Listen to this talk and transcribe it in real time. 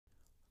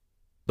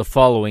The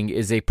following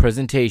is a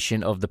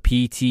presentation of the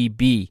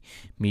PTB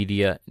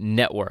Media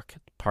Network.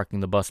 Parking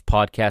the Bus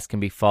podcast can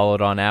be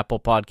followed on Apple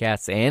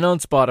Podcasts and on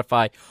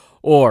Spotify,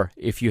 or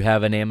if you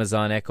have an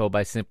Amazon Echo,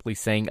 by simply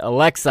saying,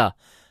 Alexa,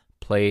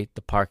 play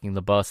the Parking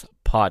the Bus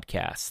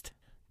podcast.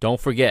 Don't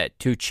forget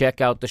to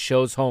check out the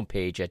show's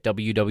homepage at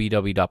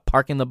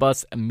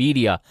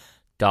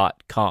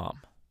www.parkingthebusmedia.com.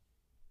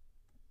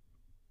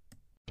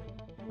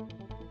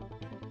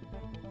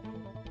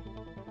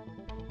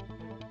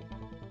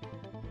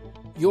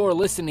 You're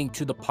listening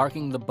to the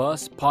Parking the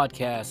Bus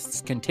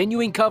podcast's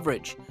continuing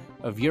coverage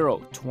of Euro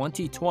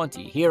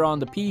 2020 here on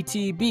the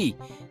PTB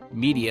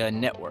Media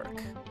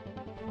Network.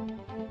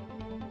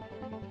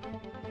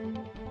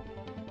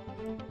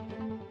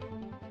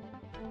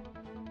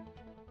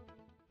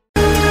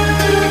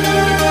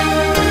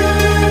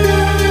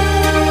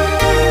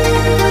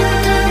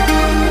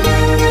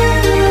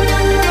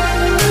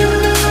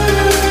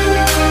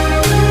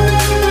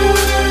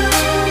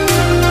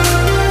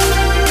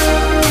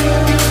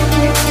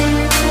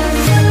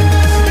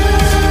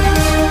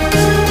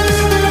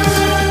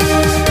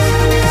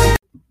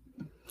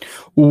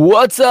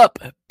 What's up,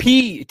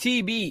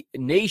 PTB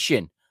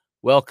Nation?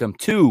 Welcome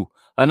to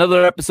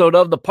another episode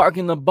of the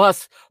Parking the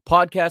Bus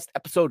podcast,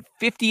 episode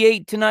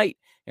 58 tonight.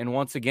 And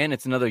once again,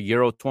 it's another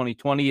Euro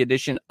 2020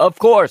 edition. Of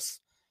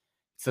course,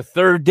 it's the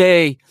third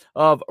day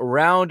of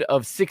round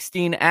of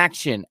 16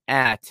 action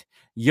at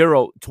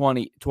Euro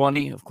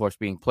 2020, of course,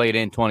 being played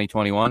in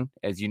 2021.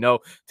 As you know,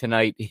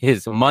 tonight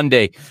is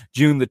Monday,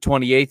 June the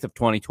 28th of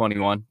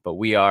 2021. But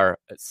we are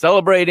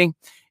celebrating,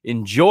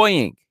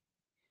 enjoying,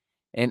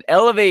 and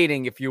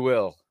elevating, if you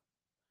will,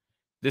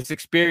 this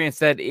experience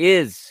that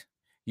is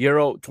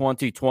Euro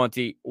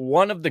 2020,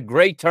 one of the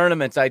great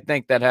tournaments, I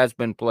think, that has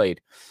been played.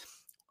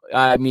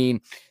 I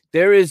mean,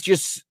 there is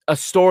just a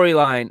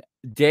storyline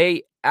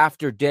day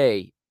after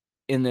day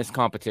in this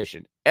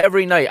competition.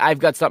 Every night, I've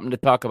got something to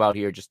talk about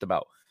here just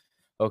about,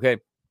 okay?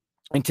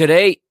 And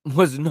today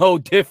was no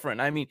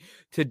different. I mean,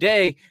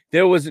 today,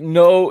 there was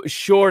no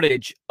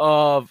shortage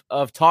of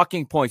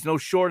talking points, no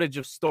shortage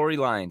of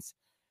storylines.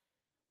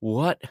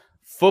 What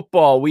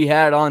football we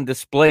had on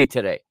display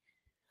today.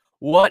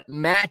 What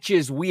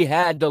matches we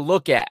had to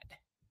look at.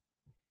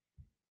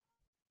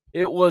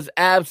 It was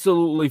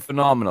absolutely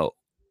phenomenal.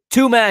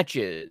 Two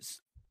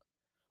matches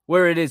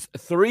where it is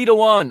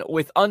 3-1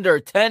 with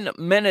under 10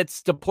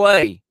 minutes to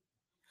play.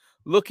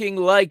 Looking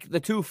like the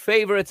two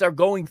favorites are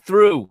going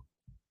through.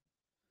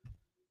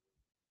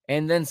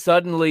 And then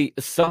suddenly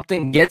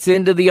something gets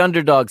into the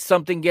underdog.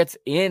 Something gets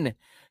in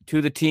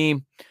to the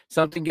team.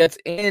 Something gets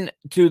in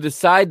to the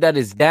side that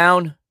is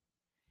down.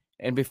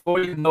 And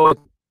before you know it,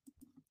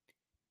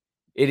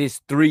 it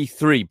is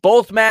 3-3.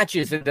 Both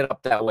matches ended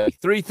up that way.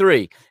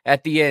 3-3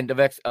 at the end of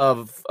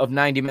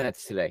 90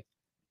 minutes today.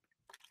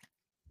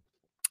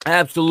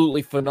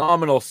 Absolutely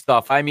phenomenal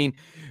stuff. I mean,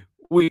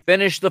 we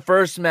finished the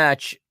first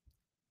match,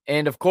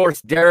 and of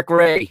course, Derek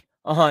Ray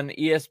on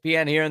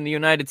ESPN here in the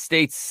United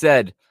States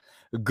said,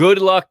 "Good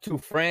luck to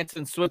France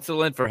and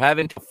Switzerland for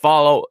having to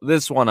follow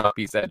this one up,"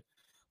 he said.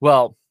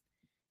 Well,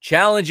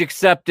 challenge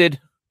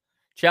accepted,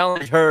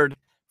 challenge heard.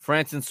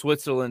 France and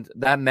Switzerland,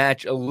 that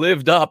match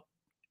lived up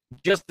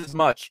just as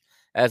much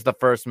as the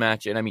first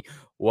match. And I mean,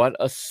 what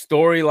a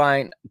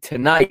storyline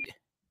tonight.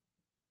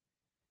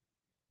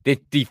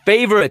 The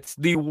favorites,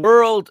 the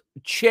world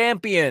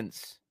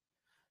champions,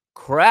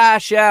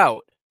 crash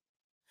out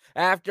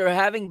after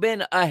having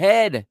been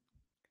ahead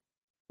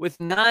with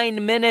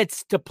 9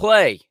 minutes to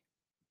play.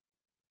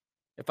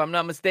 If I'm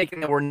not mistaken,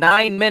 there were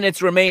 9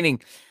 minutes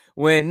remaining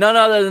when none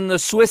other than the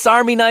Swiss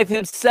Army knife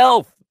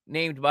himself,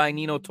 named by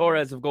Nino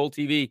Torres of Goal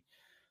TV,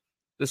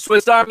 the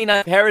Swiss Army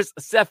knife, Haris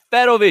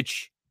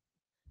Seferovic.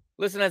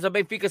 Listen, as a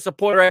Benfica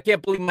supporter, I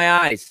can't believe my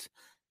eyes.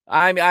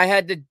 I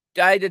had to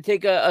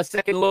take a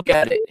second look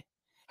at it.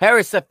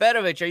 Haris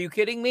Seferovic, are you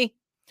kidding me?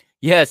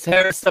 Yes,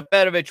 Haris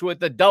Seferovic with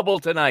the double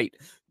tonight.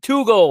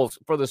 2 goals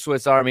for the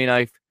Swiss Army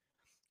knife,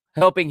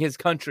 helping his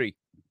country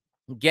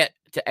get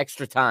to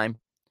extra time.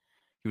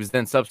 He was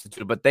then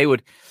substituted, but they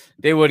would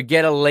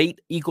get a late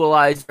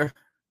equalizer,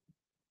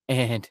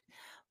 and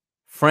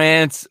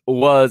France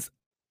was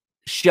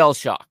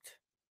shell-shocked.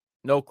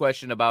 No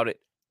question about it.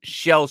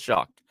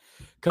 Shell-shocked.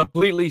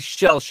 Completely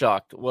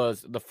shell-shocked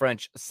was the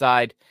French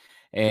side.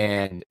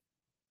 And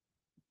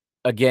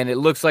again, it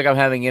looks like I'm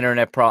having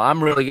internet problems.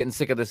 I'm really getting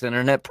sick of this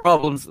internet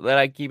problems that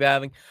I keep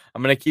having.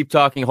 I'm going to keep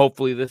talking.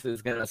 Hopefully this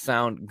is going to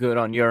sound good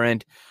on your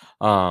end.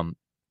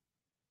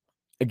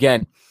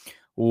 Again,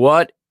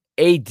 what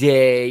a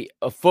day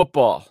of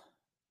football.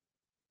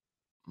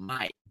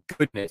 My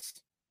goodness.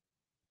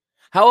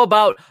 How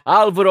about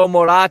Alvaro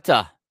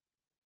Morata?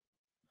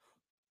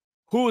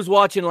 Who was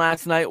watching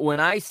last night when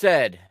I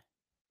said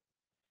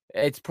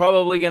it's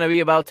probably going to be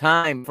about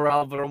time for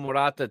Alvaro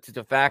Morata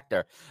to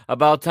factor?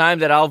 About time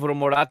that Alvaro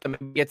Morata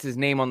gets his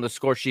name on the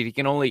score sheet. He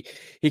can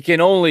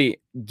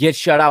only get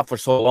shut out for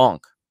so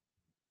long.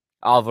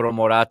 Alvaro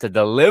Morata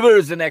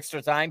delivers an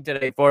extra time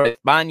today for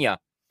España.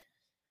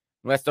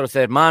 Nuestros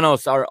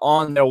hermanos are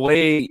on their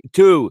way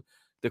to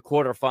the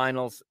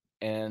quarterfinals.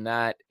 and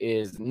that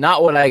is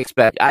not what I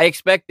expect. I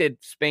expected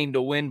Spain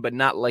to win, but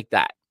not like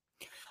that.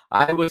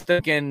 I was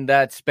thinking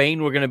that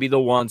Spain were going to be the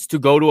ones to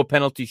go to a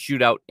penalty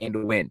shootout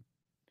and win.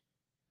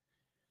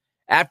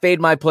 At Fade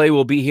My Play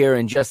will be here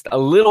in just a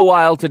little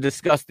while to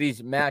discuss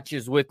these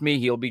matches with me.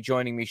 He'll be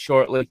joining me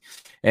shortly,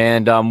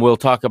 and we'll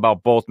talk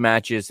about both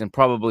matches and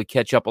probably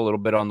catch up a little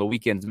bit on the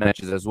weekend's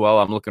matches as well.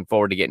 I'm looking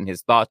forward to getting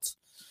his thoughts.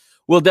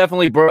 We'll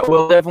definitely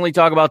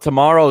talk about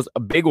tomorrow's a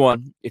big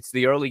one. It's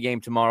the early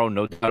game tomorrow,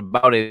 no doubt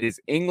about it. It is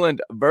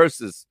England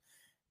versus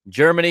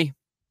Germany.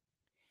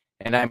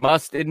 And I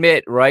must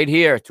admit right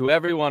here to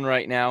everyone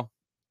right now,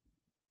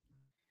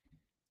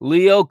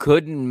 Leo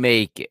couldn't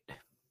make it.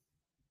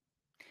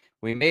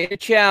 We made a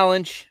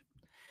challenge.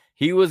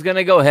 He was going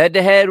to go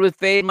head-to-head with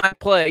Fade My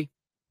Play.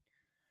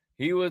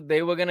 They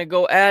were going to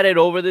go at it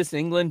over this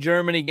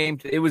England-Germany game.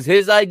 It was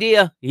his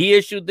idea. He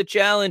issued the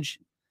challenge.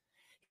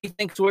 He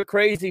thinks we're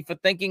crazy for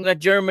thinking that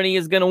Germany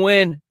is going to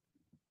win.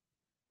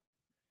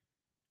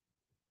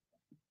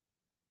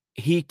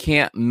 He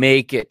can't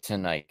make it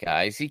tonight,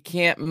 guys. He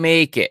can't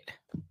make it.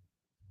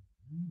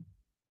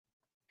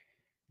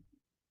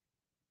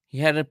 He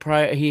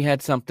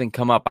had something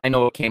come up. I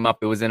know it came up.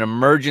 It was an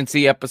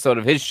emergency episode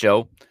of his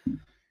show.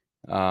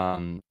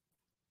 How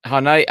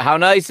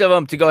nice of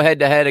him to go head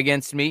to head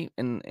against me,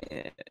 and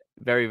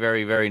very,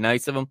 very, very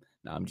nice of him.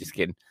 No, I'm just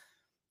kidding.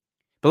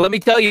 But let me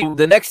tell you,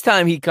 the next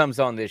time he comes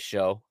on this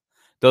show,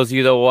 those of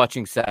you that are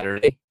watching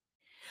Saturday,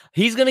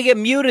 he's going to get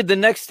muted the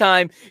next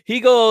time he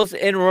goes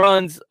and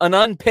runs an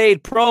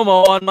unpaid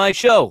promo on my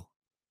show.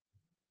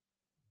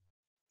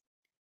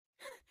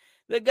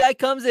 The guy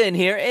comes in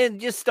here and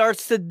just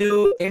starts to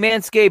do a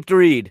Manscaped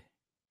read.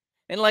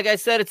 And like I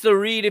said, it's a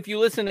read. If you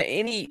listen to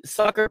any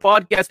soccer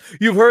podcast,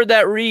 you've heard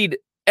that read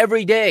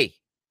every day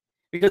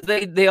because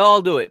they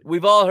all do it.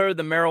 We've all heard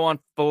the Marwan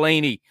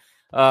Fellaini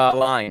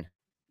line.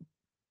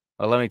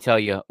 Well, let me tell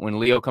you, when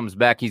Leo comes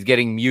back, he's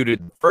getting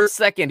muted. First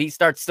second, he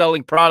starts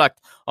selling product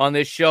on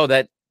this show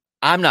that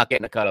I'm not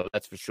getting a cut of,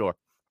 that's for sure.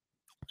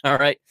 All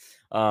right.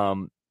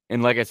 And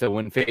like I said,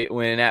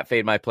 when at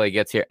Fade My Play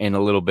gets here in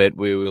a little bit,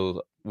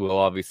 we'll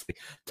obviously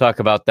talk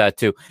about that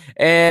too.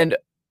 And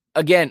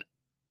again,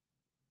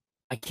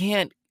 I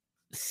can't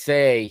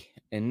say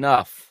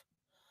enough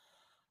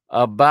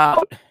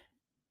about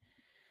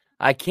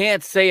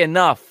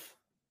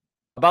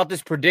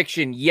this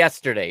prediction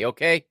yesterday,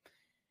 okay?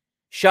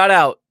 Shout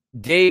out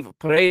Dave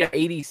Pereira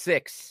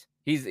 86.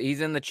 He's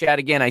in the chat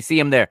again. I see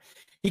him there.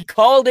 He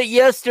called it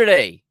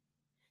yesterday.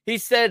 He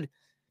said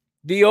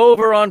the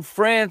over on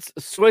France,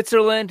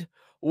 Switzerland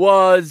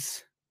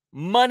was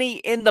money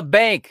in the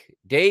bank.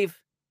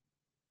 Dave,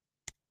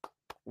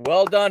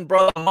 well done,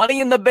 bro. Money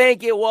in the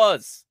bank it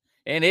was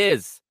and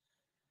is.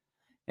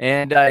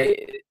 And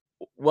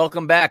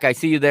welcome back. I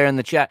see you there in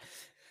the chat.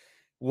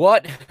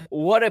 What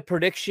a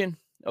prediction.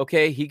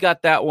 Okay, he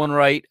got that one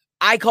right.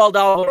 I called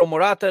Alvaro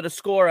Morata to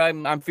score.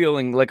 I'm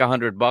feeling like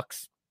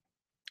 $100.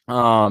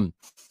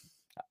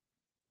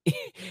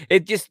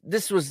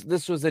 This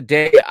was a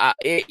day.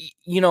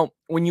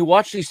 When you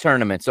watch these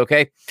tournaments,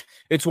 okay,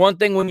 it's one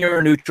thing when you're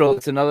a neutral.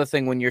 It's another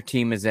thing when your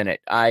team is in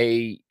it.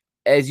 I,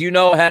 as you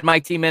know, had my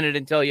team in it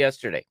until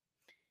yesterday.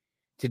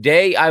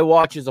 Today, I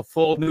watch as a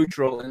full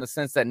neutral in the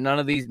sense that none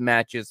of these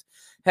matches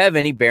have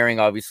any bearing,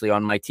 obviously,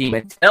 on my team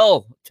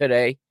until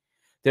today.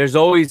 There's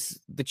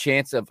always the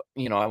chance of,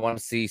 I want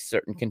to see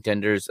certain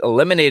contenders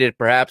eliminated,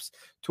 perhaps,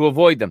 to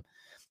avoid them.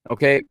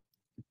 Okay.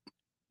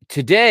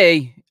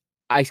 Today,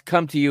 I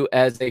come to you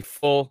as a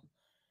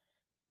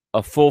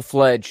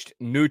full-fledged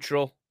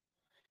neutral.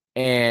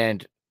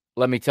 And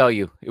let me tell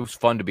you, it was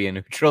fun to be a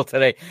neutral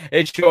today.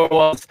 It sure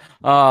was.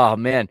 Oh,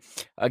 man.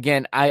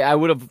 Again, I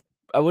would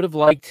have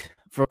liked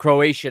for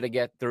Croatia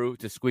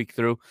to squeak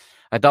through.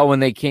 I thought when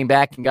they came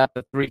back and got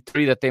the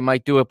 3-3 that they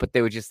might do it, but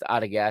they were just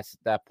out of gas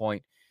at that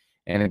point.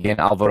 And again,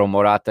 Alvaro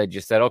Morata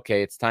just said,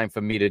 okay, it's time for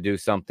me to do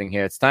something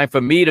here. It's time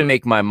for me to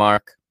make my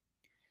mark.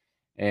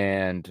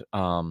 And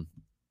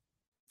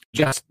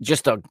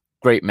just a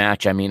great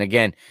match. I mean,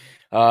 again,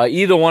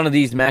 either one of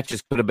these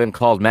matches could have been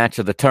called match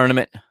of the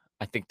tournament.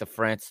 I think the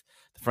France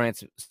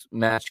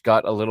match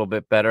got a little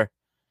bit better.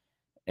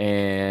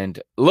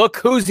 And look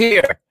who's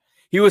here.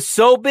 He was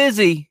so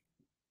busy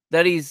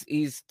that he's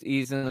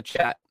in the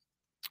chat.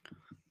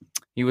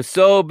 He was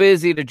so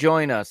busy to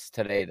join us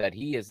today that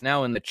he is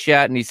now in the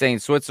chat, and he's saying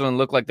Switzerland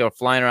looked like they were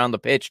flying around the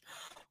pitch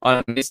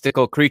on a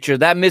mystical creature.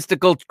 That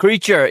mystical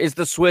creature is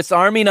the Swiss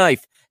Army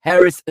knife,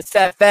 Haris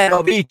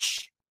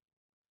Safanovic.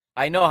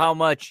 I know how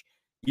much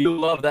you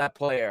love that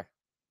player.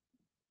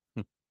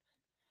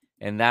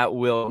 And that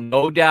will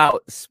no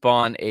doubt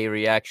spawn a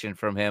reaction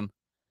from him.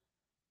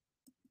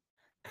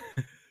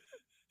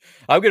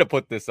 I'm going to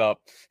put this up.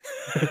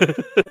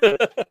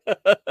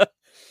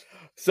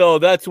 So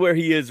that's where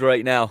he is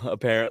right now,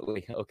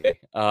 apparently. Okay.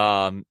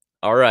 All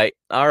right.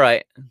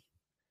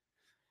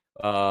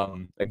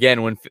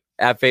 Again, when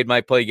at Fade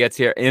My Play gets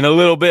here in a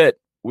little bit,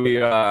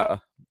 we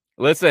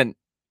listen,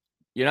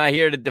 you're not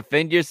here to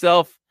defend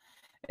yourself,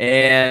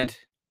 and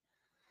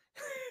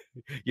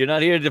you're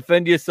not here to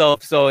defend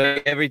yourself, so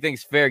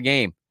everything's fair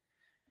game.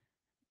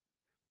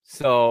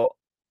 So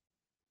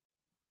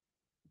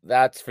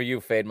that's for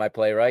you, Fade My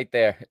Play, right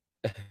there.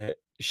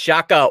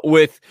 Shaka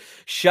with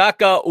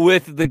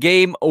the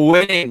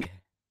game-winning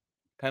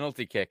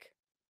penalty kick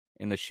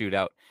in the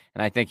shootout.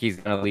 And I think he's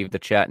going to leave the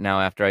chat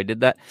now after I did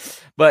that.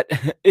 But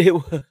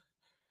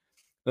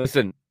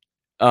listen,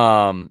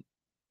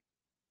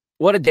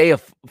 what a day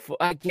of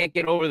I can't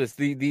get over this.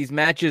 These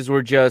matches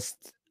were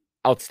just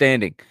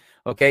outstanding.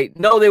 Okay,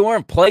 no, they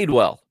weren't played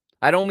well.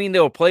 I don't mean they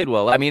were played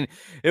well. I mean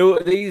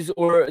these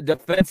were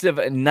defensive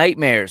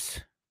nightmares,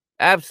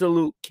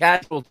 absolute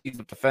casualties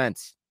of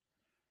defense.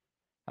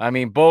 I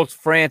mean, both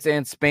France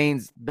and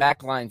Spain's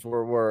backlines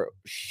were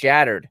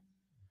shattered.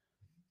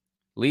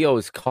 Leo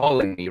is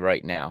calling me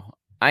right now.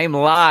 I am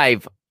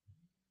live,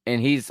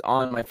 and he's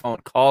on my phone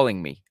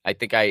calling me. I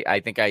think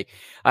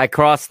I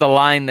crossed the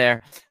line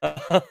there.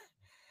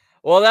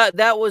 Well,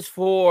 that was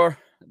for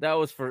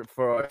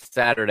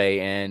Saturday,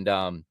 and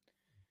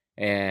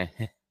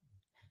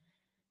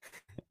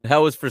that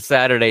was for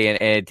Saturday,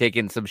 and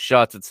taking some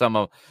shots at some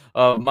of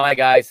my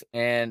guys.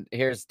 And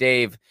here's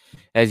Dave,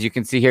 as you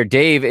can see here.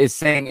 Dave is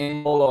saying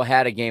Mbolo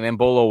had a game.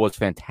 Mbolo was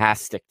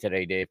fantastic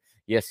today, Dave.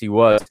 Yes, he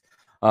was.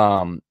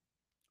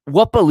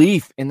 What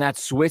belief in that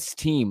Swiss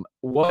team?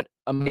 What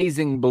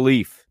amazing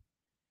belief.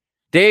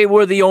 They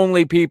were the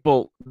only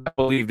people that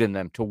believed in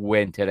them to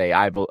win today.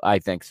 I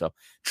think so.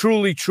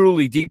 Truly,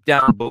 truly, deep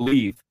down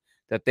believe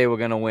that they were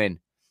going to win.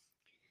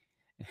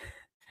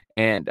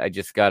 And I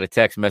just got a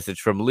text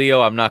message from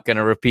Leo. I'm not going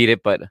to repeat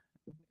it, but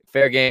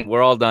fair game.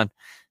 We're all done.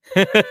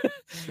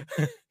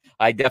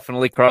 I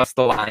definitely crossed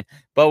the line,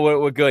 but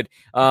we're good.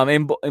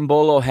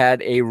 Mbolo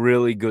had a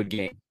really good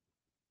game.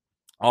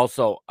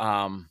 Also,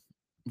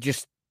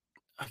 just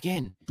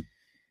again,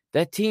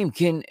 that team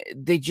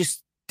they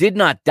just did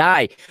not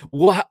die.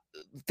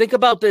 Think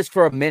about this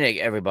for a minute,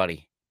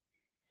 everybody.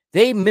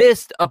 They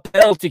missed a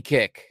penalty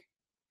kick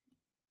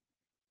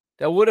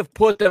that would have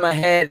put them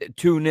ahead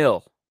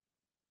 2-0.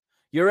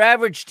 Your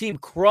average team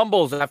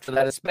crumbles after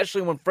that,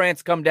 especially when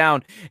France come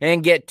down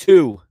and get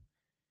two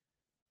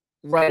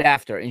right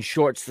after in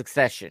short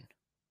succession.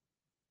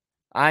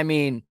 I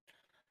mean,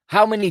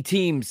 how many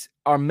teams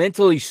are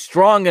mentally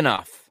strong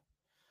enough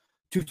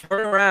to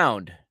turn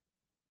around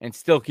and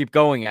still keep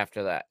going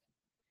after that?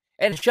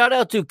 And shout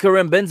out to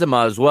Karim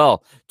Benzema as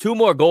well. 2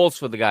 more goals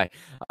for the guy.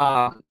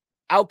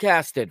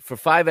 Outcasted for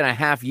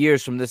 5.5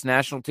 years from this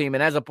national team.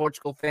 And as a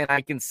Portugal fan,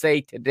 I can say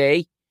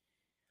today,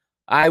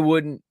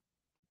 I'm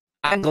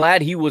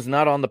glad he was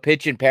not on the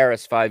pitch in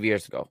Paris 5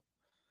 years ago.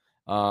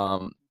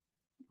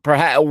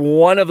 Perhaps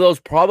one of those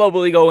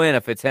probably go in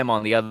if it's him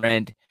on the other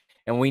end,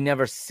 and we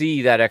never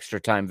see that extra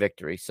time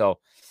victory. So,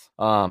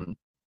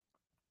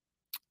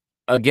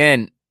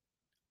 again,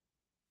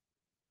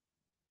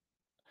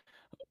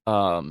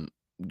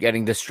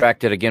 getting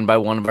distracted again by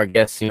one of our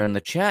guests here in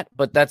the chat,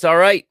 but that's all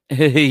right.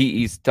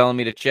 He's telling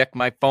me to check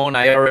my phone.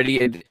 I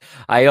already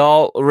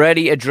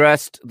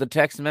addressed the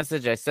text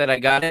message. I said I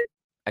got it.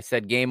 I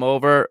said game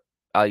over.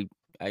 I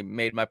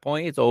made my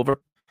point. It's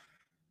over.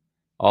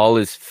 All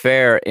is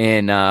fair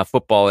in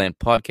football and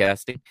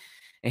podcasting.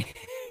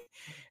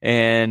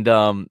 And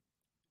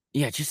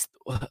just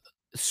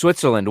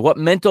Switzerland. What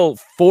mental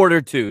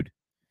fortitude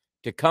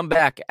to come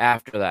back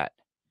after that.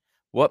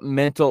 What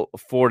mental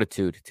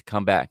fortitude to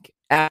come back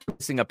after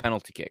missing a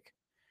penalty kick.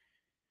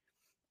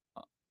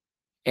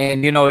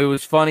 And, it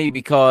was funny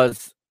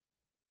because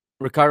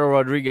Ricardo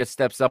Rodriguez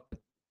steps up.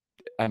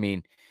 I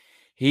mean,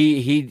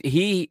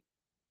 he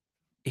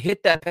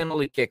hit that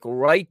penalty kick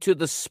right to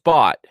the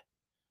spot.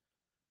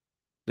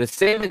 The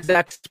same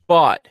exact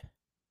spot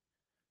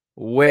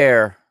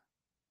where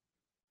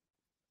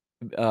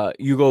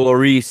Hugo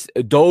Lloris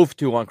dove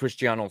to on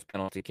Cristiano's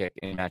penalty kick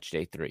in match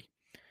day 3.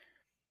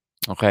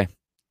 Okay.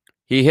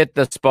 He hit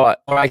the spot,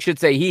 or I should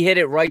say he hit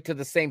it right to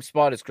the same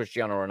spot as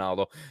Cristiano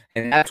Ronaldo,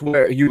 and that's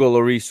where Hugo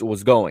Lloris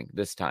was going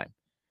this time.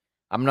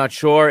 I'm not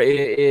sure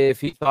if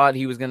he thought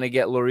he was going to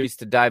get Lloris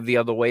to dive the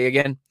other way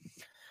again.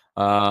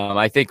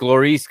 I think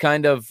Lloris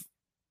kind of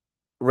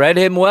read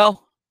him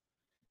well.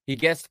 He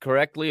guessed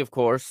correctly, of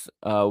course.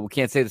 We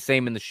can't say the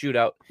same in the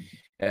shootout,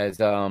 as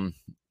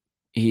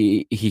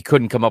he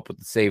couldn't come up with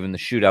the save in the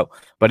shootout.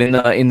 But in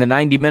the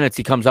 90 minutes,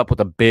 he comes up with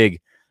a big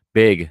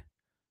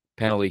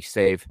penalty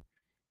save.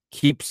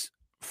 Keeps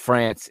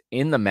France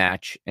in the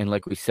match. And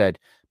like we said,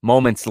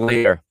 moments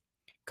later,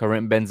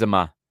 Karim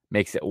Benzema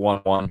makes it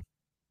 1-1.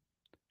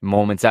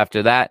 Moments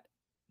after that,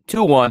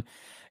 2-1.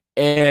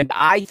 And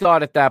I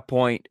thought at that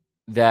point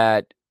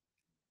that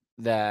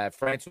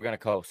France were going to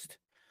coast.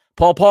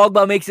 Paul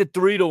Pogba makes it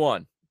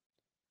 3-1.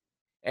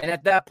 And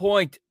at that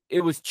point, it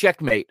was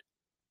checkmate.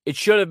 It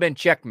should have been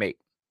checkmate.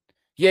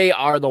 They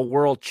are the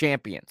world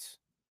champions.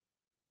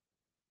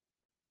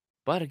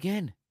 But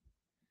again,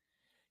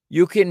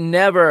 you can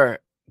never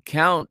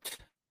count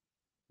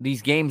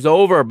these games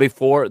over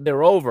before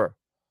they're over.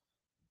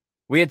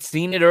 We had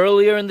seen it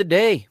earlier in the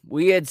day.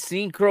 We had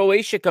seen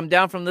Croatia come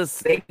down from the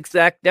same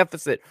exact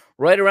deficit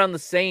right around the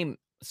same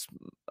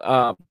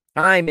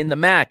time in the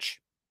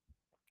match.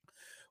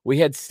 We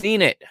had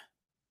seen it.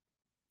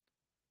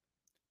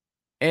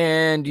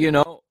 And and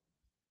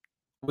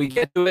we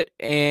get to it,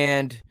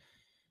 and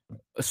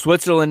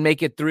Switzerland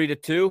make it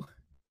 3-2.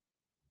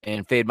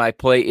 And Fade My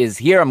Play is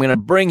here. I'm going to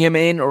bring him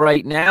in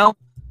right now.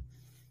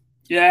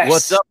 Yes.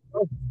 What's up?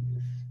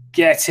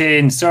 Get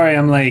in. Sorry,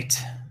 I'm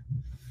late.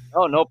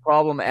 Oh, no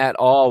problem at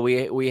all.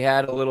 We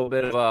had a little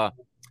bit of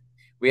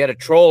we had a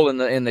troll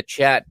in the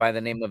chat by the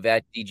name of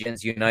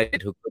 @DGens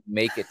United who couldn't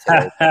make it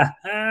today.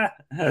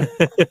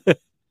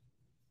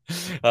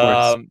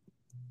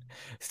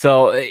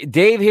 So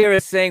Dave here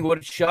is saying, would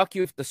it shock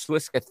you if the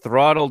Swiss get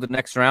throttled the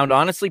next round?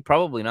 Honestly,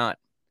 probably not.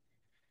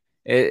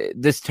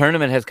 This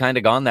tournament has kind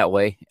of gone that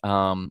way.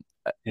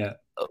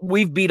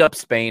 We've beat up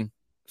Spain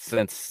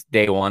since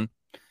day one,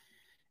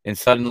 and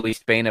suddenly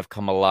Spain have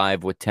come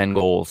alive with 10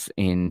 goals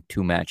in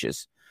 2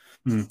 matches.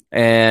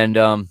 And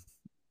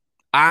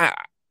I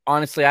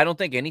honestly don't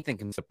think anything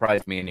can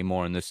surprise me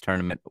anymore in this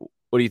tournament.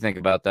 What do you think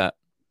about that?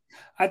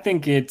 I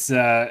think it's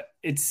a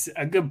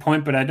good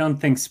point, but I don't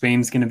think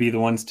Spain's going to be the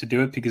ones to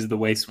do it because of the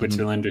way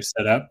Switzerland are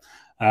set up.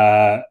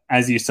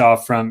 As you saw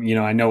from,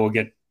 I know we'll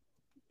get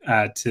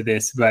to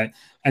this, but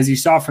as you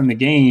saw from the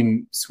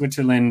game,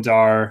 Switzerland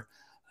are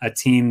a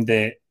team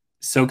that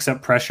soaks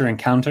up pressure and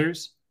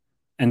counters.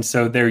 And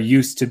so they're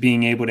used to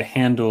being able to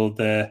handle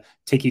the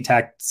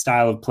ticky-tack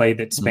style of play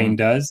that Spain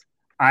does.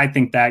 I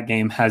think that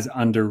game has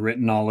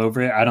underwritten all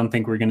over it. I don't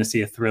think we're going to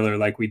see a thriller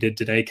like we did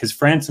today because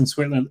France and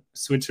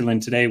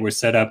Switzerland today were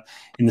set up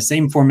in the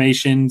same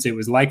formations. It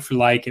was like for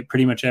like at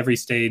pretty much every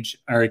stage,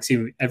 or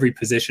excuse me, every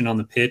position on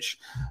the pitch.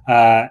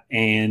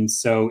 And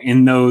so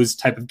in those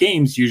type of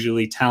games,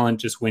 usually talent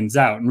just wins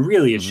out. And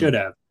really it should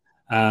have.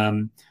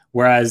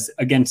 Whereas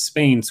against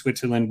Spain,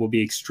 Switzerland will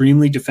be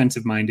extremely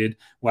defensive-minded,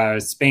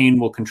 whereas Spain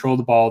will control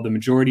the ball the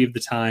majority of the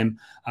time.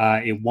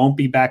 It won't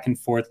be back and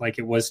forth like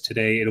it was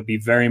today. It'll be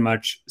very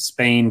much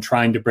Spain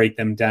trying to break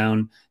them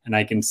down, and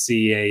I can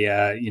see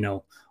a 1-0,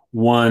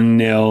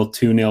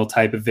 2-0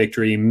 type of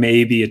victory,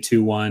 maybe a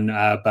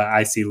 2-1, but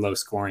I see low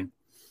scoring.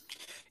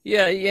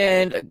 Yeah,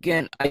 and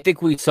again, I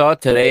think we saw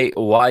today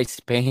why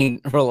Spain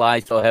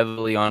relies so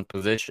heavily on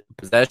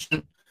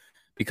possession,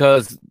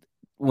 because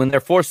when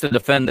they're forced to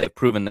defend, they've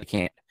proven they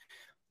can't.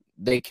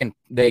 They can,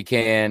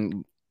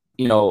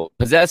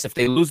 possess. If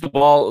they lose the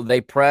ball,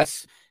 they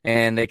press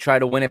and they try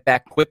to win it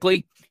back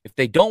quickly. If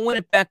they don't win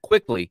it back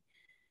quickly,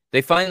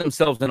 they find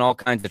themselves in all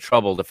kinds of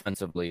trouble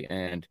defensively.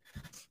 And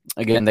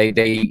again,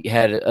 they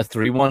had a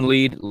 3-1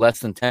 lead,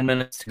 less than 10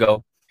 minutes to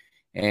go,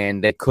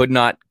 and they could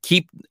not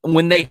keep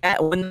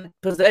when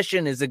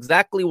possession is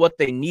exactly what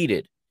they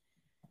needed.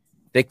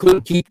 They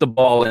couldn't keep the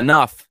ball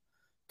enough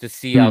to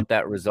see out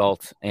that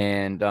result.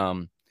 And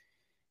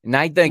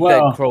I think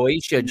that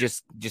Croatia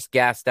just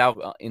gassed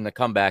out in the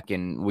comeback,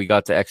 and we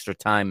got to extra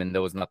time, and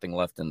there was nothing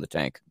left in the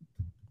tank.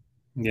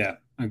 Yeah,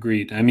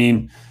 agreed. I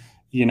mean,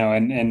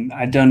 and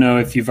I don't know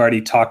if you've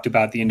already talked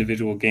about the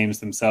individual games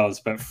themselves,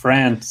 but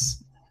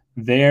France,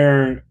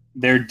 their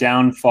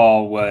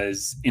downfall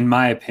was, in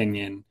my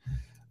opinion,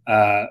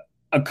 a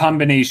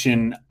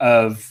combination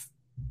of,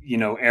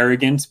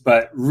 arrogance,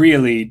 but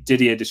really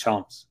Didier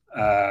Deschamps.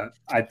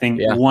 I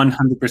think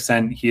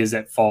 100% he is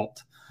at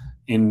fault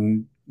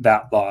in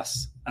that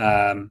loss.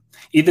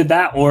 Either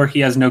that or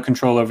he has no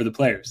control over the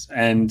players.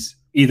 And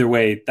either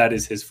way, that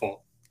is his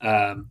fault.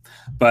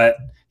 But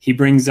he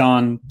brings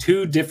on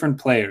 2 different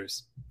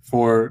players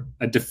for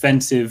a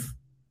defensive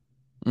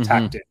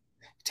tactic.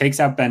 He takes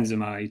out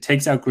Benzema, he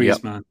takes out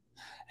Griezmann,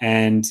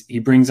 and he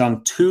brings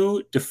on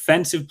 2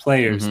 defensive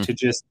players to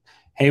just,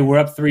 hey, we're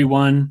up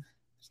 3-1.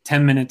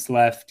 10 minutes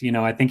left.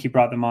 I think he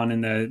brought them on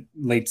in the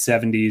late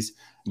 70s.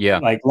 Yeah.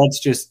 Like,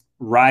 let's just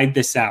ride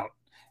this out.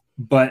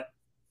 But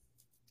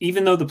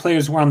even though the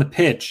players were on the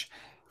pitch,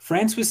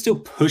 France was still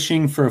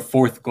pushing for a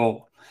 4th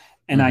goal.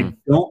 And I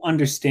don't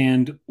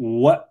understand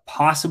what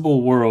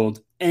possible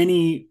world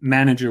any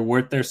manager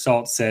worth their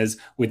salt says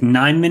with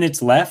 9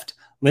 minutes left,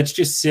 let's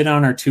just sit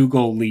on our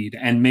 2-goal lead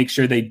and make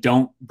sure they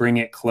don't bring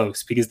it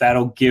close because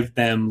that'll give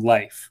them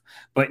life.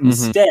 But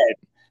instead,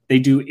 they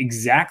do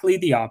exactly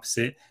the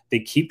opposite. They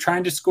keep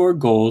trying to score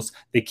goals.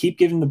 They keep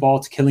giving the ball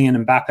to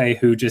Kylian Mbappe,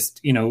 who just,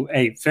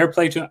 hey, fair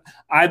play to him.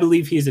 I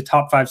believe he's a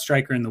top 5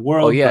 striker in the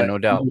world. Oh, yeah, no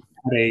doubt. He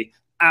had a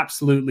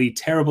absolutely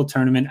terrible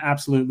tournament,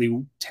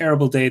 absolutely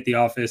terrible day at the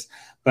office.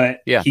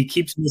 But he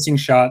keeps missing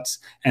shots,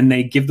 and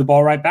they give the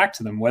ball right back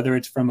to them, whether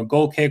it's from a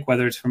goal kick,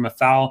 whether it's from a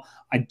foul.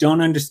 I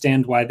don't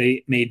understand why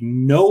they made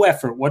no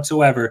effort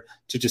whatsoever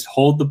to just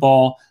hold the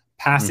ball,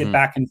 pass it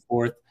back and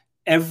forth.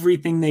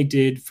 Everything they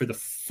did for the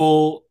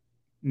full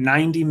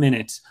 90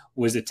 minutes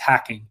was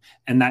attacking.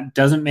 And that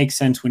doesn't make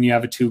sense when you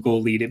have a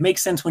 2-goal lead. It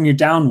makes sense when you're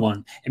down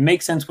 1. It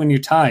makes sense when you're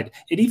tied.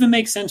 It even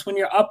makes sense when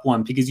you're up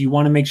 1 because you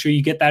want to make sure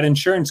you get that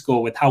insurance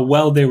goal with how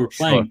well they were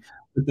playing. Sure.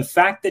 But the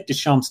fact that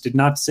Deschamps did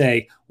not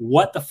say,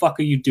 what the fuck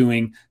are you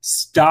doing?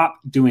 Stop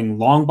doing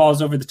long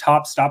balls over the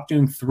top. Stop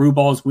doing through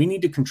balls. We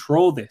need to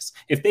control this.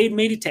 If they had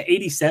made it to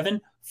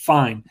 87,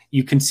 fine.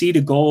 You concede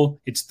a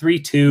goal. It's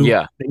 3-2.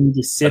 Yeah. Then you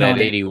just sit on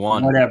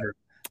 81. Whatever.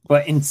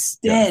 But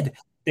instead,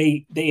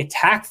 they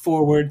attack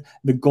forward.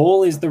 The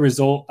goal is the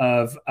result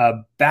of a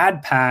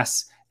bad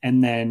pass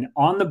and then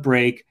on the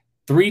break,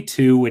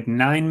 3-2 with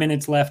 9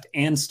 minutes left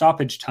and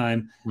stoppage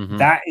time.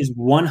 That is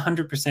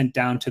 100%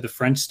 down to the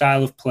French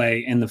style of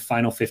play in the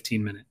final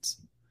 15 minutes.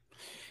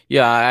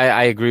 Yeah,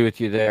 I agree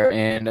with you there.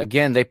 And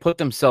again, they put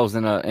themselves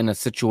in a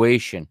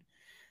situation.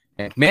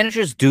 And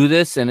managers do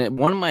this, and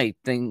one of my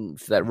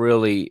things that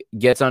really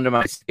gets under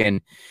my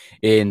skin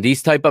in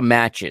these type of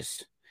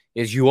matches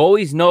is you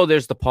always know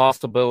there's the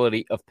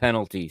possibility of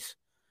penalties.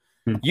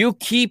 You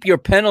keep your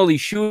penalty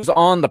shoes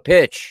on the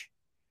pitch.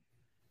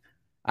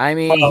 I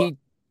mean,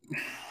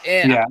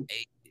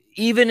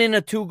 even in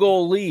a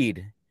 2-goal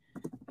lead,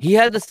 he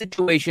had the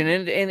situation,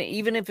 and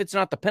even if it's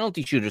not the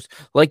penalty shooters,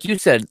 like you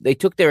said, they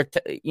took their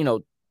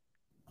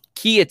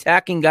key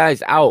attacking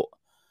guys out,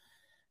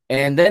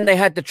 and then they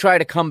had to try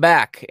to come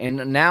back,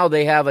 and now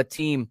they have a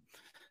team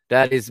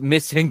that is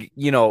missing,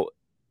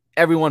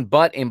 everyone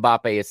but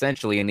Mbappe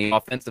essentially in the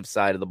offensive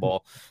side of the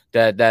ball.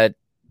 That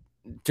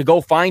to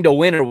go find a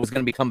winner was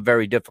going to become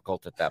very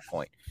difficult at that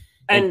point.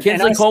 And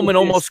Kingsley Coman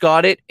almost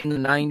got it in the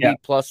 90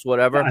 plus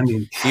whatever. I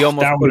mean, he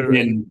almost that would have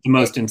been the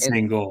most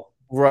insane goal.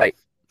 Right.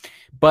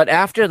 But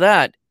after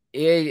that,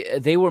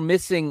 they were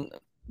missing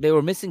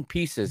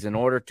pieces in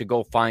order to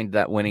go find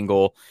that winning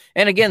goal.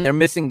 And again, they're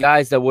missing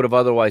guys that would have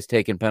otherwise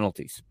taken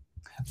penalties.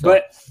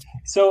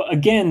 So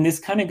again, this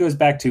kind of goes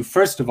back to,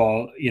 first of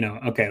all,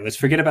 okay, let's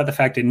forget about the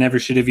fact it never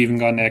should have even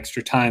gone to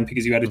extra time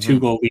because you had a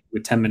 2-goal lead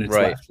with 10 minutes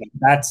left.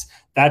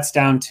 That's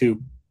down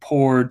to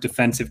poor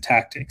defensive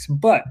tactics.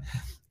 But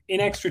in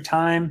extra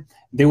time,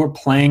 they were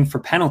playing for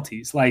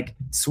penalties. Like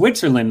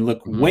Switzerland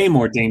looked way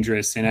more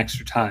dangerous in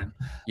extra time.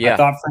 I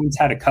thought France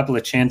had a couple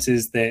of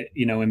chances that,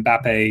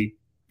 Mbappe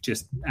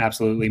just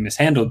absolutely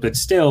mishandled, but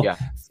still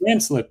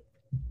France looked,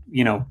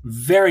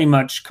 very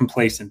much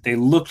complacent. They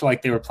looked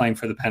like they were playing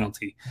for the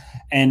penalty.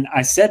 And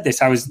I said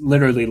this, I was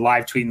literally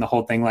live tweeting the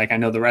whole thing like I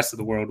know the rest of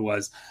the world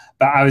was,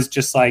 but I was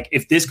just like,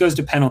 if this goes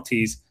to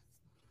penalties,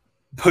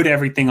 put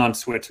everything on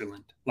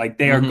Switzerland. Like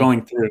they are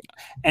going through.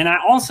 And I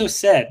also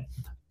said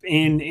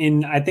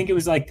in I think it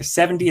was like the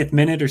 70th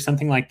minute or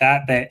something like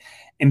that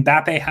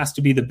Mbappe has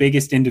to be the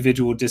biggest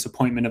individual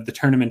disappointment of the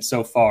tournament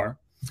so far.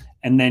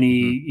 And then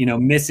he,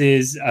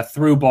 misses a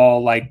through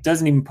ball, like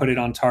doesn't even put it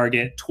on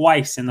target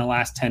twice in the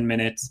last 10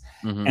 minutes.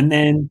 And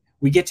then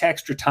we get to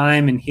extra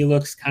time and he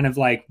looks kind of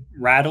like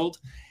rattled.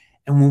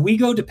 And when we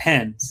go to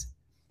pens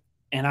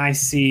and I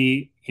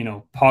see,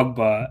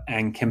 Pogba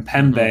and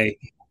Kimpembe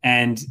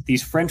and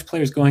these French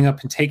players going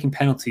up and taking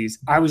penalties,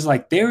 I was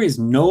like, there is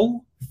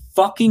no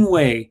fucking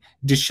way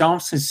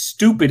Deschamps is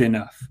stupid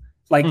enough,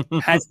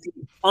 has the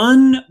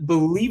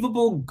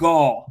unbelievable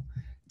gall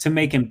to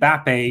make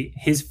Mbappe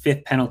his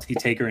 5th penalty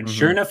taker. And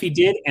sure enough, he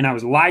did. And I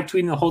was live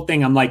tweeting the whole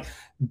thing. I'm like,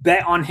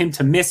 bet on him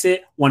to miss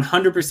it.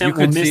 100%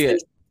 will miss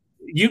it.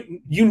 You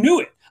knew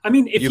it. I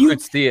mean, if you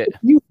could see it, if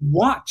you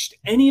watched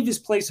any of his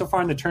plays so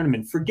far in the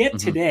tournament, forget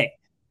today.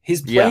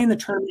 His play in the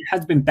tournament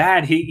has been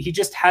bad. He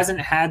just hasn't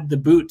had the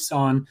boots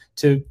on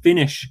to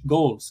finish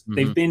goals.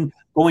 They've been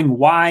going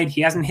wide.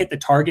 He hasn't hit the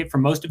target for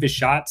most of his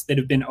shots that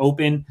have been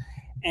open.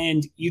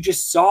 And you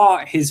just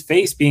saw his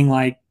face being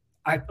like,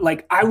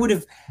 I would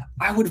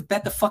have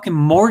bet the fucking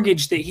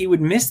mortgage that he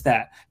would miss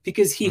that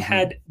because he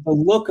had the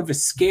look of a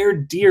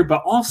scared deer,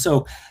 but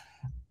also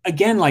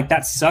again, like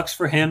that sucks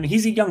for him.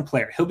 He's a young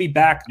player. He'll be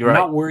back. I'm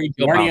not worried.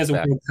 He already has a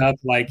World Cup.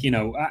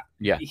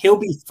 He'll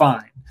be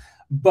fine.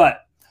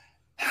 But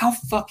how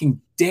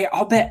fucking dare,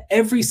 I'll bet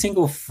every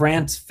single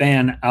France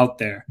fan out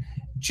there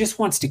just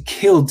wants to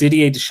kill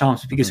Didier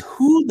Deschamps because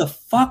who the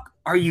fuck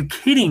are you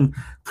kidding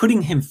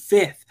putting him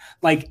 5th?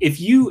 Like if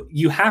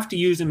you have to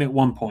use him at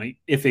one point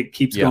if it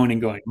keeps going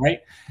and going, right?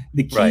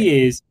 The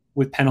key is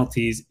with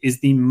penalties is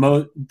the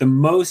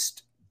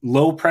most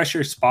low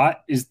pressure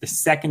spot is the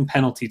 2nd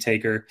penalty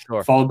taker,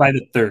 followed by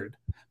the 3rd.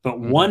 But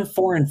 1,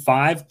 4, and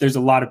 5, there's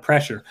a lot of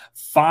pressure.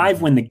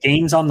 5, when the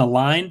game's on the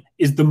line,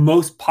 is the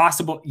most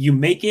possible. You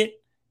make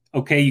it,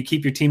 okay, you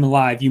keep your team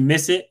alive. You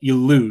miss it, you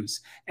lose.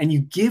 And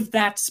you give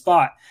that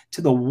spot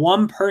to the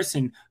one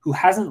person who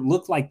hasn't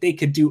looked like they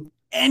could do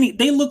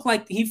they look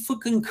like he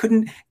fucking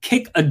couldn't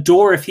kick a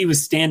door if he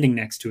was standing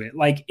next to it.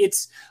 Like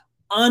it's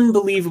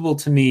unbelievable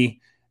to me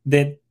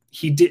that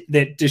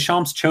that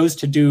Deschamps chose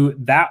to do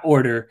that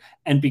order.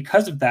 And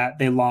because of that,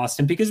 they lost.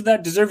 And because of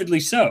that, deservedly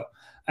so.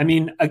 I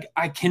mean,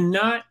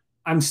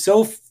 I'm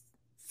so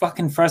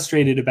fucking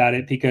frustrated about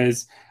it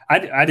because I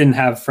didn't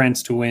have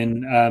France to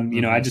win.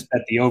 I just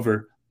bet the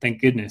over, thank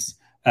goodness.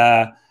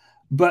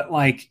 But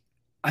like,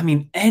 I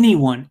mean,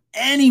 anyone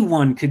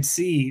could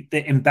see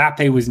that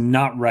Mbappe was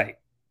not right.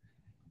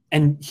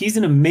 And he's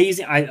an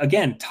amazing,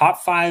 top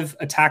 5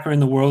 attacker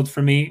in the world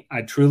for me.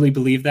 I truly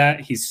believe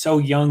that. He's so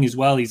young as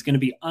well. He's going to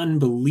be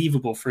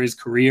unbelievable for his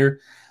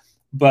career.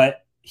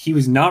 But he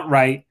was not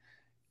right.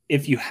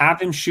 If you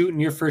have him shoot in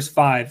your first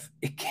 5,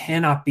 it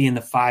cannot be in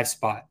the 5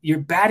 spot. You're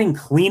batting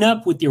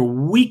cleanup with your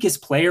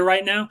weakest player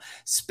right now,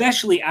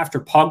 especially after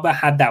Pogba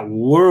had that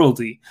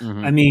worldie.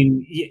 I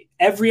mean,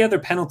 every other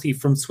penalty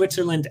from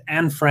Switzerland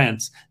and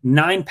France,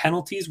 9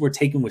 penalties were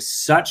taken with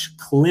such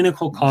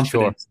clinical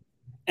confidence.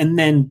 And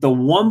then the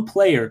one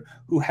player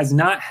who has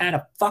not had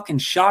a fucking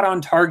shot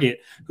on target,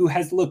 who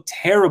has looked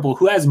terrible,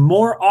 who has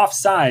more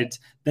offsides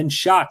than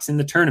shots in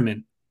the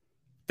tournament.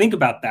 Think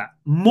about that.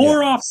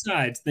 More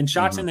offsides than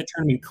shots in the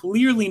tournament.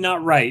 Clearly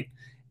not right.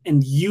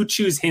 And you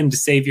choose him to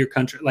save your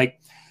country. Like,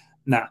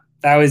 nah,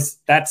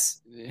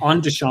 that's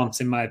on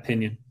Deschamps, in my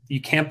opinion. You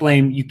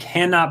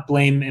cannot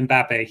blame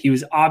Mbappe. He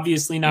was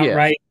obviously not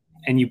right.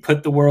 And you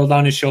put the world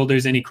on his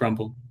shoulders and he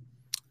crumbled.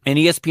 And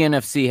ESPN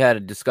FC had a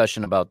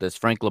discussion about this.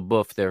 Frank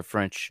Leboeuf, their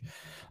French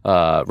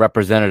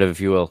representative,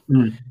 if you will,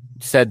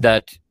 said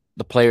that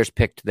the players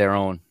picked their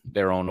own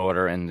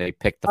order and they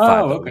picked the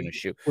five that were going to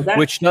shoot,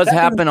 which does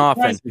happen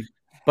often.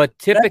 But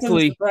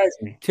typically,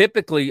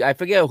 I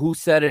forget who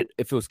said it,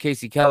 if it was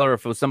Casey Keller or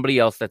if it was somebody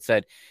else that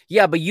said,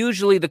 yeah, but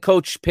usually the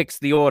coach picks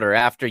the order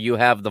after you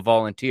have the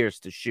volunteers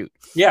to shoot.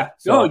 Yeah.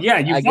 So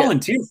you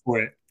volunteer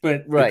for it,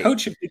 but the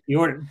coach should pick the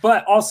order.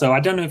 But also, I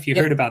don't know if you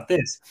heard about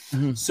this.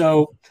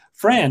 So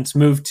France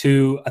moved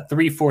to a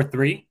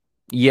 3-4-3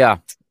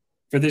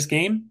 for this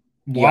game.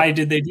 Why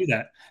did they do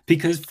that?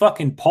 Because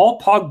fucking Paul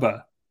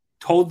Pogba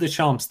told the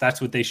Champs that's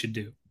what they should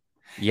do.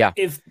 Yeah.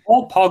 If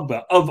Paul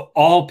Pogba, of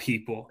all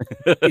people,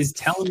 is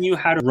telling you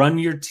how to run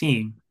your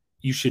team,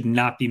 you should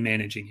not be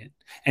managing it.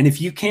 And if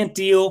you can't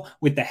deal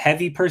with the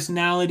heavy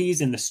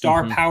personalities and the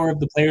star power of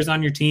the players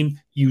on your team,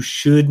 you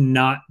should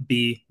not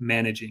be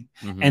managing.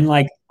 And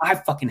like, I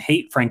fucking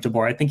hate Frank de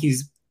Boer. I think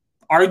he's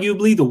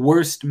arguably the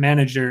worst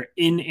manager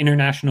in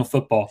international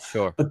football.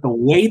 Sure. But the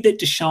way that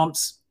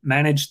Deschamps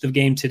managed the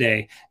game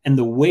today and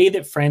the way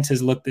that France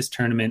has looked this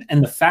tournament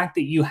and the fact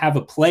that you have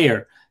a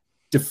player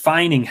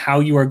defining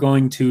how you are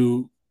going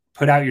to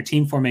put out your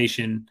team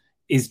formation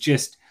is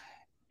just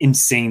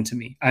insane to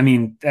me. I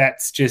mean,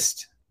 it's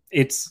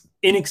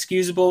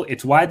inexcusable.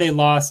 It's why they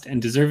lost, and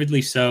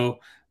deservedly so.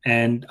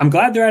 And I'm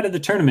glad they're out of the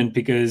tournament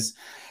because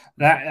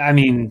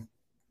other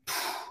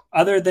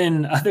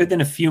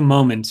than a few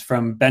moments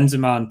from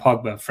Benzema and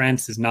Pogba,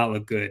 France does not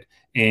look good.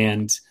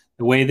 And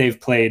the way they've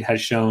played has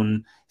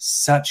shown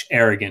such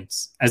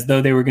arrogance, as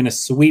though they were going to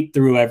sweep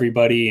through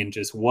everybody and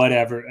just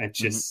whatever. And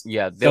just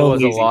there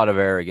was a lot of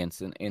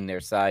arrogance in their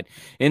side,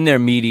 in their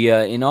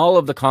media, in all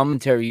of the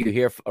commentary you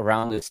hear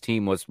around this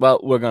team was, well,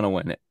 we're going to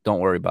win it.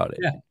 Don't worry about it.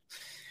 Yeah.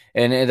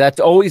 And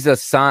that's always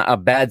a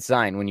bad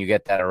sign when you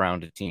get that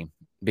around a team,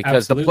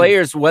 because the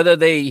players, whether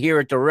they hear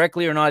it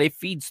directly or not, it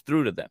feeds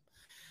through to them.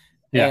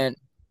 Yeah. And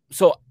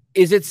so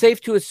is it safe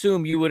to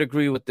assume you would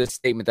agree with this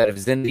statement that if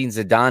Zinedine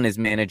Zidane is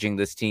managing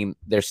this team,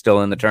 they're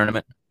still in the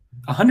tournament?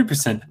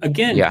 100%.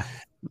 Again, yeah,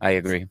 I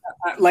agree.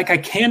 Like I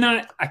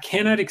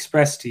cannot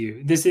express to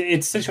you this.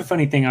 It's such a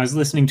funny thing. I was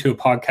listening to a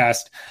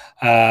podcast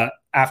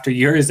after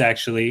yours,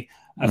 actually,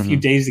 a few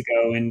days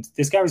ago, and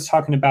this guy was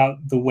talking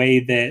about the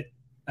way that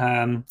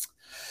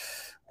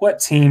what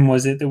team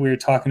was it that we were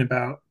talking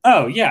about?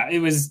 Oh yeah, it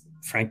was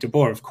Frank de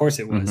Boer. Of course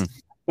it was.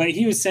 But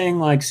he was saying,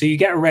 like, so you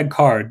get a red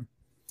card.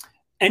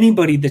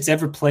 Anybody that's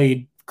ever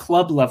played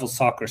club level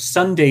soccer,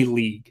 Sunday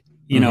league,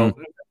 you know,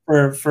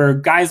 for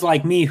guys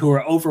like me who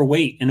are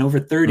overweight and over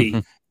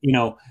 30, you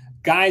know,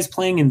 guys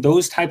playing in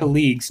those type of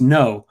leagues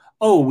know,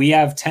 oh, we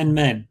have 10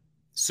 men.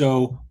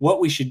 So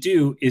what we should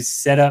do is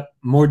set up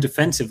more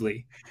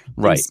defensively.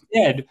 Right.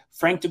 Instead,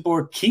 Frank de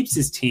Boer keeps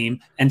his team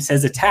and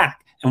says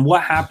attack. And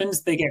what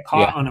happens? They get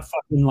caught on a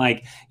fucking,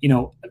 like, you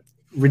know,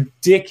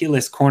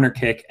 ridiculous corner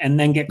kick and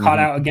then get caught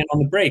out again on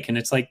the break. And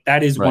it's like,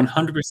 that is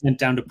 100%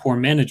 down to poor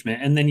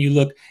management. And then you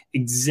look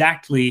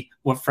exactly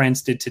what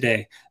France did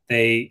today.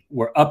 They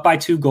were up by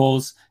 2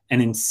 goals. And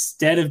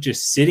instead of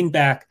just sitting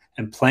back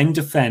and playing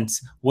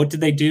defense, what did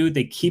they do?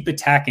 They keep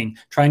attacking,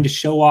 trying to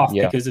show off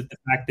because of the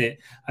fact that,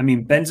 I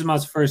mean,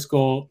 Benzema's first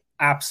goal,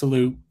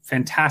 absolute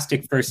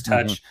fantastic first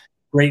touch,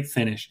 great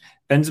finish.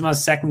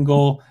 Benzema's second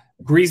goal,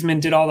 Griezmann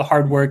did all the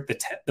hard work.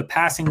 The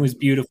passing was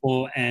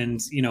beautiful,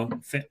 and you know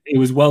it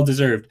was well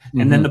deserved.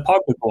 And then the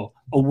Pogba goal,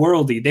 a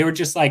worldie. They were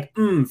just like,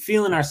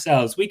 feeling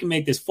ourselves. We can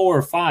make this 4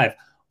 or 5.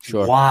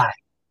 Sure.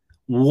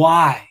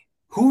 Why?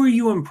 Who are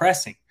you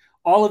impressing?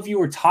 All of you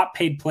are top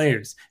paid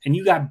players, and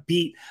you got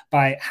beat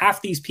by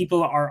half these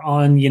people are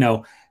on, you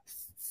know,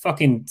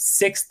 fucking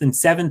 6th and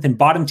 7th and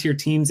bottom tier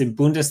teams in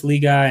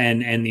Bundesliga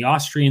and the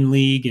Austrian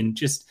league, and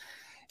just,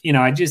 you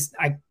know,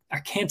 I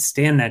can't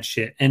stand that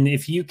shit. And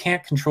if you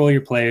can't control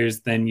your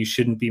players, then you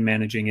shouldn't be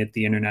managing at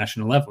the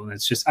international level. And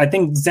it's just, I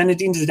think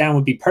Zinedine Zidane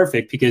would be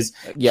perfect because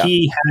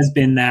he has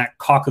been that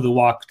cock of the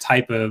walk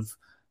type of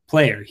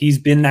player. He's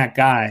been that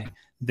guy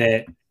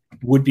that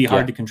would be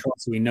hard to control,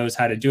 so he knows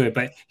how to do it.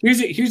 But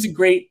here's a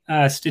great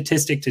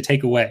statistic to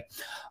take away.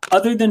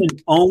 Other than an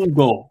own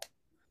goal,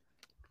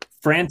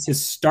 France has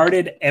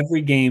started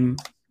every game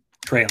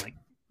trailing.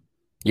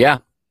 Yeah.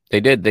 They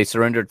did. They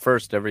surrendered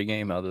first every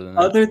game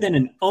other than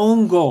an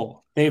own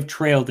goal. They have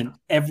trailed in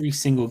every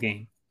single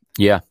game.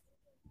 Yeah.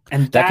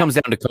 And that comes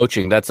down to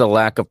coaching. That's a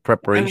lack of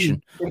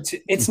preparation. I mean,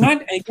 it's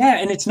not,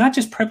 and it's not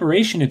just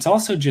preparation. It's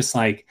also just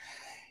like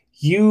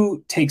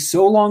you take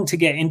so long to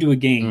get into a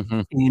game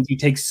and you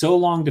take so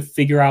long to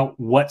figure out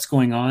what's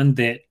going on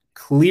that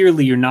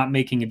clearly you're not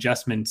making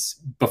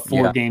adjustments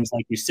before Yeah. games,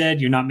 like you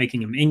said. You're not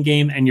making them in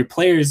game, and your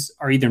players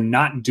are either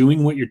not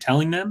doing what you're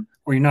telling them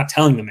or you're not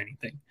telling them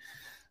anything.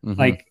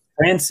 Like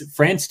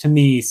France to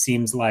me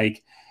seems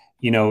like,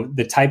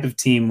 the type of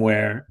team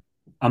where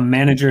a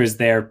manager is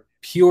there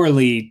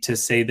purely to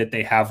say that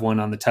they have one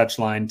on the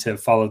touchline to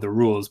follow the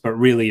rules, but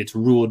really it's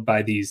ruled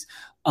by these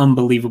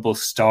unbelievable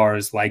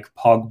stars like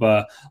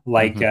Pogba,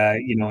 like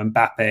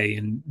Mbappe,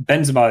 and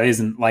Benzema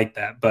isn't like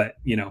that, but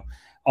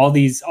all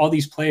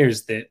these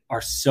players that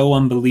are so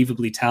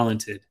unbelievably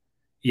talented,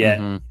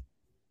 yet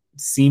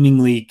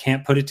seemingly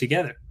can't put it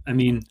together. I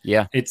mean,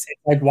 Yeah. it's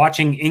like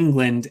watching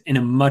England in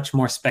a much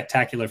more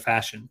spectacular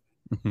fashion.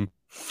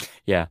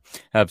 Yeah,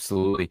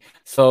 absolutely.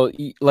 So,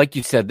 like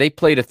you said, they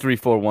played a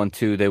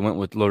 3-4-1-2. They went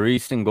with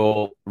Lloris in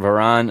goal,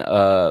 Varane,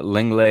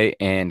 Lenglet,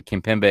 and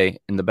Kimpembe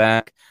in the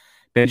back.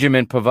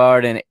 Benjamin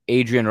Pavard and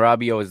Adrian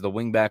Rabiot as the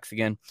wingbacks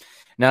again.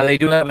 Now, they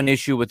do have an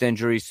issue with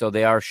injuries, so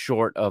they are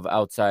short of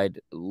outside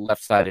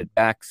left-sided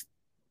backs.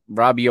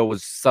 Rabiot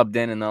was subbed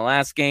in the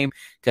last game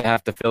to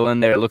have to fill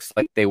in there. It looks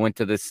like they went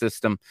to this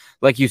system.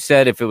 Like you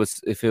said, if it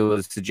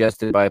was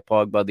suggested by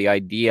Pogba, the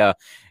idea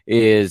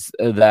is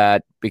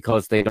that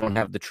because they don't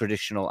have the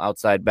traditional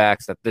outside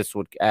backs, that this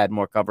would add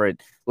more cover.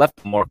 It left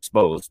them more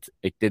exposed.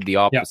 It did the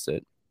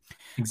opposite. Yeah,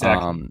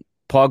 exactly.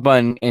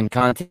 Pogba and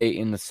Kanté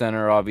in the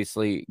center,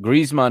 obviously.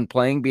 Griezmann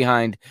playing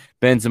behind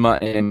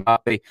Benzema and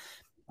Mbappe.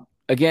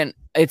 Again,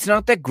 it's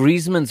not that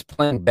Griezmann's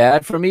playing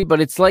bad for me, but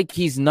it's like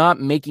he's not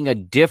making a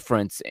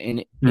difference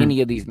in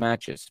any of these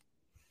matches.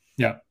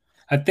 Yeah.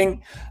 I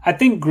think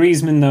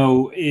Griezmann,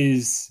 though,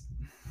 is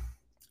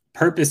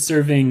purpose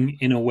serving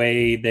in a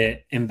way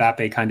that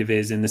Mbappe kind of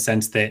is, in the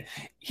sense that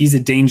he's a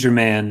danger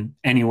man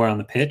anywhere on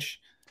the pitch.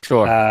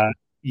 Sure.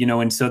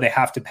 And so they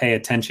have to pay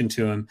attention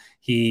to him.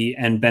 He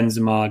and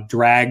Benzema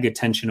drag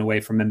attention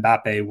away from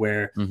Mbappe,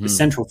 where the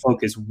central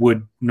focus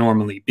would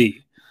normally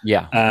be.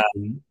 Yeah.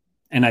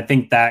 And I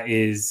think that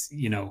is,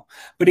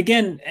 but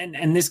again,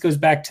 and this goes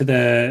back to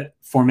the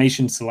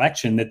formation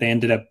selection that they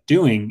ended up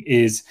doing,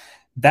 is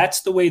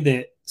that's the way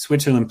that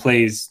Switzerland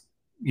plays,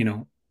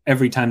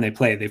 every time they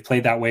play. They've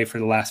played that way for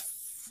the last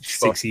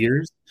 6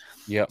 years.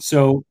 Yeah.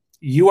 So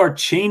you are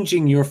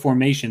changing your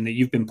formation that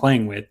you've been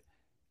playing with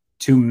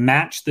to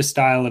match the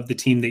style of the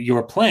team that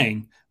you're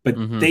playing, but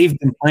they've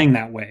been playing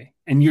that way,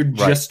 and you're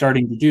just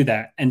starting to do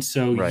that. And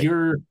so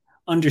your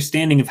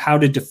understanding of how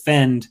to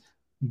defend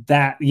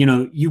that,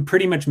 you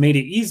pretty much made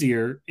it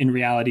easier in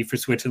reality for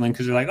Switzerland,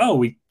 because they're like, oh,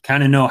 we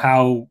kind of know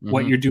how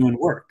what you're doing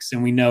works,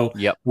 and we know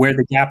where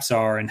the gaps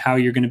are and how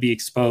you're going to be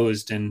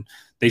exposed. And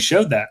they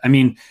showed that. I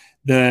mean,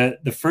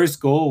 the first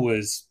goal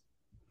was,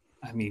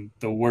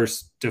 the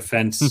worst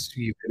defense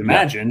you could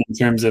imagine in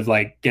terms of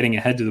like getting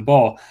ahead to the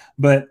ball.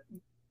 But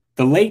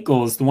the late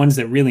goals, the ones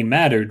that really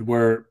mattered,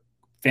 were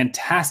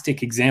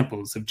fantastic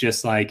examples of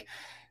just like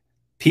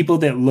people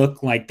that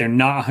look like they're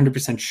not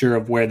 100% sure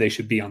of where they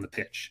should be on the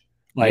pitch.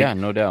 Like, yeah,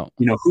 no doubt.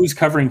 Who's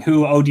covering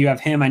who? Oh, do you have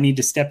him? I need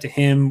to step to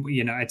him.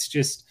 It's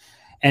just,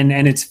 and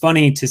it's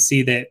funny to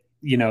see that,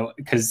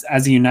 because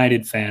as a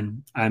United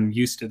fan, I'm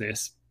used to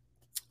this.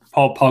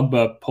 Paul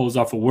Pogba pulls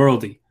off a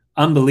worldie,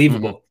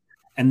 unbelievable,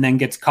 and then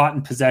gets caught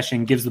in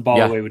possession, gives the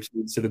ball away, which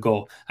leads to the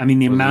goal. I mean,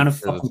 the amount of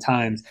fucking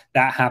times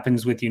that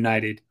happens with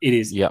United, it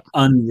is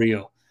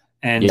unreal.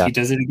 And he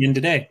does it again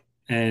today.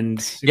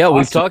 And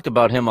we've talked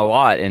about him a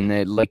lot,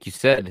 and like you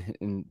said,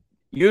 and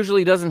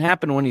usually doesn't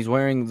happen when he's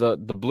wearing the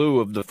blue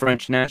of the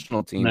French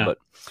national team, but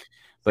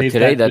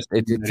today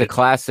it's a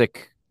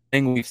classic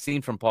thing we've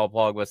seen from Paul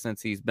Pogba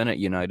since he's been at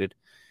United.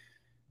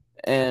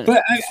 And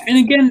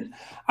again,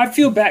 I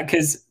feel bad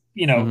because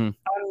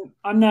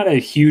I'm not a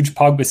huge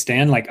Pogba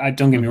stan. Like,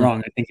 don't get me wrong,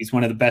 I think he's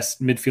one of the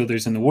best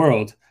midfielders in the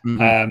world.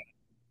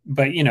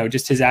 But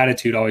just his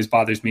attitude always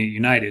bothers me at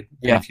United.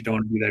 Yeah. And if you don't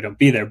want to be there, don't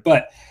be there.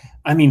 But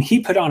I mean, he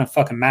put on a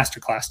fucking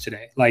masterclass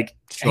today. Like,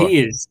 he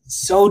is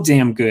so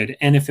damn good.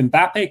 And if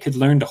Mbappe could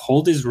learn to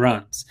hold his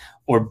runs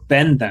or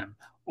bend them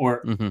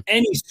or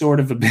any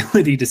sort of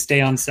ability to stay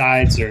on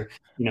sides or,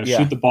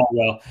 shoot the ball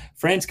well,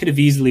 France could have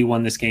easily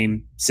won this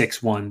game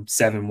 6-1,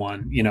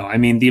 7-1. I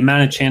mean, the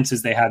amount of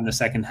chances they had in the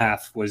second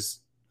half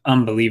was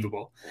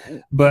unbelievable.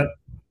 But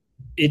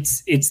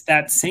it's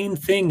that same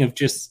thing of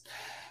just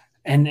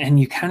 – and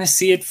you kind of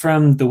see it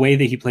from the way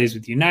that he plays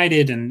with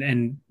United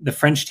and the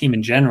French team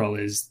in general,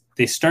 is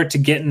they start to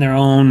get in their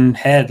own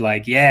head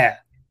like, yeah,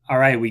 all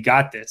right, we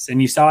got this.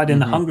 And you saw it in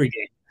the Hungary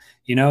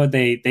game.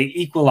 They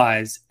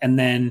equalize, and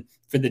then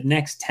for the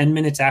next 10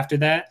 minutes after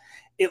that,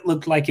 it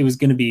looked like it was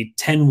going to be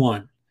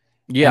 10-1.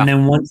 Yeah. And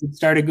then once it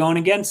started going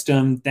against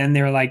them, then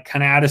they were like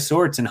kind of out of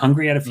sorts, and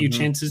Hungary had a few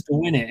chances to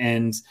win it.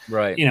 And,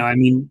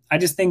 I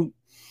just think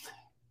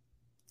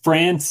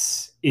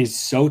France is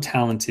so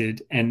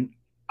talented, and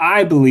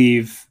I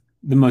believe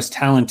the most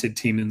talented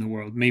team in the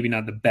world, maybe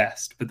not the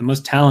best, but the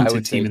most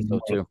talented team in the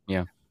world. Too.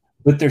 Yeah.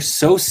 But they're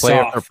so soft.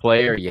 Player for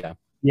player, yeah.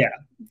 Yeah.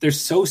 They're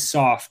so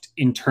soft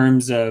in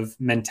terms of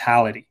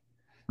mentality.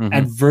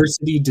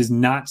 Adversity does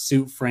not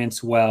suit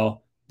France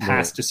well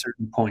past a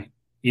certain point.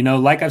 You know,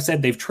 like I've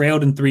said, they've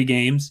trailed in 3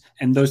 games,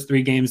 and those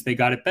 3 games they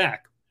got it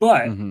back.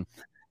 But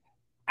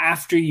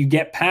after you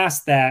get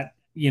past that,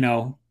 you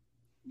know,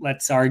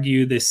 let's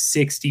argue the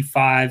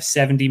 65,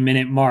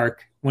 70-minute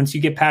mark, once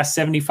you get past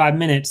 75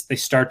 minutes, they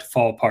start to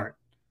fall apart.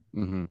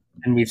 And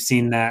we've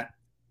seen that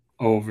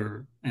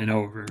over and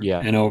over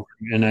and over.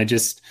 And I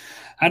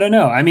don't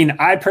know. I mean,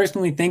 I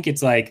personally think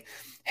it's like,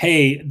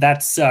 hey,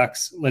 that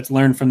sucks. Let's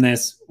learn from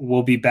this.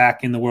 We'll be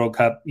back in the World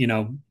Cup. You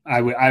know,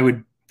 I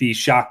would be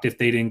shocked if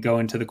they didn't go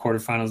into the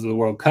quarterfinals of the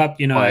World Cup.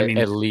 You know, I mean,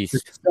 at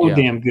least so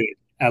damn good.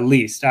 At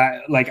least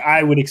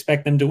I would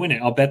expect them to win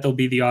it. I'll bet they'll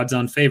be the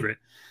odds-on favorite.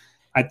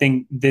 I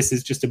think this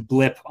is just a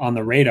blip on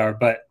the radar,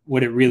 but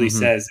what it really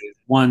says is,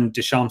 one,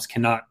 Deschamps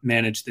cannot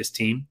manage this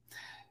team.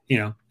 You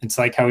know, it's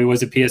like how he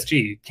was at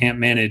PSG. You can't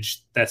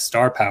manage that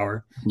star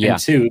power. And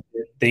 2,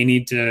 they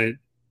need to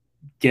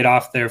get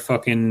off their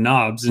fucking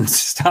knobs and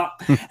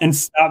stop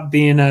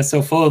being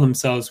so full of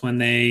themselves when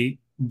they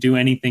do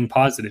anything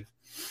positive.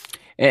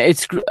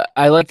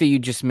 I like that you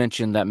just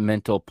mentioned that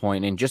mental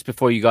point. And just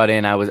before you got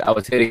in, I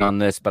was hitting on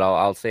this, but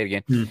I'll say it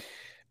again.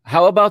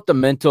 How about the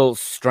mental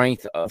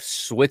strength of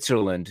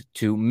Switzerland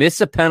to miss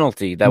a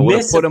penalty that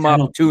would have put them up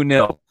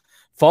 2-0,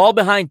 fall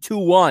behind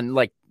 2-1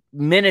 like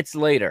minutes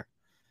later?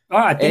 Oh,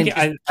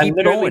 I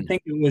literally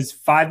think it was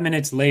 5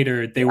 minutes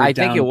later they were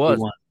down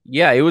 2-1.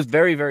 Yeah, it was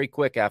very, very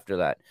quick after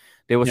that.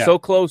 They were so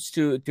close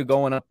to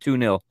going up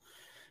 2-0.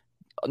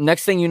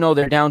 Next thing you know,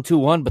 they're down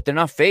 2-1, but they're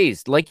not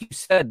phased. Like you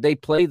said, they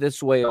play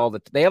this way all the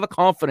time. They have a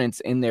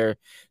confidence in their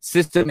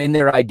system, in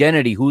their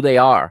identity, who they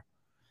are.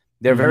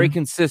 They're very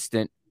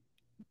consistent,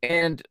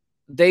 and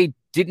they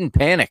didn't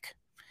panic,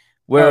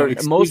 where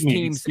most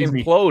teams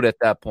implode at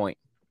that point.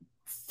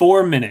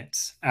 4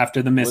 minutes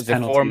after the missed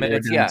penalty. 4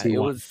 minutes,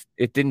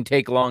 it didn't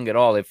take long at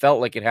all. It felt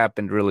like it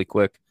happened really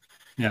quick.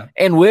 Yeah.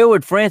 And where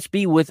would France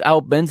be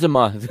without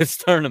Benzema this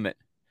tournament?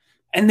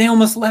 And they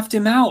almost left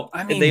him out.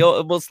 I mean, they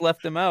almost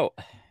left him out.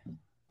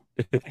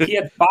 He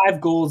had 5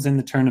 goals in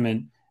the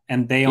tournament,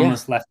 and they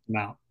almost left him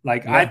out.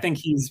 Like, I think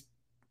he's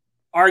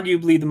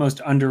arguably the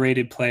most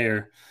underrated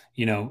player,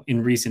 you know,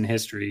 in recent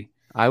history.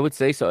 I would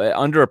say so.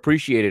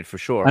 Underappreciated for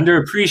sure.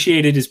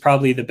 Underappreciated is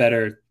probably the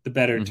better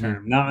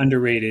term. Not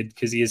underrated,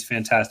 because he is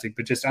fantastic,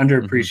 but just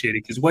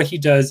underappreciated, because what he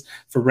does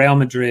for Real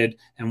Madrid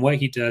and what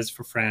he does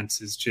for France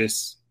is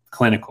just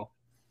clinical.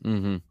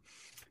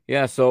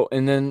 Yeah. So,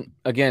 and then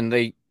again,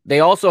 they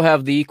also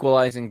have the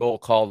equalizing goal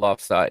called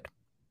offside.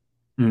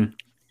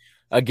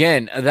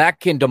 Again, that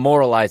can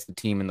demoralize the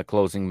team in the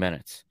closing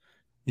minutes.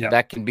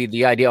 That can be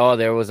the idea. Oh,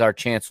 there was our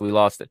chance. We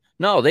lost it.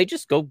 No, they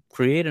just go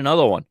create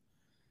another one.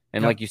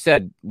 And like you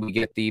said, we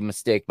get the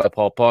mistake by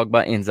Paul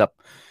Pogba, ends up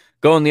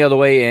going the other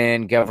way,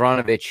 and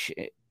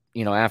Gavranovic,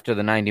 you know, after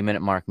the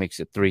 90-minute mark, makes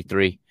it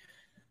 3-3.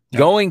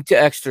 Going to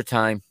extra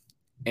time,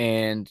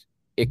 and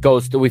it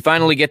goes to, we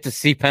finally get to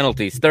see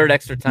penalties. 3rd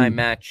extra time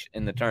match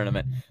in the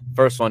tournament.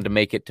 First one to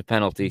make it to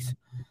penalties.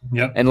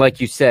 And like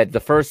you said,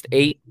 the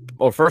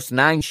first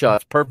 9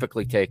 shots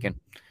perfectly taken.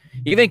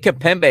 Even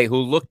Kimpembe,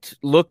 who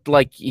looked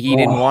like he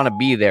didn't want to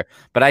be there,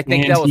 but I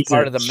think that was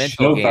part of the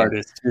mental game.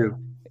 Artist too.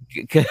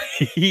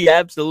 He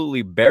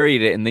absolutely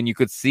buried it, and then you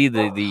could see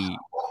the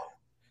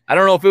I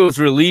don't know if it was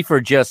relief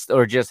or just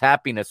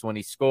happiness when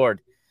he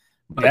scored.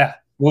 But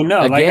well,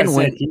 no, again, like I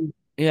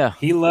said,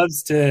 he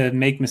loves to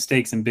make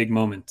mistakes in big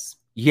moments.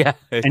 Yeah,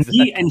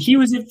 exactly. and he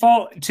was at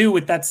fault too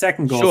with that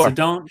second goal. So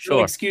don't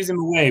excuse him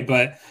away.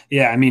 But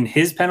yeah, I mean,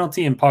 his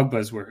penalty and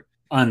Pogba's were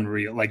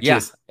unreal. Like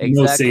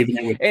no saving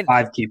it with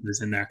 5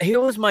 keepers in there. Here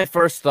was my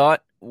first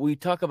thought. We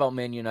talk about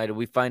Man United.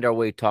 We find our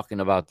way talking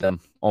about them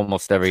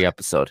almost every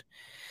episode.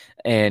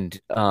 And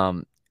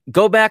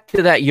go back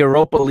to that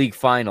Europa League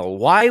final.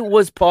 Why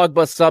was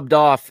Pogba subbed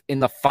off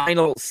in the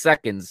final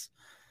seconds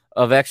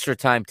of extra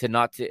time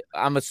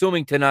I'm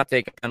assuming to not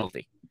take a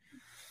penalty?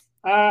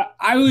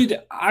 I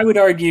would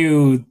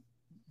argue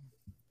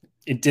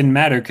it didn't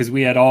matter, because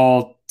we had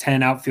all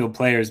 10 outfield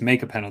players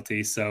make a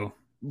penalty. So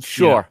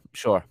sure.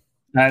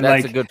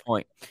 That's a good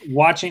point.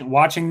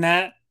 Watching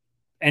that,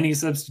 any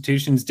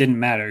substitutions didn't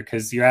matter,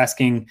 because you're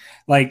asking,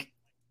 like,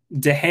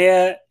 De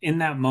Gea in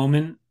that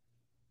moment.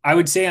 I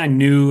would say I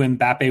knew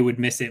Mbappe would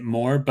miss it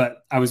more,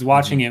 but I was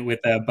watching it with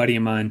a buddy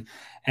of mine,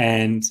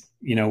 and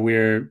you know,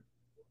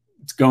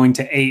 it's going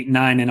to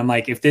 8-9, and I'm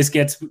like, if this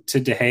gets to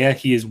De Gea,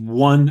 he is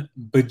 1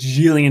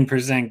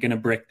 bajillion% gonna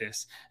brick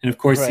this. And of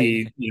course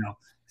he, you know,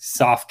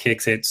 soft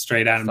kicks it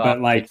straight at him.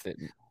 But like,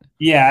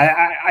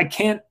 I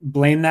can't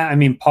blame that. I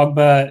mean,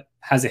 Pogba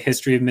has a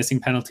history of missing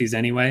penalties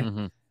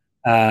anyway.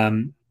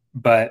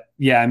 But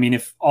yeah, I mean,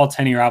 if all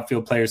 10 of your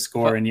outfield players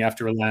score and you have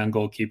to rely on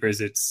goalkeepers,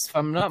 it's. If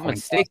I'm not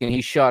mistaken,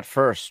 he shot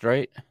first,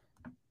 right?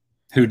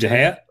 Who, De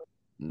Gea?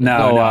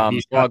 No,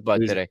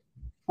 Pogba today.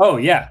 Oh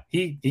yeah,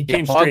 he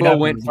came straight Pogba up.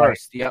 went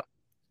first. Yep.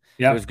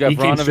 It was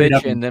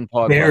Gavranovic and then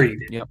Pogba.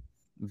 Buried it. Yep.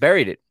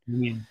 Buried it. I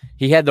mean,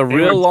 he had the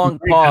real long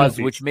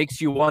pause, which makes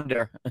you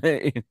wonder.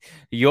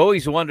 You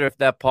always wonder if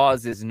that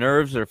pause is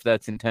nerves or if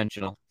that's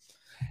intentional.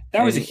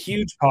 That was a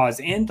huge pause,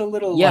 and the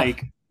little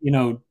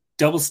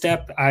double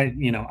step. I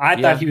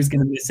thought he was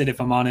going to miss it, if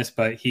I'm honest,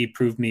 but he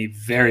proved me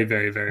very,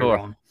 very, very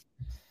wrong.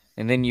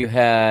 And then you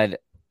had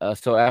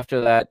so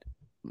after that,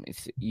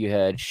 you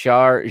had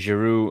Shar,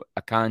 Giroud,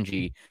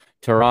 Akanji,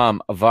 Thuram,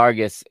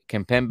 Vargas,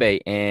 Kempembe,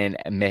 and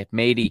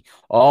Mehmedi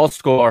all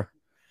score.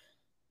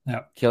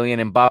 Yeah.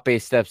 Kylian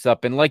Mbappe steps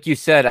up. And like you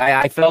said,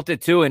 I felt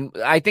it too. And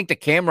I think the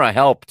camera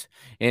helped.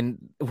 And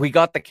we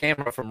got the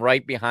camera from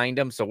right behind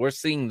him. So we're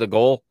seeing the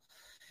goal.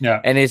 Yeah.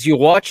 And as you're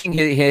watching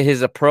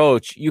his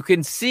approach, you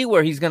can see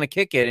where he's going to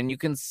kick it. And you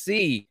can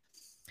see.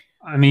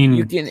 I mean,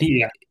 you can.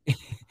 Yeah.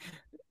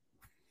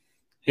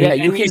 Yeah,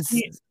 you can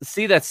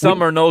see that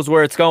Summer knows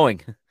where it's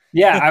going.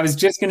 Yeah, I was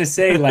just going to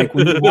say, like,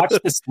 when you watch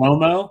the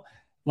slow-mo,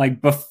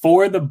 like,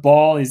 before the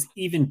ball is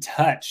even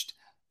touched,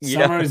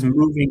 Summer is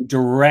moving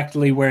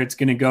directly where it's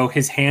going to go.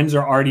 His hands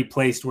are already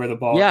placed where the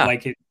ball,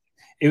 like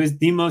it was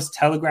the most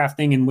telegraphed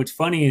thing. And what's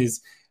funny is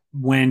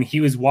when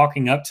he was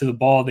walking up to the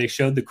ball, they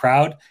showed the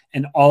crowd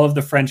and all of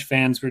the French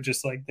fans were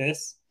just like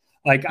this.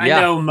 Like, I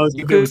know most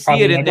of it was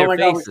probably like, oh my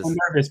God, we're so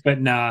nervous,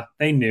 but nah,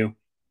 they knew.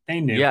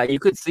 Yeah, you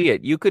could see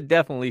it. You could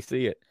definitely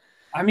see it.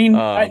 I mean,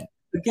 I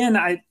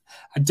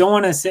don't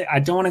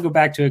want to go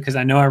back to it because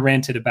I know I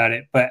ranted about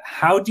it, but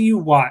how do you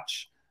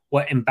watch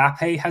what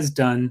Mbappe has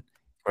done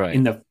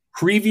in the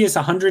previous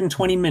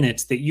 120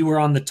 minutes that you were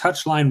on the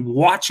touchline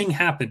watching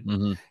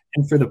happen,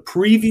 and for the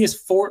previous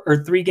 4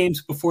 or 3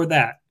 games before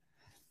that,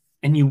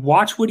 and you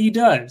watch what he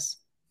does,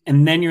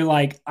 and then you're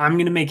like, I'm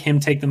going to make him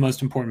take the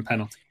most important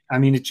penalty. I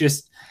mean,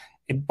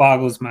 it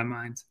boggles my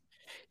mind.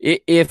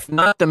 If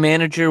not the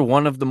manager,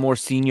 one of the more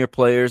senior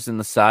players in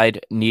the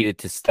side needed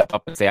to step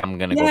up and say, I'm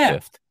going to go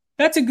fifth.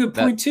 That's a good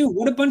point, too.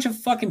 What a bunch of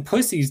fucking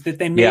pussies that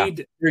they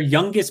made their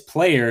youngest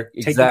player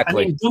take.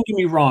 Exactly. I mean, don't get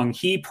me wrong.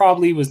 He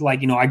probably was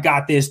like, I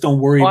got this. Don't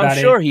worry about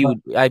it.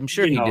 I'm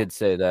sure he did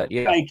say that.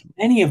 Yeah. Like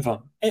any of them.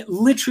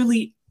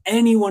 Literally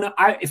anyone.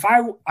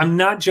 I'm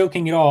not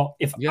joking at all.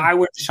 If I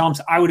were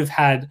Deschamps, I would have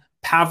had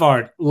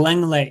Pavard,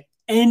 Lenglet,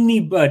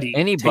 anybody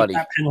take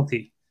that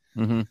penalty.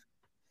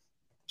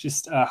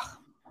 Just,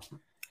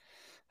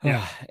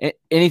 yeah.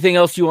 Anything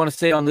else you want to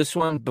say on this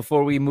one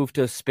before we move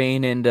to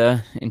Spain and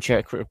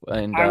Czech?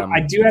 And I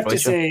do have to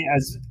say,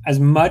 as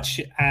much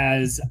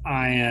as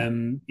I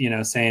am,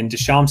 saying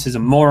Deschamps is a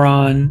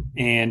moron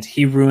and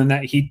he ruined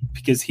that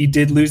because he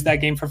did lose that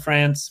game for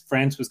France.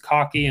 France was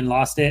cocky and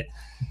lost it.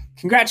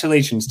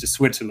 Congratulations to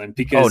Switzerland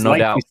because,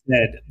 like you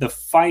said, the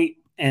fight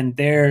and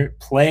their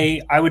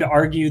play, I would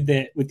argue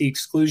that with the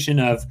exclusion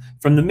of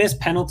from the missed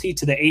penalty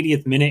to the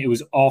 80th minute, it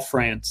was all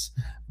France.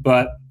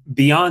 But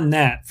beyond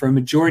that, for a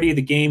majority of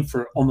the game,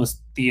 for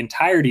almost the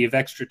entirety of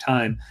extra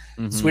time,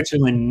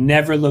 Switzerland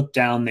never looked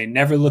down. They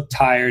never looked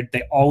tired.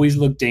 They always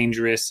looked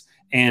dangerous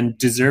and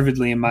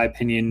deservedly, in my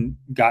opinion,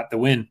 got the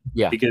win.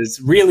 Yeah.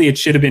 Because really it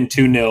should have been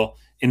 2-0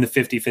 in the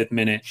 55th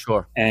minute.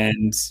 Sure.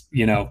 And,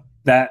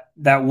 that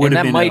would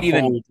have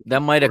been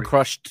that might have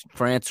crushed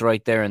France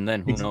right there and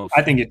then. Who knows?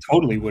 I think it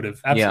totally would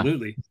have.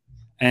 Absolutely.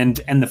 Yeah.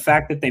 And the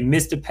fact that they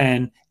missed a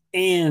pen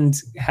and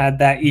had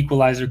that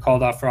equalizer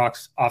called off for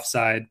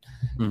offside.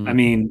 I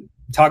mean,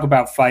 talk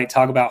about fight,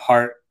 talk about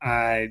heart.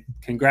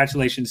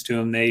 Congratulations to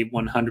them. They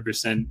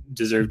 100%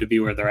 deserve to be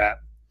where they're at.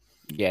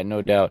 Yeah,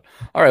 no doubt.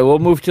 All right, we'll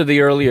move to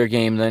the earlier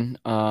game then.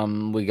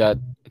 We got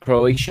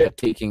Croatia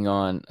taking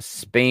on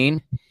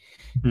Spain.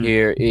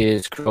 Here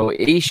is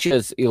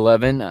Croatia's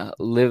 11.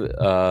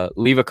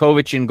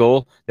 Livakovic in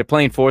goal. They're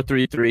playing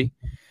 4-3-3.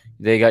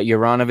 They got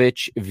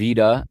Juranovic,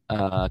 Vida,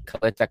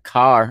 Kaleta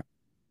Kar,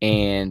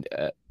 and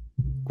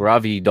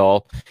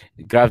Gravdiol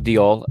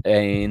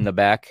in the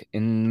back.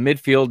 In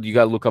midfield, you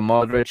got Luka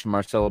Modric,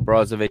 Marcelo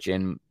Brozovic,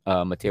 and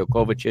Mateo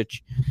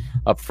Kovacic.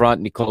 Up front,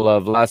 Nikola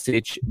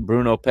Vlasic,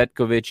 Bruno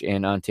Petkovic,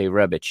 and Ante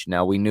Rebic.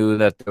 Now, we knew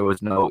that there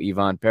was no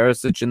Ivan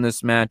Perisic in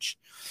this match.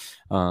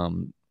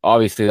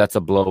 Obviously, that's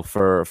a blow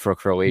for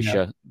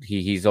Croatia.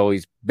 Yeah. He's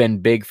always been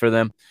big for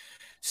them.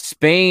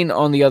 Spain,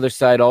 on the other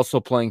side,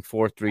 also playing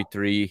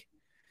 4-3-3.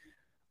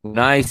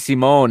 Unai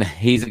Simon,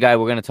 he's a guy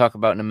we're going to talk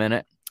about in a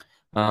minute.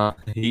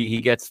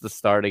 He gets the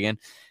start again.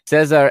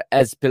 Cesar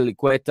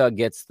Azpilicueta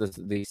gets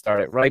the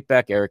start at right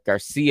back. Eric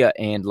Garcia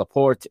and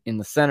Laporte in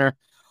the center.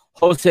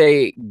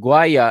 Jose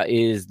Guaya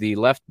is the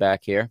left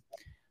back here.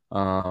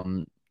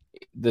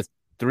 The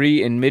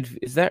 3 in mid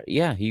is that?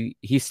 Yeah,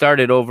 he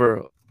started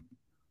over.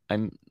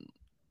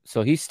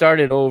 He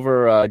started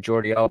over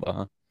Jordi Alba.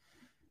 Huh?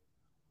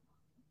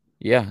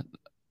 Yeah.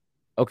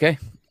 Okay.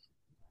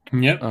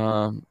 Yep.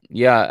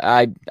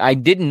 Yeah, I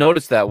didn't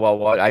notice that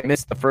I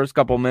missed the first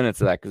couple minutes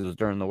of that because it was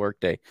during the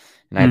workday,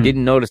 and I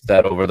didn't notice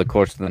that over the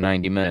course of the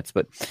 90 minutes.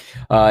 But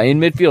in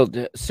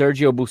midfield,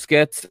 Sergio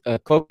Busquets,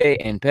 Koke,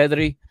 and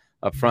Pedri.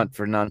 Up front,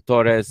 Fernan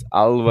Torres,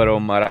 Alvaro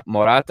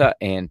Morata,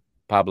 and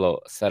Pablo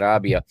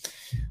Sarabia.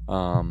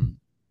 I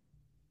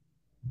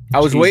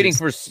was waiting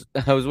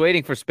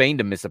for Spain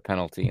to miss a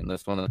penalty in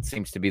this one. That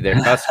seems to be their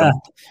custom.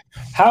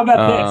 How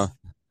about this?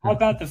 How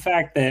about the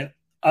fact that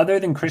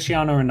other than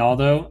Cristiano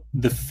Ronaldo,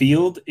 the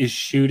field is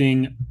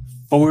shooting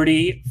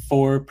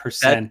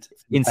 44%?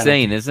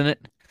 Insane, isn't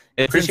it?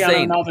 It's Cristiano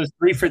insane. Ronaldo's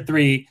 3 for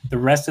 3. The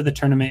rest of the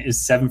tournament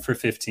is 7 for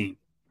 15.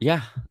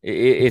 Yeah,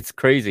 it's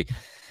crazy.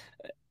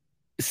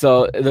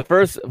 So the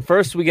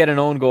first we get an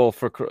own goal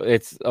for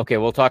it's okay.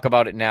 We'll talk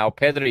about it now.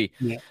 Pedri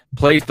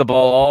plays the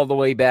ball all the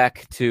way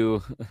back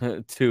to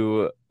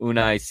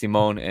Unai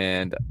Simon,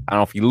 and I don't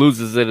know if he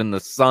loses it in the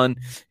sun,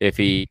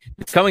 if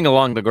it's coming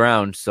along the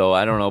ground. So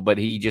I don't know, but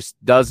he just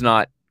does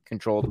not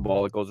control the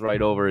ball. It goes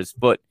right over his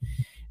foot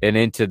and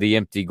into the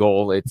empty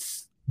goal.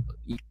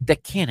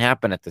 That can't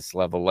happen at this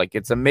level. Like,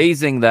 it's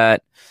amazing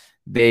that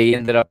they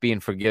ended up being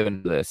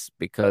forgiven for this,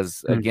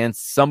 because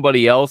against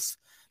somebody else,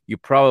 you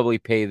probably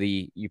pay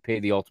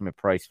the ultimate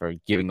price for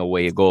giving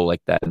away a goal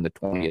like that in the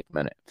 20th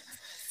minute.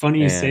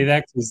 Funny you say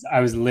that, because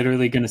I was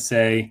literally going to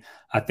say,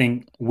 I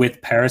think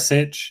with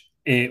Perisic,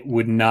 it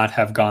would not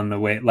have gone the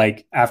way,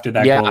 like after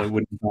that goal, it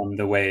wouldn't have gone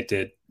the way it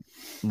did.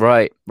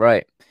 Right.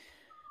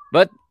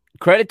 But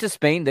credit to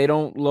Spain. They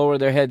don't lower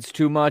their heads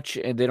too much,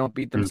 and they don't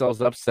beat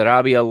themselves up.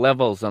 Sarabia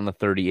levels on the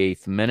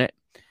 38th minute.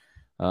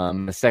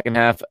 The second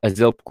half,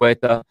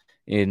 Azpilicueta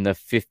in the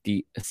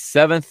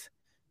 57th.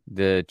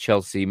 The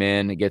Chelsea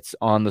man gets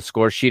on the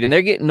score sheet, and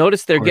they're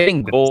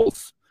getting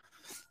goals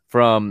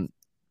from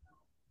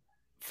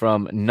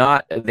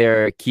not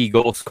their key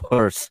goal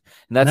scorers,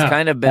 and that's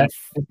kind of been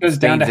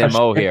Spain's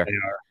MO here.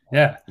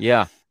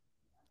 Yeah.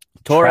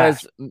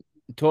 Torres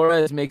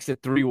makes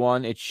it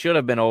 3-1. It should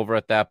have been over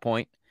at that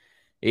point.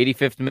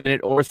 85th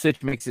minute,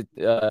 Orsic makes it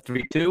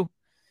 3-2,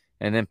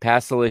 and then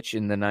Pasalic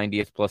in the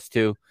 90th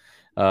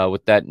 +2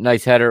 with that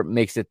nice header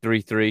makes it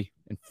 3-3.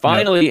 And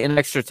finally, in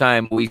extra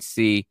time, we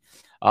see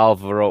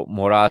Alvaro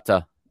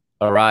Morata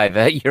arrive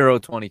at Euro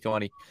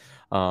 2020.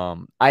 I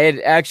had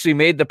actually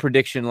made the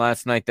prediction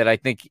last night that I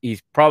think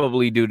he's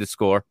probably due to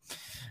score.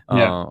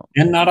 And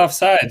not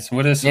offsides.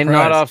 What a surprise. And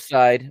not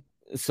offside.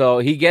 So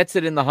he gets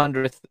it in the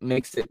 100th,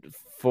 makes it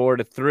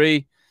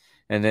 4-3.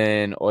 And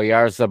then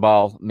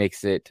Oyarzabal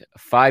makes it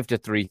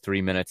 5-3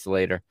 3 minutes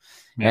later.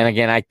 Yeah. And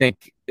again, I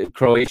think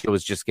Croatia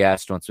was just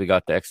gassed once we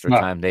got to extra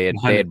time. They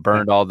had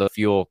burned all the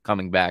fuel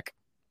coming back.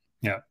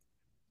 Yeah.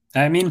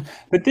 I mean,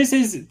 but this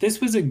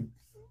was a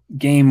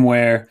game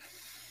where,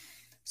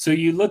 so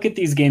you look at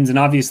these games, and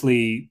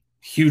obviously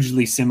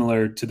hugely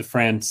similar to the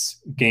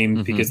France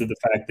game because of the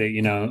fact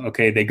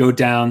that, they go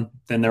down,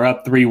 then they're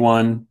up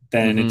 3-1,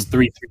 then it's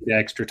 3-3 to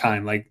extra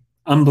time. Like,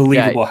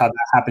 unbelievable how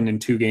that happened in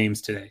 2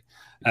 games today.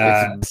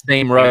 It's the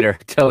same writer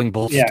telling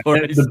both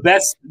stories.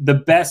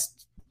 The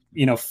best,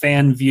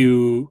 fan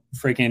view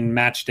freaking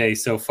match day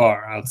so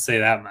far. I'll say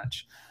that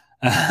much.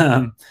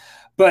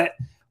 But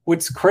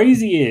what's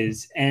crazy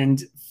is,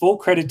 and full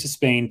credit to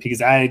Spain,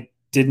 because I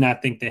did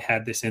not think they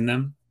had this in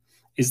them,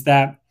 is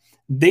that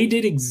they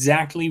did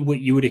exactly what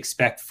you would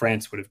expect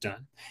France would have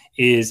done.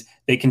 Is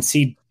they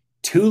concede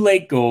 2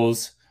 late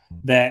goals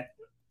that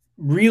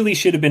really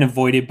should have been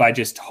avoided by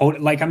just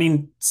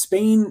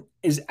Spain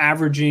is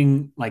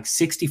averaging like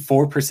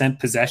 64%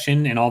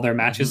 possession in all their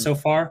matches so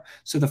far.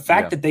 So the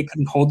fact that they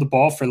couldn't hold the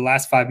ball for the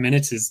last 5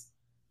 minutes is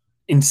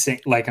insane.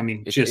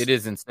 It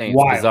is insane.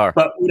 Wild, it's bizarre.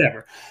 But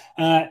whatever.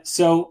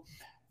 So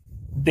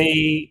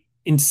they,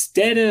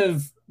 instead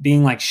of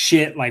being like,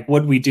 shit, like,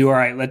 what do we do? All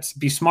right, let's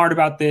be smart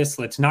about this.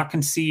 Let's not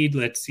concede.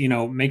 Let's,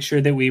 make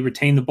sure that we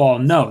retain the ball.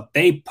 No,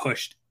 they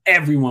pushed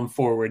everyone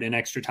forward in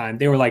extra time.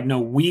 They were like, no,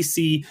 we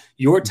see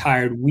you're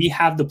tired. We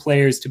have the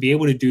players to be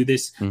able to do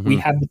this. We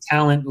have the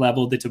talent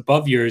level that's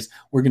above yours.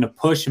 We're going to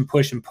push and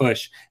push and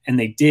push. And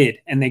they did.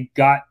 And they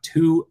got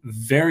 2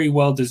 very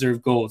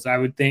well-deserved goals. I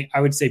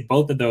would say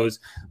both of those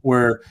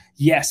were,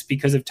 yes,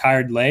 because of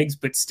tired legs,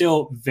 but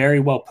still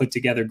very well put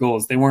together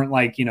goals. They weren't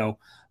like,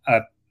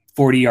 a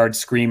 40-yard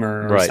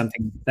screamer or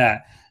something like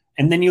that.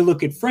 And then you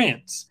look at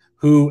France,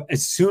 who,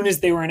 as soon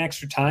as they were in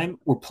extra time,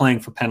 were playing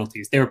for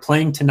penalties. They were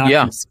playing to not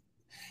concede.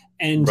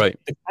 And the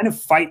kind of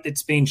fight that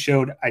Spain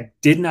showed, I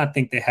did not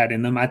think they had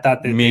in them. I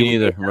thought that they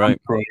would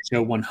Croatia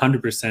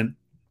 100%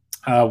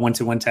 once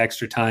it went to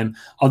extra time.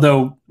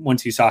 Although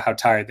once you saw how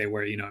tired they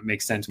were, it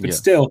makes sense. But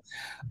still,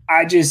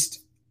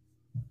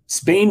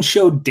 Spain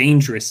showed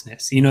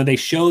dangerousness. They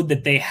showed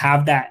that they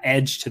have that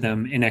edge to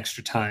them in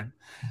extra time.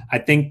 I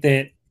think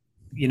that,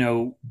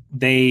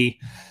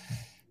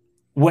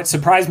 what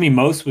surprised me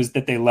most was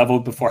that they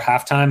leveled before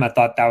halftime. I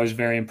thought that was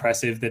very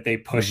impressive that they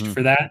pushed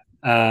for that.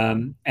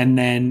 And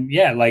then,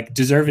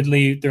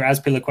 deservedly, through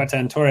Azpilicueta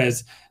and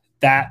Torres,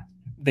 that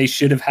they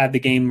should have had the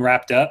game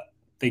wrapped up.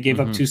 They gave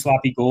up 2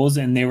 sloppy goals,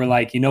 and they were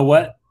like, you know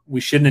what? We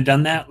shouldn't have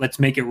done that. Let's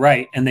make it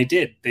right. And they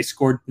did. They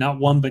scored not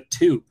 1, but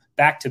 2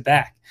 back to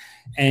back.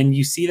 And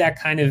you see that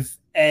kind of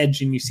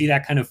edge, and you see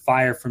that kind of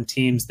fire from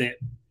teams that,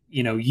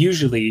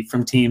 usually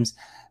from teams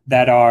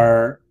that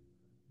are,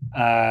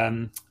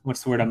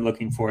 what's the word I'm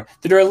looking for?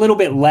 That are a little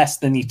bit less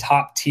than the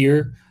top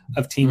tier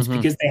of teams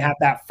because they have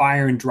that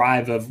fire and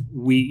drive of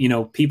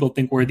people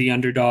think we're the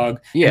underdog.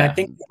 Yeah. And I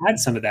think they had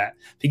some of that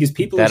because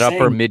people that are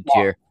upper saying, mid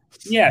tier.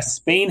 Yeah,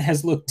 Spain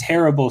has looked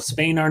terrible.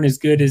 Spain aren't as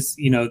good as,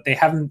 they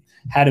haven't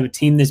had a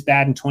team this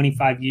bad in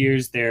 25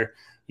 years. They're,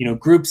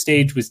 group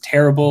stage was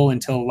terrible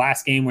until the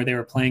last game where they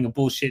were playing a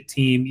bullshit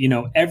team.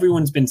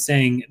 Everyone's been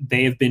saying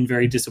they have been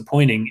very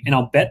disappointing. And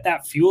I'll bet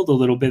that fueled a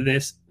little bit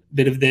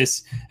of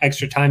this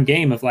extra time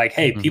game of like,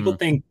 hey, people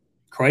think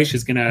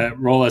Croatia's going to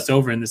roll us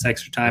over in this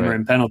extra time or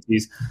in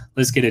penalties.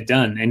 Let's get it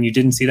done. And you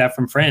didn't see that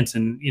from France.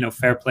 And,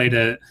 fair play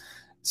to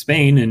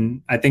Spain.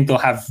 And I think they'll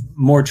have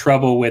more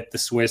trouble with the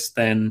Swiss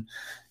than,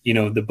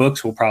 the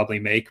books will probably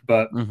make.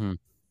 But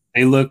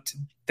they looked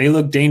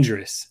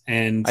dangerous.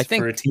 And I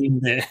think, for a team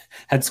that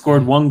had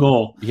scored one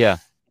goal. Yeah.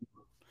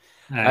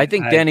 I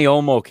think Danny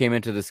Olmo came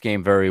into this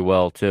game very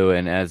well, too.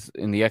 And as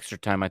in the extra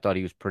time, I thought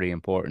he was pretty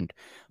important.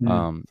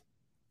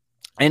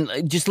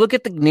 And just look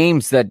at the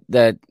names that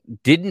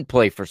didn't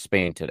play for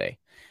Spain today.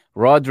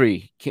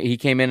 Rodri, he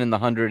came in the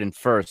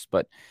 101st,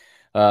 but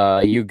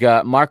you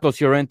got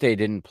Marcos Llorente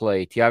didn't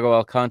play. Thiago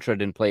Alcantara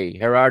didn't play.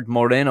 Gerard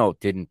Moreno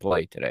didn't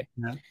play today.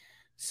 Yeah.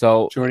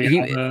 So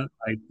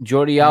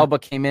Jordi Alba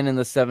came in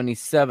the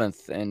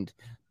 77th, and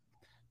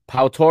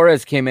Pau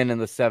Torres came in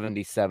the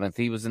 77th.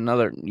 He was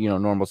another,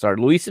 normal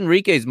starter. Luis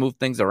Enrique's moved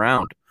things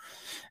around.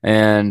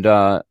 And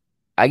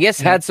I guess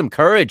had some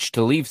courage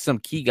to leave some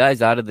key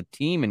guys out of the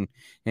team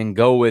and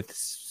go with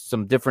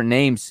some different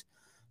names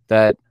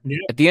that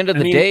at the end of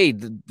the day,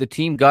 the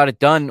team got it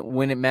done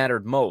when it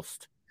mattered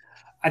most.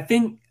 I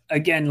think,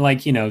 again,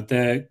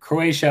 the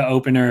Croatia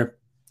opener,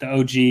 the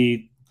OG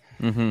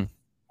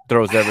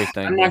throws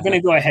everything. I'm not going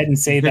to go ahead and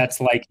say that's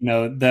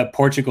the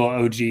Portugal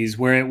OGs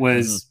where it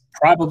was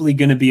probably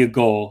going to be a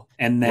goal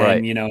and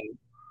then,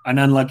 an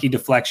unlucky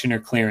deflection or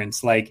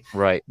clearance.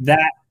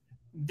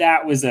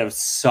 That was a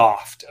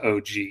soft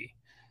OG.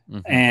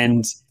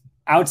 And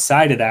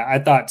outside of that, I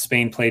thought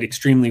Spain played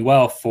extremely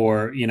well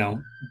for,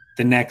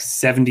 the next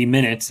 70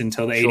 minutes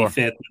until the 85th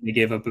when they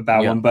gave up a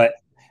bad one. But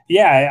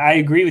yeah, I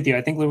agree with you.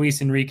 I think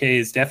Luis Enrique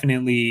is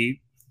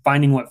definitely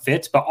finding what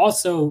fits, but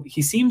also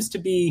he seems to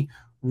be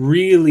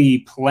really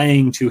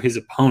playing to his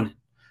opponent,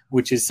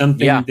 which is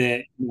something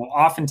that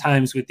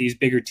oftentimes with these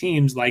bigger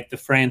teams like the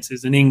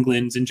Frances and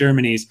Englands and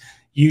Germanys,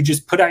 you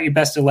just put out your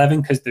best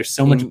 11 because they're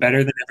so much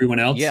better than everyone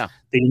else that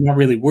you're not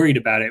really worried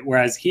about it.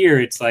 Whereas here,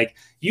 it's like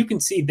you can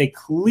see they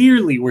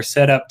clearly were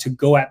set up to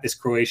go at this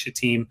Croatia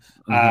team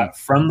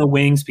from the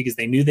wings because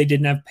they knew they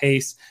didn't have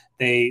pace.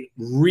 They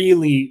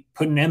really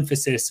put an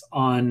emphasis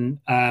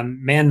on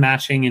man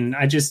matching. And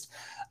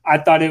I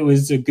thought it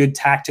was a good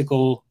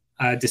tactical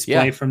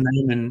display from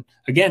them. And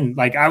again,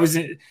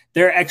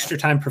 their extra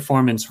time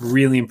performance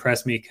really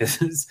impressed me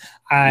because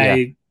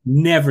I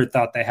never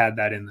thought they had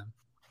that in them.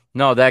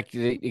 No, that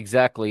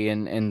exactly,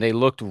 and they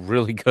looked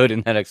really good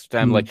in that extra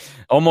time.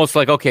 Almost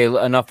like, okay,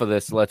 enough of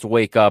this. Let's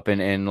wake up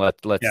and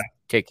let's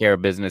take care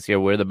of business here.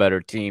 We're the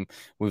better team.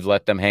 We've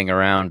let them hang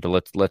around.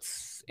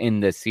 Let's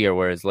end this here.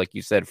 Whereas, like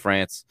you said,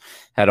 France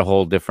had a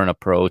whole different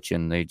approach,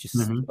 and they just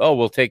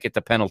we'll take it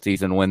to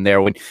penalties and win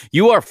there. When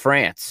you are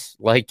France,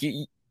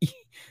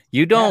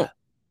 you don't.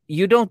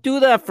 You don't do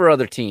that for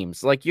other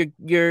teams.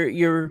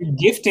 You're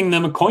gifting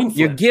them a coin flip.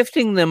 You're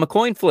gifting them a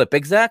coin flip,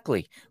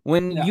 exactly.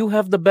 When you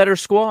have the better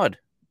squad.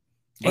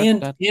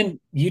 And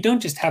you don't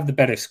just have the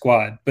better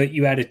squad, but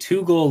you had a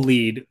 2-goal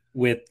lead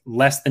with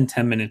less than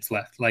 10 minutes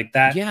left. Like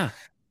that. Yeah.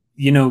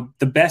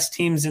 The best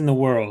teams in the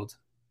world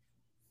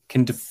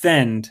can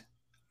defend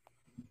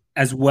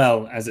as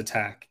well as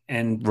attack.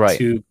 And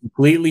to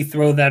completely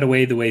throw that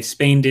away the way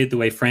Spain did, the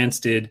way France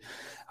did.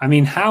 I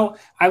mean, how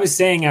I was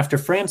saying after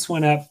France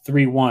went up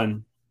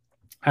 3-1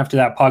 after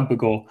that Pogba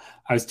goal,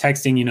 I was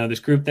texting, this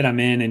group that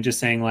I'm in and just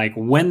saying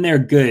when they're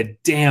good,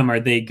 damn, are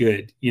they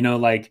good?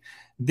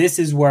 This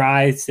is where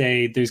I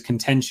say there's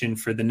contention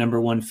for the number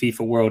 1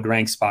 FIFA world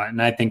rank spot.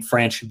 And I think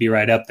France should be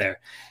right up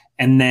there.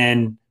 And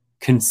then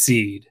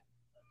concede.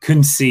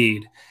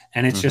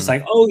 And it's just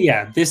oh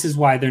yeah, this is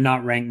why they're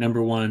not ranked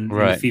number 1 in the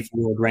FIFA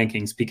world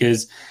rankings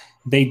because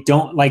they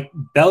don't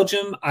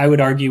Belgium, I would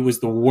argue was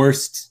the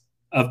worst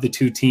of the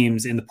two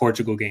teams in the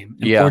Portugal game.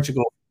 And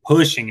Portugal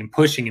pushing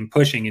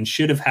and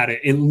should have had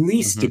at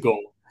least a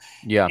goal.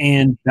 Yeah.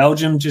 And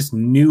Belgium just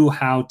knew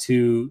how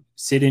to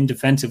sit in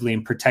defensively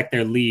and protect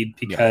their lead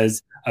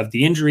because of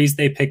the injuries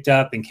they picked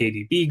up and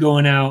KDB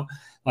going out.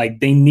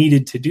 They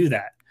needed to do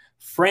that.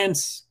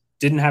 France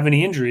didn't have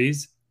any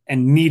injuries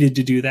and needed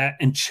to do that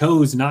and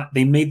chose not.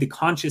 They made the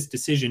conscious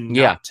decision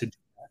not to do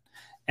that.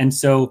 And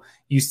so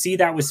you see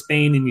that with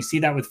Spain and you see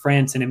that with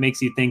France, and it makes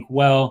you think,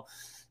 well,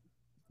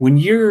 when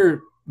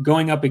you're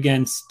going up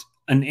against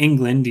an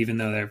England, even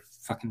though they're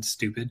fucking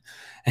stupid,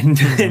 and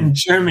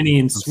Germany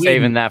and Sweden,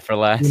 saving that for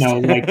last,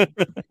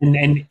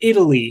 and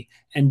Italy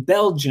and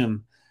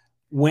Belgium,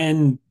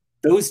 when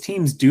those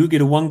teams do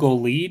get a 1-goal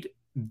lead,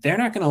 they're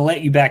not going to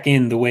let you back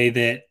in the way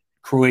that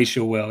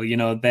Croatia will,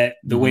 that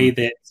the way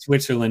that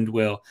Switzerland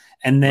will.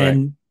 And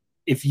then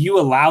if you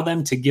allow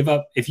them to give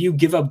up, if you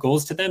give up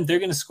goals to them, they're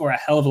going to score a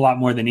hell of a lot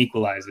more than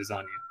equalizes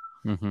on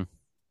you.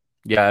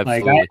 Yeah,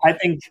 absolutely. I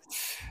think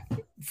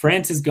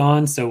France is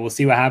gone, so we'll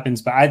see what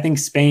happens. But I think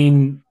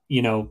Spain,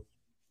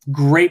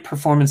 great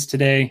performance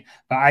today.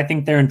 But I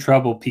think they're in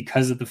trouble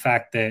because of the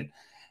fact that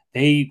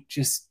they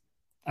just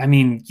I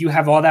mean, you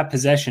have all that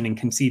possession and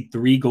concede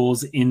 3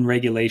 goals in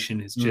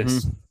regulation is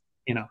just,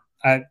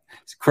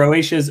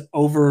 Croatia's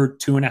over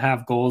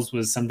 2.5 goals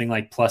was something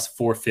like plus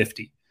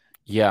 450.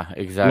 Yeah,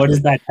 exactly. What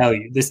does that tell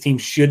you? This team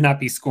should not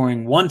be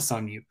scoring once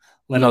on you.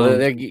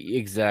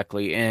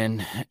 Exactly.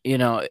 And,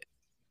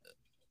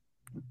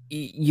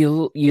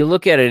 you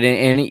look at it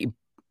and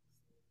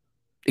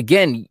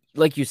again,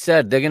 like you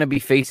said, they're going to be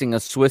facing a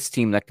Swiss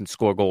team that can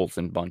score goals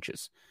in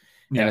bunches.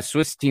 And a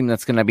Swiss team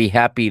that's going to be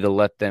happy to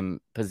let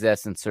them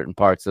possess in certain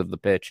parts of the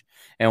pitch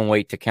and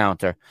wait to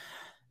counter.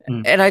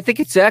 And I think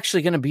it's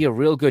actually going to be a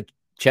real good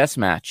chess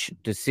match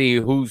to see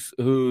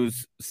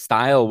whose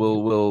style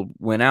will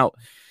win out.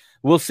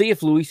 We'll see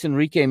if Luis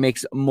Enrique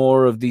makes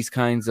more of these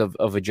kinds of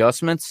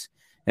adjustments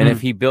and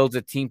if he builds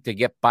a team to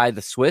get by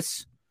the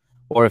Swiss,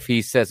 or if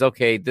he says,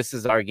 okay, this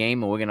is our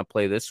game and we're going to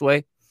play this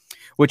way,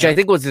 which I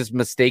think was his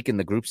mistake in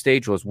the group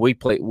stage. Was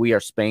we are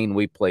Spain,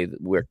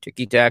 we're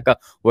tiki-taka,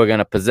 we're going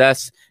to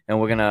possess, and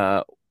we're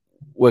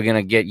going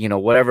to get,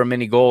 whatever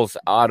many goals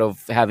out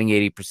of having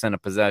 80%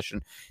 of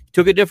possession. He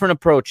took a different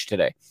approach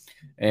today.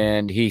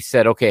 And he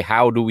said, okay,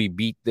 how do we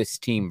beat this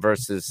team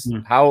versus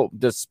how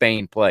does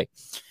Spain play?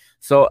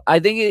 So I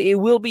think it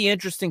will be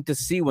interesting to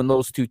see when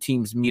those two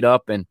teams meet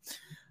up. And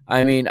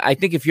I mean, I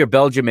think if you're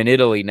Belgium and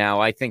Italy now,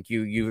 I think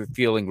you're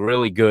feeling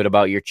really good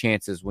about your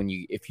chances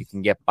if you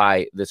can get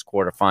by this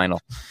quarterfinal.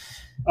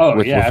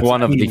 With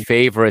one of the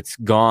favorites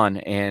gone.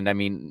 And I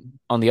mean,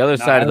 on the other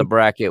side of the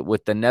bracket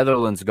with the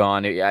Netherlands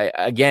gone,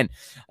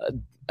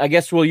 I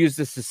guess we'll use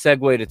this to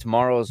segue to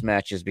tomorrow's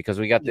matches, because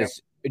we got this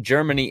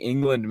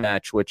Germany-England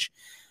match, which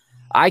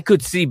I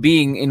could see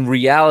being in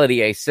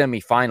reality a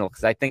semifinal,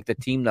 because I think the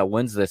team that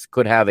wins this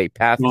could have a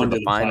path to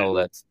the final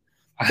that's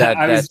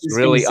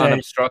really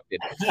unobstructed.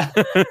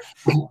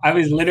 I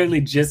was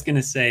literally just going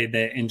to say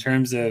that in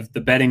terms of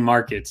the betting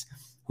markets,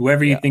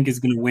 whoever you think is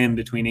going to win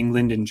between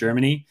England and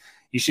Germany,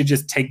 you should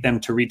just take them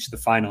to reach the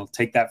final,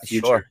 take that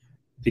future.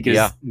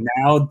 Because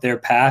now their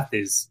path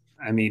is,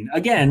 I mean,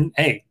 again,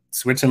 hey,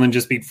 Switzerland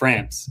just beat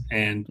France,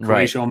 and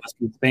Croatia almost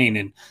beat Spain,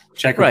 and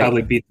Czech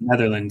Republic beat the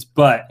Netherlands.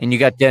 And you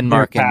got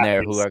Denmark in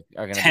there, who are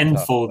going to be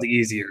tenfold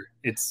easier.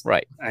 It's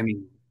I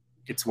mean,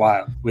 it's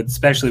wild,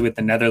 especially with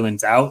the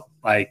Netherlands out.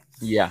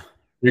 You're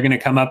going to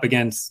come up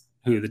against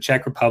the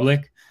Czech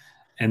Republic,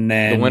 and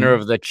then the winner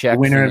of the Czech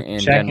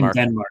and Denmark.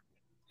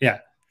 Yeah,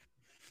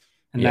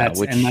 and that's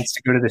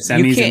to go to the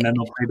semis, and then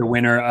they'll play the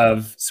winner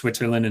of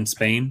Switzerland and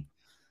Spain.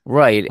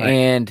 Right,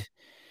 and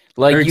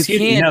you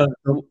can't.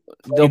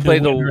 They'll play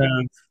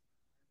they'll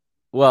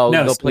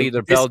play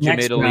either Belgium,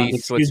 Italy,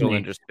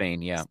 Switzerland, or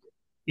Spain. Yeah.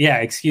 Yeah,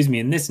 excuse me.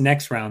 In this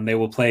next round, they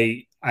will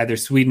play either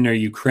Sweden or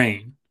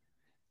Ukraine.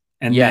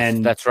 And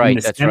then that's right.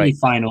 In the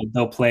semifinal,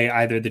 they'll play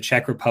either the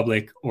Czech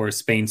Republic or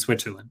Spain,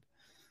 Switzerland.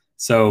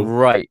 So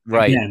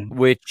again,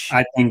 which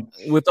I think,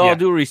 with all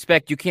due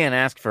respect, you can't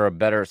ask for a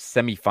better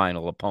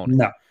semifinal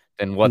opponent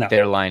than what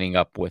they're lining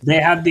up with.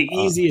 They have the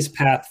easiest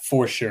path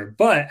for sure.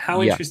 But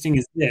how interesting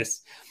is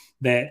this?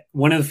 That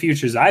one of the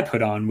futures I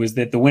put on was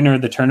that the winner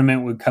of the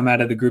tournament would come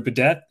out of the Group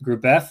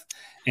F,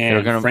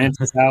 and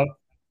France is out,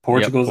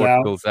 Portugal's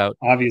out,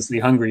 obviously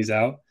Hungary's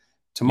out.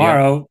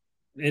 Tomorrow,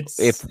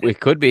 it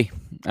could be.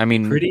 I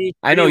mean,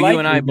 I know you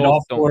and I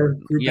both all 4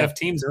 Group F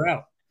teams are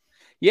out.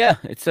 Yeah,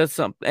 it says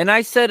something. And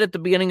I said at the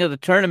beginning of the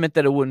tournament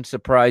that it wouldn't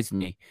surprise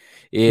me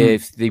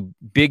if the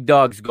big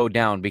dogs go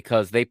down,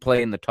 because they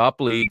play in the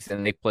top leagues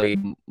and they played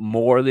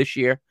more this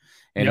year.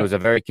 And it was a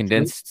very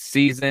condensed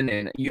season.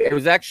 And it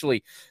was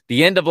actually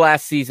the end of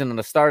last season and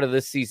the start of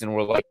this season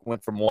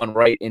went from one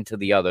right into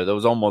the other. There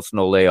was almost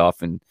no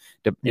layoff in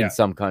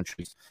some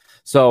countries.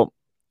 So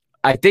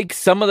I think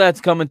some of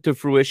that's coming to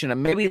fruition.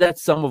 And maybe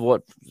that's some of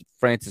what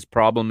France's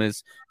problem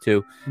is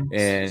too.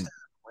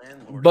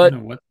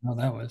 But what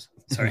that was.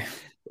 Sorry.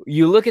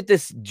 You look at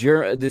this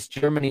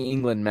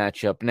Germany-England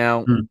matchup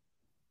now.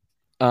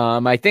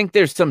 I think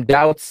there's some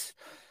doubts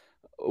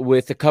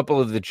with a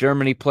couple of the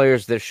Germany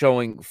players. They're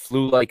showing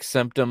flu-like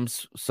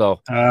symptoms.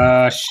 So,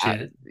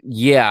 shit.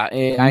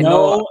 I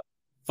know. No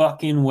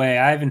fucking way.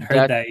 I haven't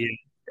heard that yet.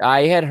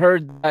 I had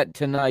heard that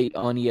tonight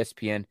on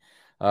ESPN.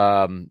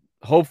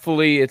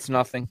 Hopefully it's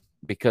nothing,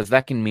 because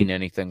that can mean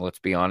anything. Let's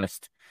be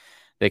honest.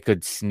 They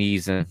could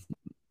sneeze and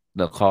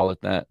they'll call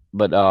it that.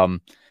 But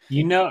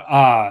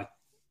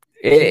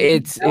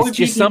it's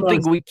just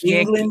something we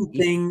can't. England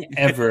thing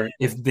ever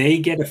if they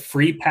get a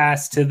free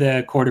pass to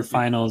the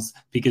quarterfinals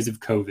because of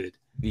COVID.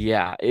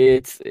 Yeah,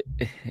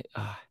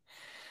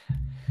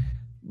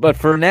 but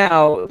for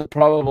now, the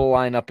probable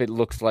lineup, it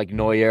looks like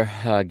Neuer,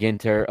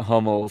 Ginter,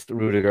 Hummels,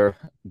 Rudiger,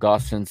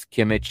 Gosens,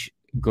 Kimmich,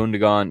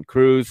 Gundogan,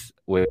 Cruz,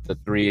 with the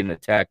 3 in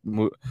attack,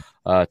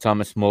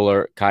 Thomas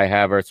Muller, Kai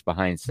Havertz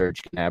behind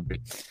Serge Gnabry.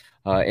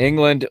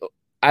 England,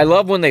 I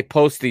love when they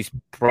post these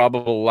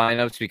probable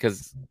lineups,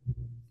 because,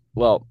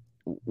 well,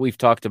 we've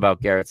talked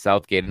about Gareth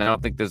Southgate, and I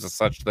don't think there's a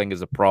such thing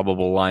as a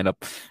probable lineup.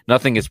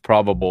 Nothing is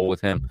probable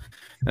with him.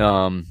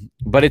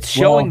 But it's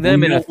showing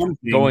them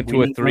going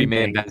to a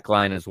 3-man back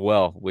line as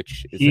well,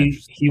 which is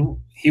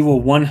interesting. He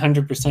will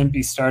 100%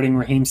 be starting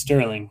Raheem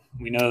Sterling.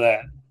 We know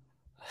that.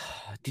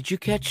 Did you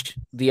catch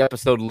the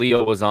episode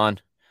Leo was on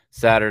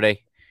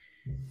Saturday?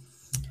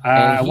 And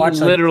I he watched like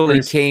the literally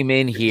first came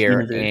in 15 here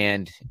of it.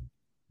 and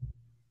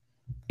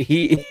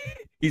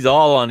he's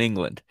all on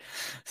England.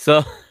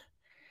 So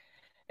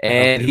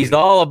and he's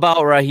all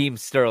about Raheem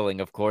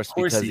Sterling, of course,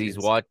 because he he's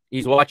is.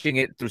 he's watching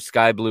it through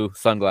sky blue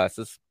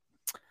sunglasses.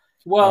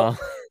 Well,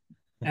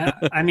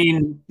 I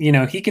mean,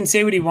 he can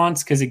say what he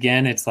wants because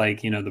again, it's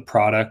like, the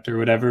product or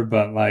whatever,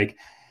 but like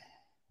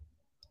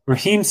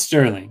Raheem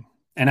Sterling,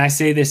 and I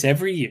say this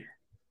every year,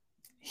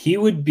 he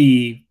would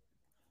be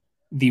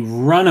the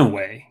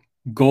runaway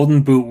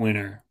Golden Boot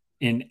winner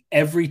in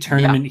every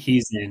tournament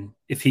he's in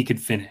if he could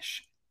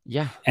finish.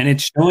 Yeah. And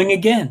it's showing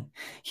again.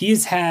 He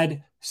has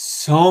had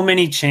so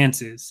many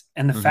chances,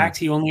 and the fact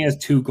he only has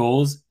 2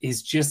 goals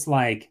is just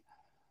like,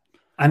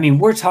 I mean,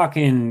 we're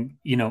talking,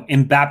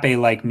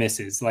 Mbappe-like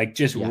misses, like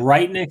just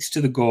right next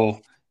to the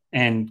goal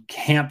and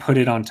can't put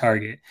it on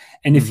target.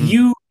 And if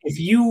you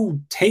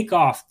take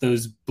off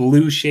those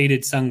blue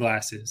shaded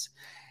sunglasses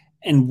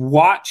and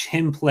watch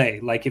him play,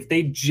 like if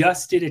they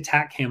just did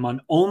attack him on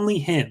only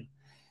him,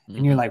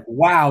 and you're like,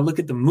 wow, look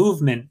at the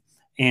movement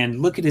and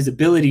look at his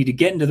ability to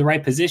get into the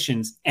right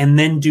positions and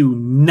then do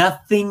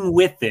nothing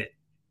with it,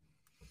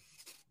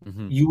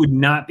 you would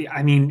not be.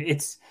 I mean,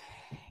 it's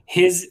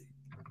his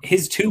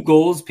 2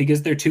 goals,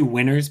 because they're 2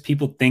 winners.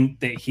 People think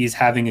that he's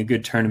having a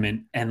good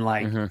tournament, and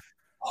like,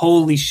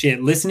 holy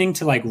shit, listening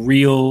to like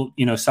real,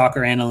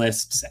 soccer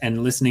analysts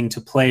and listening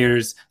to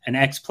players and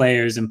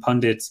ex-players and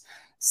pundits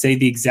say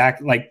the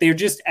exact, like, they're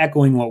just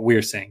echoing what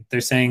we're saying.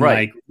 They're saying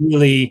like,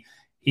 really,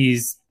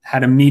 he's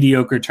had a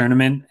mediocre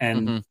tournament,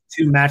 and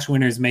 2 match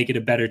winners make it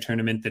a better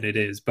tournament than it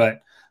is.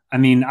 But I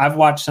mean, I've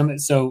watched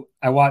so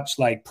I watched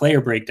like player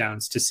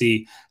breakdowns to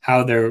see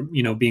how they're,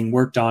 being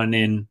worked on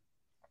in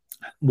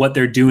what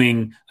they're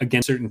doing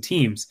against certain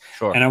teams.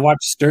 Sure. And I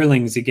watched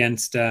Sterling's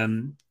against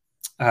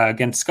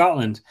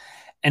Scotland,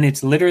 and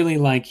it's literally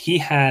like he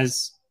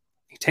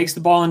takes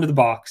the ball into the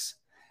box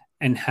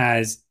and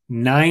has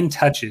 9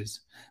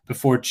 touches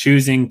before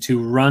choosing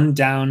to run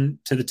down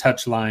to the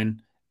touch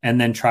line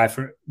and then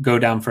go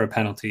down for a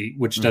penalty,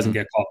 which doesn't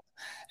get called.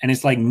 And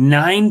it's like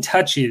 9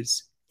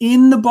 touches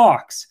in the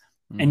box,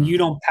 and you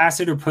don't pass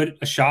it or put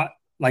a shot.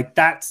 Like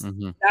that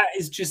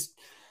is just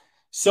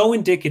so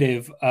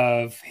indicative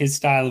of his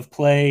style of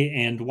play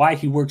and why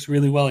he works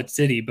really well at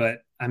City.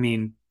 But I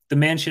mean, the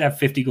man should have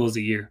 50 goals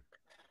a year.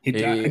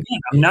 Again,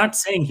 I'm not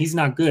saying he's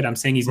not good. I'm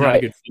saying he's not a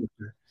good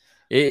finisher.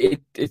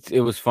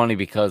 It was funny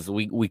because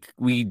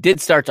we did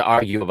start to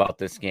argue about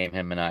this game,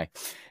 him and I.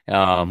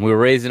 We were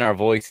raising our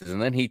voices,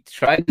 and then he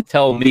tried to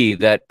tell me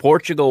that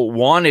Portugal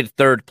wanted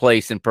 3rd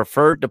place and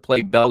preferred to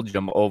play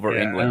Belgium over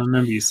England. I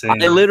remember you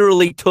saying I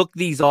literally took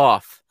these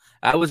off.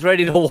 I was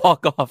ready to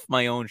walk off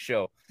my own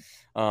show.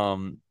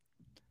 No.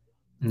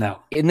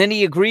 And then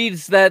he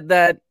agrees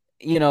that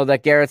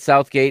Gareth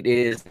Southgate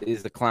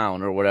is the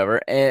clown or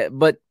whatever.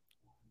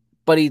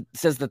 But he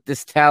says that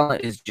this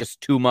talent is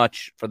just too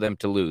much for them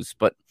to lose.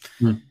 But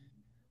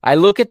I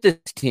look at this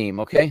team,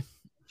 okay?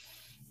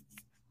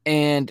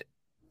 And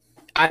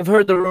I've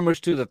heard the rumors,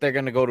 too, that they're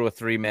going to go to a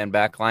 3-man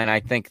back line. I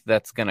think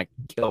that's going to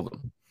kill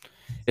them.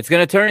 It's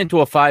going to turn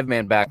into a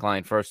 5-man back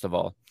line, first of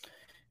all,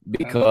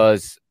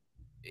 because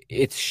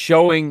it's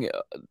showing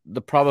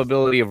the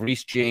probability of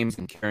Reece James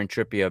and Kieran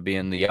Trippier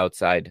being the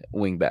outside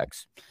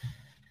wingbacks.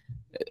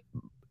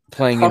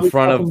 Playing in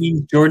front of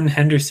Jordan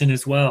Henderson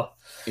as well.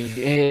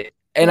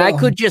 And I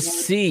could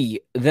just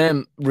see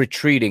them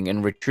retreating,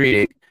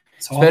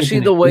 especially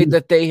the way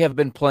that they have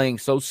been playing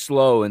so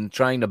slow and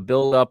trying to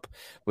build up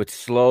with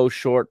slow,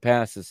 short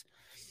passes.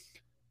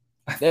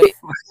 I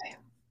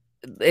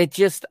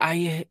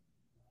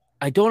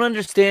don't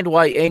understand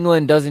why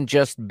England doesn't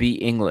just be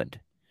England.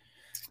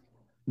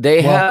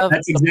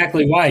 That's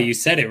exactly why you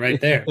said it right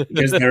there,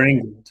 because they're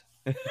England.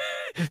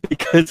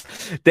 Because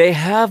they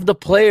have the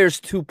players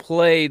to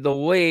play the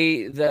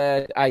way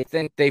that I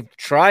think they've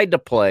tried to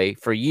play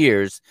for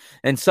years,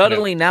 and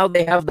suddenly now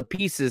they have the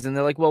pieces, and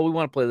they're like, "Well, we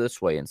want to play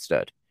this way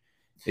instead."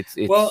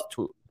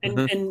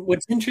 And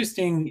what's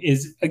interesting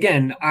is,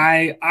 again,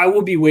 I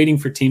will be waiting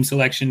for team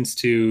selections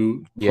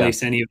to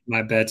place any of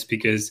my bets,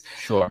 because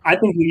I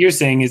think what you're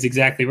saying is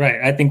exactly right.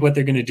 I think what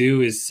they're going to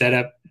do is set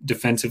up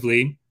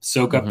defensively,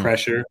 soak up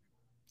pressure,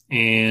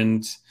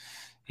 and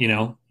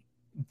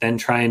then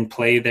try and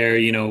play their,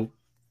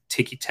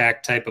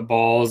 ticky-tack type of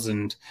balls.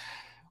 And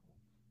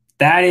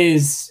that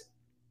is,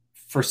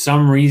 for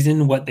some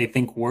reason, what they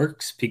think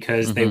works,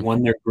 because they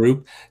won their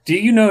group. Do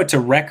you know it's a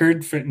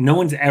record for no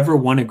one's ever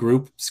won a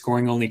group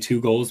scoring only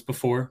 2 goals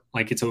before?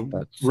 Like, it's a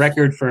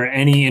record for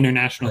any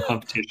international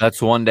competition.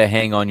 That's one to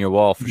hang on your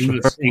wall for sure.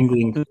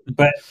 England.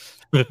 But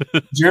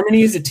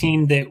Germany is a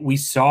team that we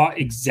saw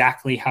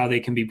exactly how they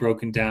can be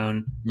broken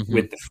down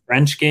with the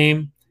French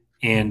game,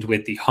 and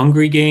with the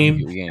Hungary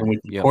game, and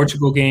with the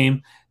Portugal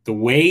game. The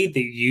way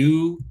that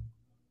you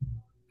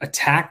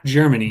attack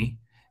Germany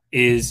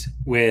is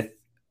with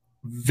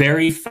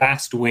very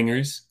fast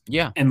wingers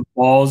and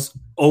balls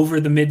over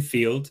the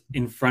midfield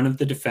in front of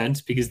the defense,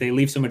 because they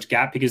leave so much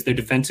gap, because their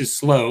defense is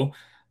slow.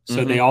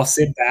 So they all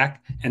sit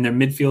back and their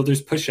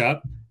midfielders push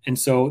up. And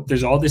so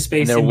there's all this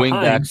space and their in wing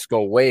behind. backs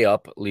go way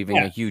up, leaving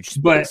a huge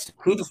space. But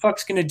who the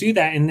fuck's going to do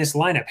that in this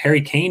lineup?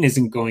 Harry Kane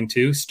isn't going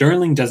to.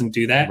 Sterling doesn't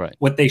do that. Right.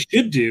 What they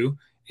should do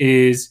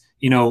is,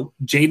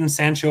 Jadon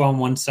Sancho on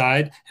one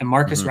side and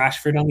Marcus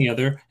Rashford on the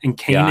other, and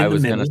Kane in the middle. I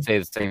was going to say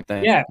the same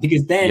thing. Yeah,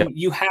 because then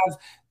you have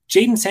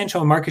Jadon Sancho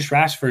and Marcus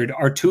Rashford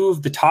are two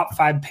of the top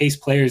 5 pace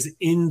players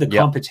in the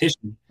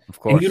competition. Of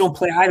course. And you don't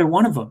play either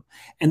one of them.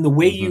 And the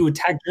way you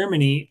attack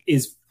Germany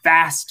is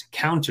fast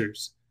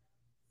counters.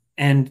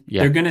 And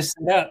they're going to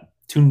set up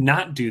to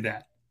not do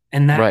that.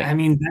 And that, I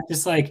mean, that's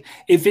just like,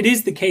 if it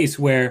is the case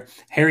where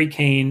Harry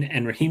Kane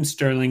and Raheem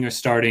Sterling are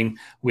starting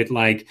with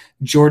like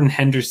Jordan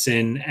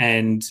Henderson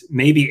and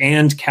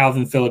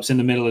Calvin Phillips in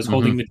the middle as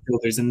holding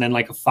midfielders, and then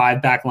like a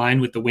 5-back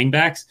line with the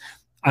wingbacks,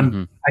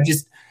 I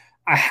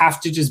have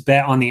to just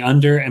bet on the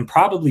under and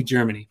probably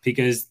Germany,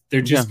 because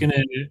they're just going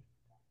to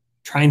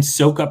try and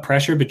soak up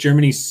pressure. But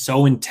Germany's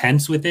so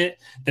intense with it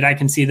that I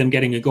can see them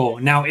getting a goal.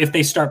 Now, if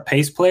they start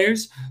pace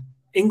players,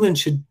 England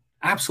should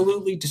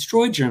absolutely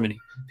destroy Germany,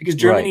 because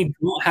Germany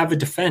don't have a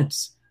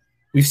defense.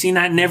 We've seen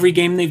that in every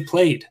game they've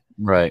played.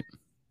 Right.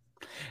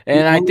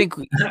 And I think,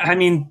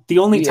 the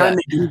only time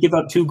they didn't give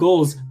up 2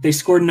 goals, they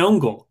scored an own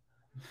goal.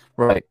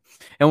 Right.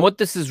 And what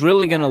this is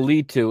really going to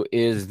lead to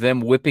is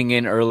them whipping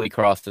in early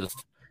crosses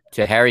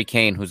to Harry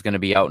Kane, who's going to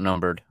be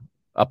outnumbered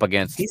up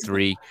against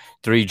three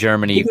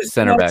Germany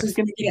center backs. He's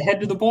going to get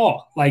ahead to the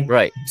ball.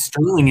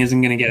 Sterling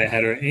isn't going to get a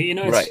header.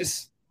 It's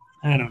just,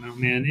 I don't know,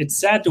 man. It's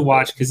sad to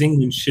watch because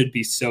England should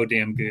be so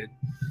damn good.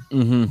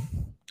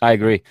 I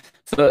agree.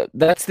 So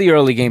that's the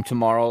early game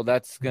tomorrow.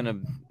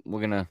 We're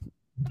gonna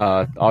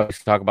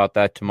obviously talk about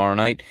that tomorrow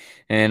night,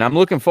 and I'm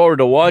looking forward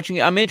to watching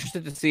it. I'm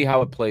interested to see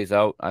how it plays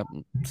out.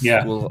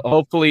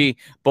 Hopefully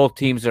both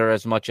teams are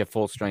as much at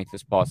full strength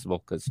as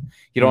possible, because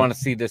you don't want to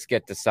see this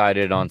get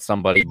decided on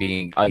somebody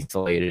being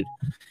isolated.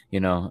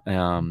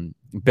 Ben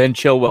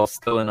Chilwell's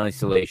still in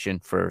isolation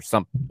for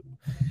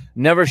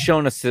never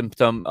shown a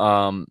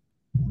symptom.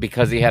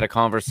 Because he had a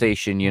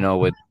conversation,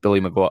 with Billy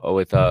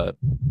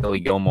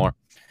Gilmore.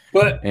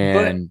 But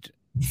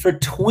for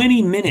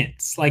 20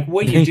 minutes, like,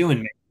 what are you doing,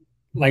 man?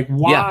 Like,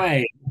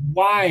 why?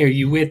 Why are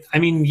you with? I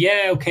mean,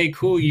 okay,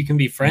 cool, you can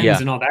be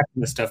friends and all that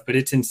kind of stuff, but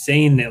it's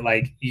insane that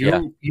like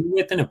you're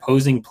with an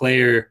opposing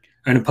player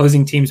or an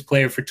opposing team's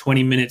player for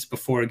 20 minutes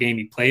before a game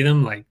you play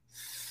them, like.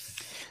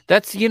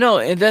 That's,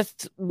 and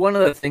that's one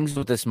of the things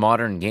with this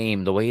modern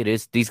game, the way it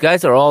is. These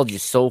guys are all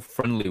just so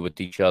friendly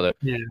with each other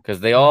because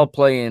they all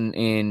play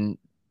in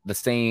the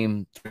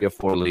same 3 or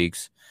 4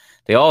 leagues.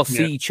 They all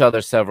see each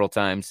other several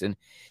times. And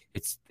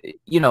it's,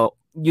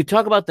 you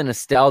talk about the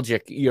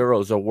nostalgic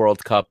Euros or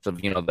World Cups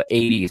of, the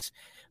 80s.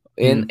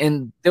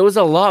 And there was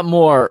a lot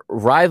more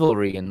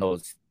rivalry in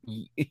those.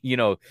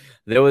 There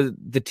was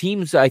the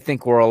teams, I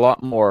think, were a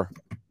lot more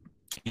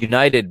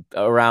united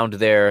around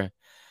their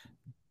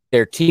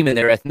team and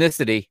their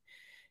ethnicity,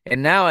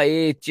 and now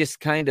it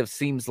just kind of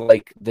seems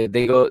like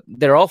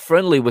they're all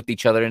friendly with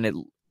each other,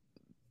 and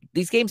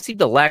these games seem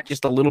to lack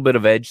just a little bit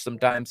of edge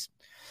sometimes.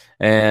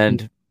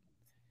 And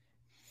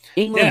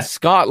England,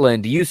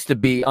 Scotland used to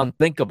be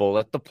unthinkable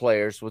that the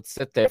players would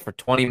sit there for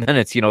 20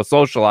 minutes,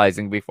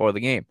 socializing before the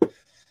game.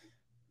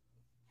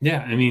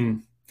 Yeah, I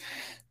mean,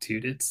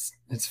 dude, it's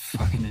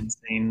fucking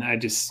insane. I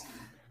just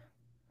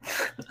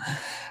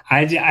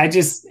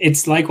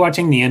it's like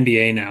watching the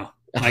NBA now.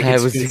 Like, I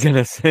was going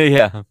to say,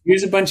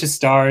 here's a bunch of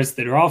stars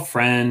that are all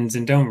friends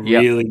and don't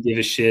really give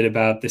a shit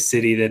about the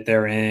city that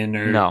they're in,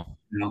 or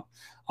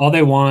all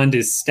they want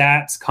is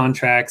stats,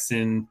 contracts,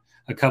 and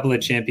a couple of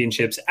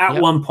championships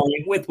at one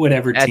point with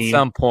whatever team. At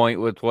some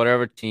point with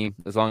whatever team,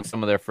 as long as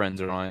some of their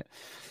friends are on it.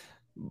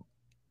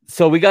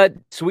 So we got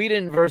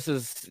Sweden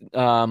versus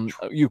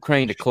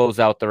Ukraine to close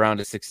out the round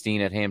of 16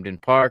 at Hampden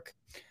Park.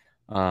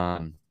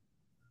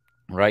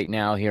 Right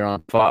now here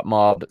on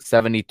FOTMob,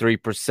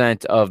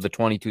 73% of the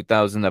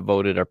 22,000 that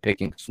voted are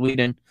picking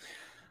Sweden.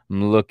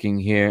 I'm looking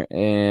here,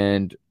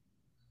 and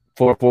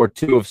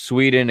 4-4-2 of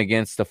Sweden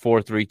against the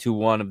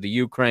 4-3-2-1 of the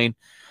Ukraine.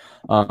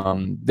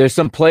 There's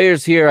some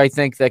players here, I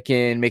think, that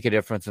can make a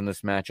difference in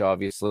this match,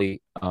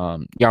 obviously.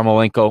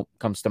 Yarmolenko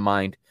comes to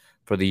mind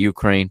for the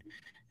Ukraine.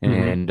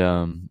 And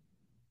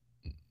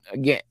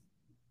again,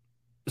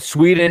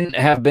 Sweden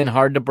have been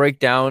hard to break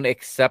down,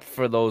 except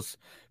for those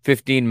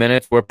 15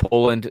 minutes where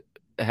Poland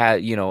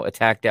had,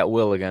 attacked at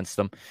will against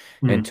them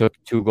and took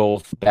 2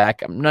 goals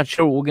back. I'm not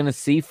sure what we're going to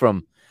see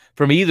from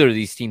either of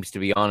these teams, to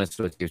be honest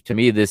with you. To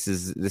me, this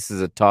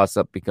is a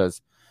toss-up,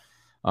 because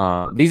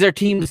these are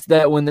teams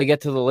that when they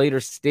get to the later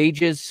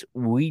stages,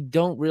 we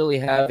don't really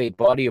have a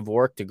body of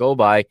work to go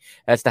by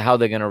as to how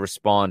they're going to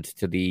respond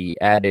to the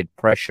added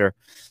pressure.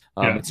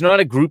 It's not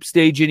a group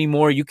stage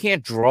anymore. You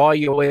can't draw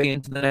your way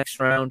into the next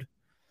round.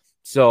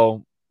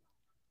 So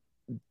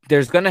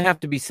there's going to have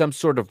to be some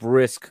sort of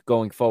risk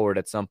going forward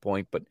at some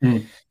point. But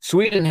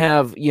Sweden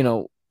have,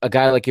 a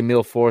guy like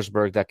Emil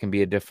Forsberg that can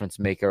be a difference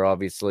maker,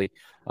 obviously.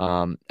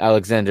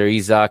 Alexander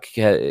Isak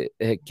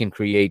can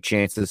create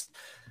chances.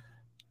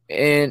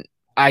 And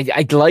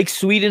I'd like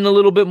Sweden a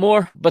little bit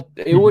more, but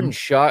it wouldn't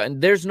shock.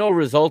 And there's no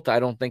result I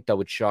don't think that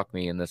would shock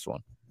me in this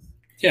one.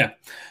 Yeah,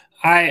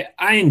 I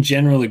in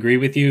general agree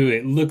with you.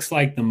 It looks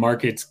like the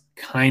markets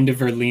kind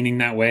of are leaning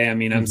that way. I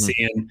mean, I'm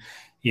seeing,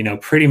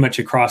 pretty much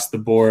across the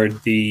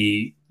board,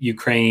 the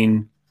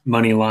Ukraine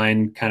money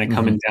line kind of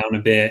coming down a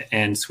bit,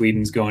 and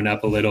Sweden's going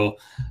up a little.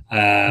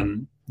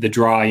 The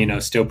draw,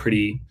 still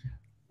pretty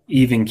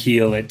even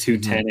keel at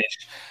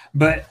 210-ish.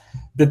 But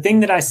the thing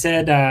that I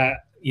said, a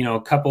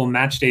couple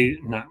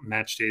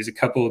a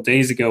couple of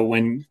days ago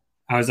when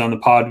I was on the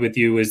pod with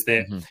you was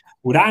that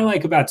what I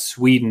like about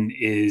Sweden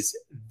is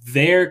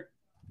their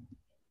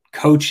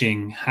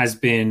coaching has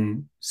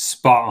been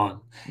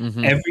spot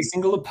on. Every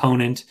single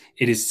opponent,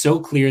 it is so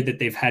clear that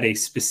they've had a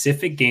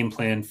specific game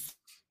plan for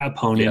the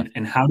opponent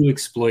and how to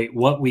exploit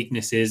what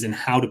weaknesses and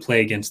how to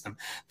play against them.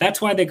 That's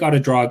why they got a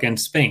draw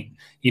against Spain.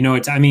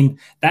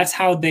 That's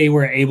how they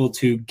were able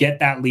to get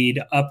that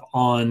lead up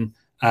on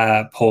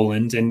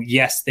Poland. And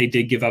yes, they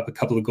did give up a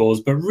couple of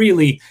goals, but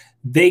really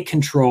they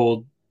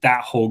controlled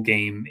that whole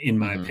game, in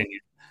my opinion.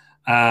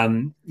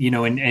 And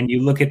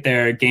you look at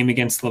their game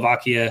against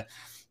Slovakia,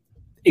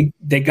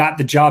 they got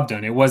the job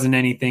done. It wasn't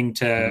anything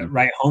to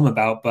write home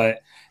about,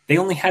 but they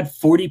only had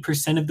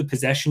 40% of the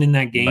possession in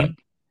that game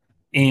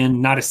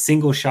and not a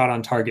single shot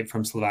on target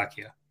from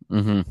Slovakia.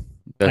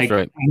 That's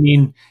right. I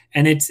mean,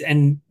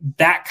 and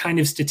that kind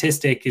of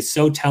statistic is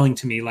so telling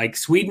to me. Like,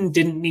 Sweden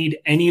didn't need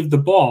any of the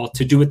ball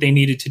to do what they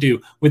needed to do.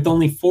 With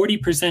only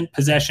 40%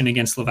 possession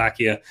against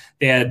Slovakia,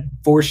 they had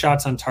 4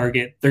 shots on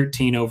target,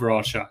 13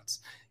 overall shots.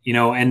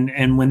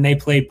 And when they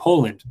played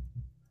Poland,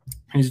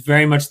 it was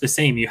very much the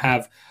same. You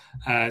have,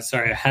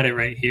 sorry, I had it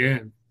right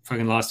here. I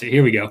fucking lost it.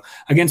 Here we go.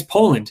 Against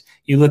Poland,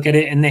 you look at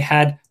it and they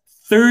had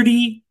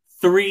 33%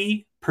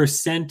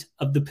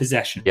 of the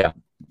possession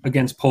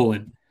against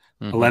Poland.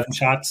 11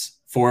 shots,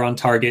 4 on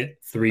target,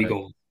 3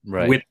 goals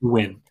with the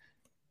win.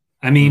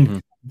 I mean,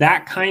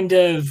 that kind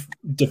of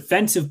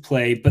defensive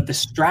play, but the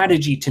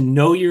strategy to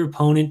know your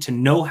opponent, to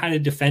know how to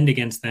defend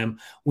against them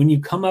when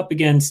you come up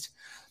against,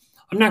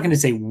 I'm not going to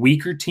say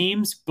weaker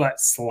teams,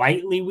 but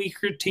slightly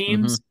weaker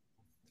teams.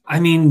 I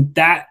mean,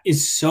 that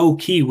is so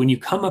key when you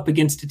come up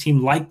against a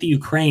team like the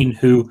Ukraine,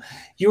 who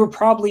you were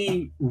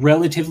probably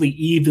relatively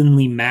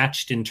evenly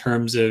matched in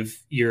terms of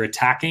your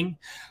attacking.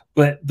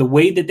 But the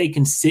way that they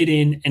can sit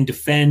in and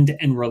defend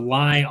and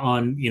rely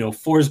on,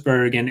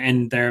 Forsberg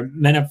and their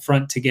men up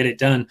front to get it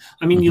done.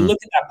 I mean, you look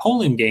at that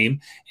Poland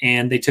game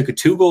and they took a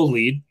 2-goal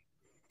lead.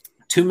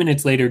 2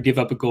 minutes later, give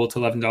up a goal to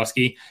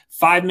Lewandowski.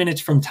 5 minutes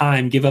from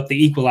time, give up the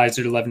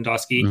equalizer to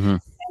Lewandowski. And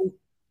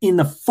in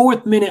the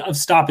 4th minute of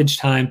stoppage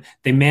time,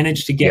 they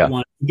managed to get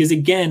one because,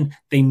 again,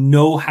 they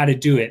know how to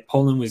do it.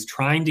 Poland was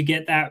trying to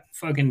get that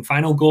fucking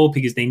final goal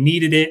because they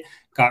needed it,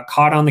 got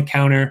caught on the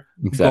counter.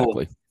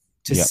 Exactly. Goal.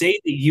 To say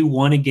that you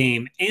won a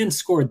game and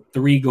scored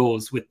 3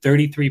 goals with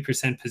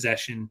 33%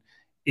 possession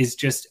is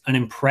just an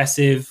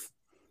impressive,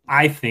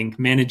 I think,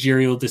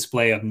 managerial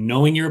display of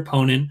knowing your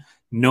opponent,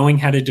 knowing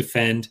how to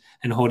defend,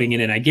 and holding it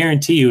in. I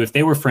guarantee you, if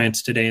they were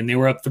France today and they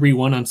were up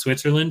 3-1 on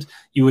Switzerland,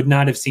 you would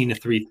not have seen a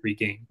 3-3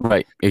 game.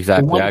 Right,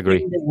 exactly. I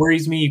agree. Thing that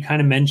worries me, you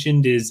kind of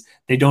mentioned, is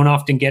they don't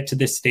often get to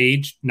this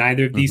stage,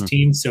 neither of these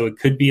teams, so it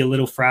could be a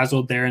little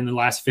frazzled there in the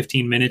last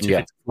 15 minutes if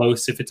it's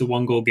close, if it's a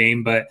 1-goal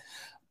game, but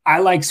I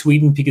like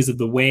Sweden because of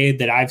the way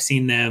that I've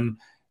seen them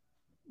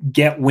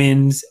get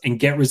wins and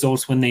get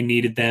results when they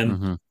needed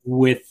them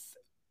with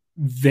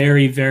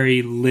very,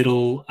 very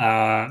little,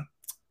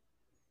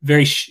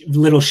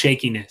 little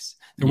shakiness.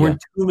 There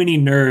weren't too many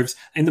nerves.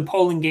 In the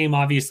Poland game,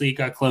 obviously, it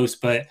got close,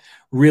 but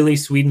really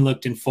Sweden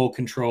looked in full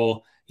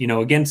control.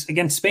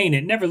 Against Spain,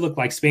 it never looked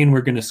like Spain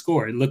were going to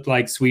score. It looked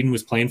like Sweden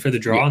was playing for the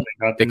draw. And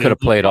they could have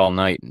played all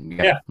night.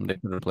 They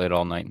could have played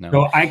all night now.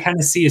 So I kind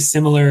of see a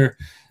similar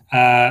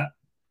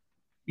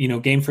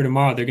game for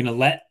tomorrow. They're going to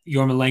let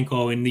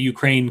Yarmolenko and the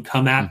Ukraine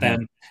come at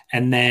them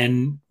and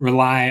then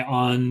rely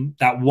on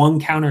that one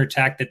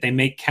counterattack that they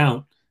make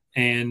count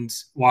and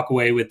walk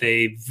away with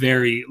a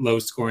very low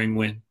scoring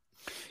win.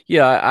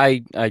 Yeah,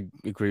 I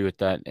agree with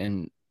that.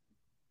 And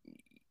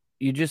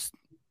you just,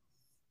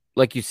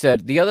 like you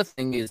said, the other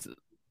thing is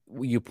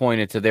you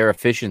pointed to their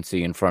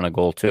efficiency in front of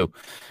goal too,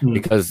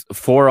 because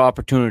 4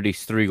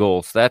 opportunities, 3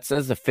 goals, that's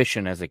as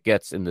efficient as it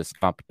gets in this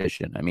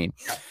competition. I mean,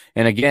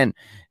 and again,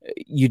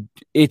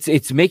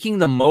 it's making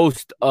the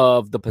most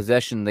of the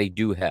possession they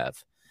do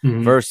have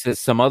versus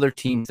some other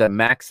teams that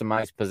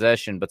maximize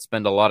possession but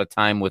spend a lot of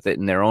time with it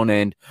in their own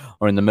end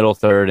or in the middle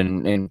third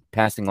and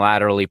passing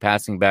laterally,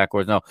 passing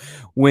backwards. No,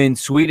 when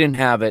Sweden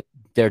have it,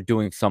 they're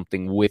doing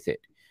something with it.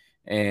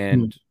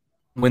 And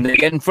when they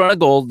get in front of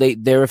goal,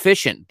 they're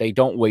efficient. They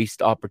don't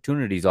waste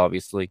opportunities,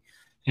 obviously.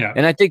 Yeah.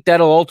 And I think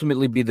that'll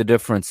ultimately be the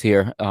difference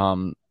here.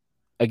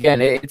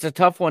 Again, it's a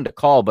tough one to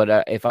call,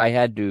 but if I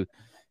had to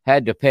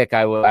pick,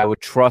 I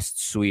would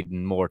trust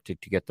Sweden more to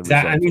get the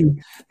result. I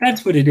mean,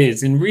 that's what it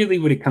is. And really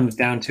what it comes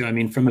down to, I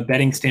mean, from a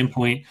betting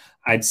standpoint,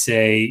 I'd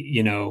say,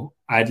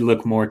 I'd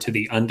look more to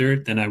the under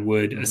than I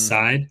would a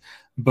side.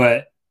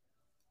 But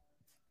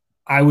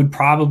I would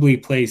probably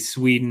play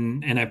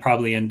Sweden, and I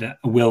probably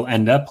will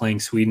end up playing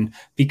Sweden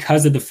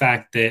because of the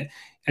fact that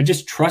I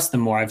just trust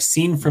them more. I've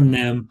seen from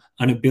them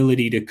an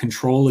ability to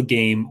control a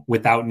game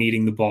without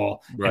needing the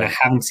ball, and I Right.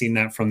 haven't seen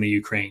that from the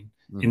Ukraine.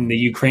 In the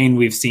Ukraine,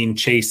 we've seen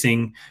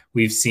chasing,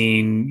 we've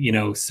seen,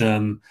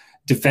 some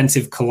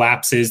defensive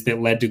collapses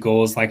that led to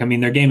goals. Like, I mean,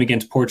 their game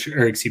against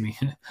Portugal, or excuse me,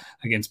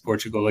 against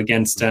Portugal,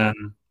 against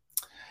North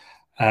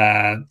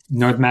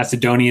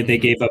Macedonia, they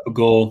gave up a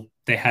goal.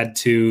 They had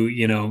to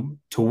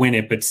win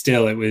it, but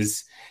still, it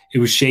was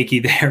shaky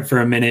there for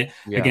a minute.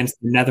 Yeah. Against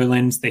the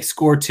Netherlands. They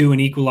scored 2 and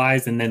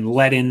equalized, and then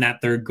let in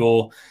that third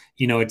goal.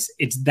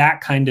 It's that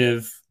kind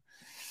of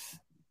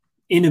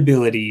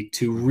inability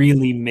to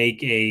really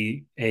make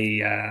a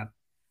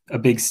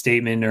big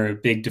statement or a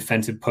big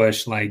defensive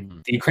push. Like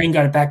the Ukraine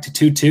got it back to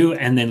 2-2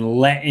 and then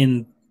let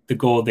in the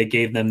goal that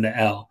gave them the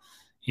L.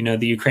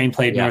 The Ukraine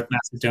played North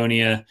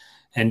Macedonia,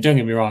 and don't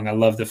get me wrong, I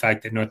love the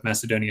fact that North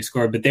Macedonia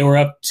scored, but they were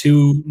up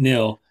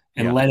 2-0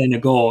 and let in a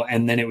goal,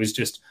 and then it was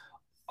just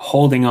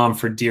holding on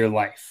for dear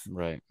life.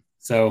 Right.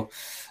 So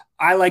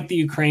I like the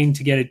Ukraine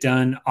to get it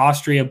done.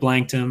 Austria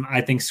blanked them.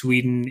 I think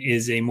Sweden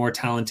is a more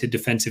talented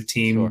defensive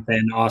team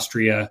than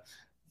Austria.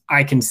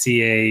 I can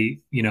see a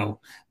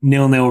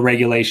 0-0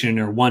 regulation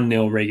or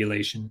 1-0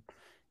 regulation.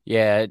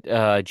 Yeah,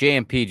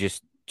 JMP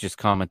just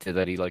commented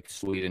that he likes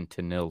Sweden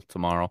to 0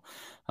 tomorrow.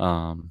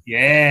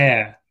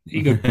 Yeah,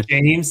 you go,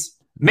 James,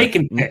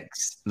 making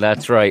picks.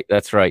 That's right.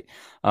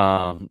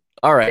 All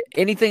right.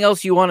 Anything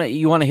else you want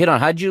to hit on?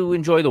 How'd you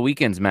enjoy the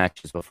weekend's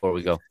matches before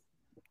we go?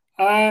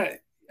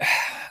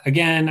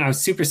 Again, I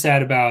was super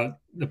sad about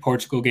the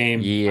Portugal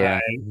game. Yeah.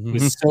 I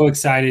was so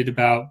excited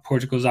about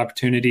Portugal's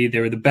opportunity. They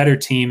were the better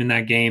team in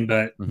that game,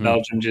 but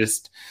Belgium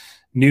just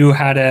knew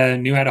how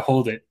to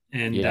hold it.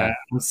 And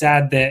I'm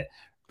sad that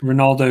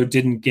Ronaldo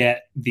didn't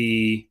get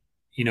the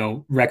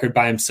record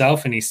by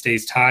himself and he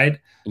stays tied.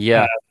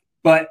 Yeah.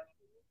 But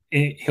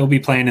he'll be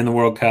playing in the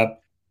World Cup.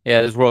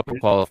 Yeah, there's World Cup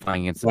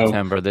qualifying in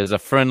September. There's a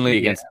friendly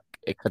against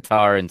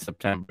Qatar in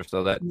September,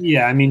 so that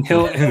I mean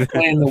he'll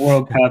play in the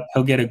World Cup.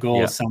 He'll get a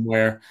goal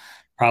somewhere,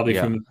 probably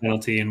from a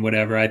penalty and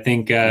whatever. I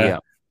think I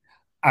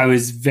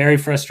was very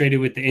frustrated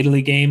with the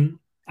Italy game.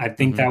 I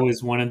think that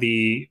was one of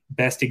the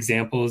best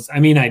examples. I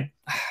mean,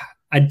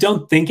 I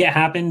don't think it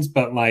happens,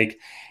 but like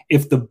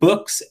if the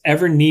books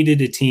ever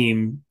needed a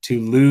team to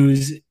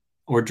lose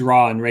or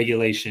draw in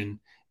regulation,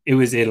 it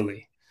was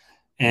Italy.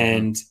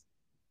 And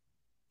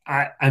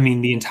I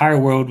mean, the entire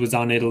world was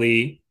on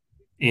Italy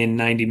in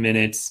 90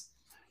 minutes.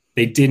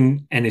 They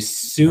didn't. And as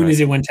soon as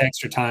it went to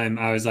extra time,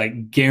 I was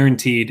like,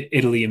 guaranteed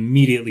Italy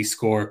immediately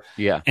score.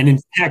 Yeah. And in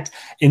fact,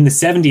 in the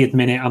 70th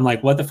minute, I'm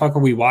like, what the fuck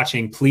are we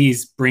watching?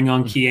 Please bring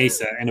on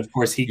Chiesa. And of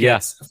course, he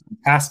gets a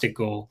fantastic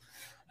goal.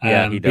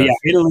 Yeah, he does.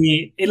 But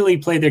yeah, Italy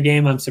played their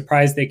game. I'm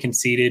surprised they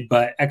conceded,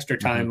 but extra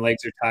time,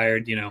 legs are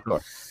tired.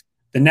 Sure.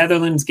 The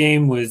Netherlands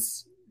game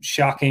was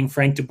shocking.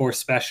 Frank de Boer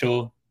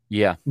special.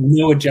 Yeah.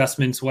 No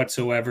adjustments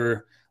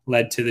whatsoever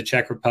led to the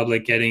Czech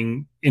Republic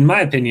getting, in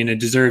my opinion, a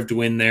deserved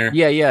win there.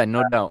 Yeah,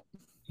 no doubt.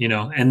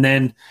 And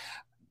then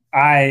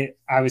I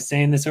was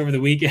saying this over the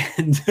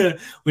weekend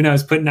when I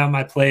was putting out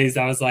my plays.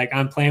 I was like,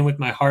 I'm playing with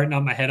my heart,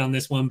 not my head on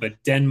this one,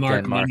 but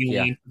Denmark money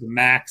line for the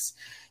max.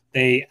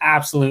 They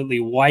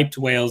absolutely wiped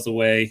Wales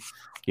away.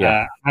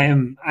 Yeah.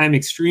 I'm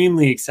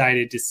extremely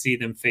excited to see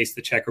them face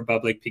the Czech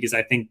Republic because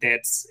I think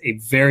that's a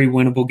very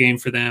winnable game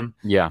for them.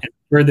 Yeah. And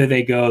the further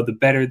they go, the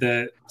better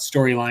the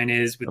storyline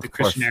is with the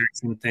Christian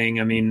Eriksen thing.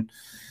 I mean,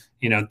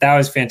 that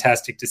was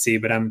fantastic to see,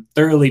 but I'm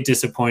thoroughly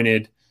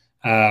disappointed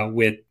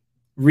with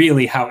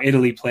really how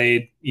Italy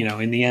played.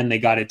 In the end, they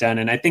got it done,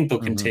 and I think they'll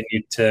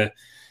continue to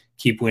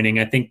keep winning.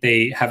 I think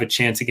they have a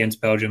chance against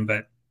Belgium,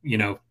 but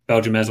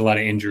Belgium has a lot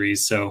of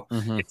injuries, so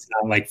it's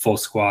not like full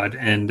squad.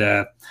 And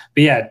but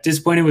yeah,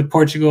 disappointed with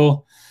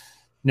Portugal.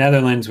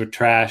 Netherlands were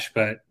trash,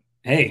 but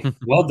hey,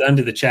 well done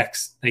to the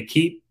Czechs. They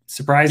keep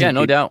surprising. Yeah,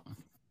 no doubt.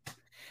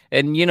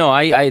 And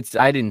I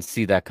didn't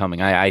see that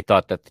coming. I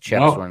thought that the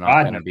Czechs were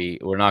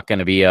not going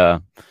to be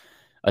a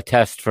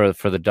test for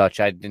the Dutch.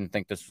 I didn't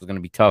think this was going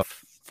to be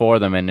tough for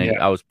them, and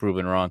I was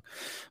proven wrong.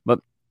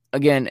 But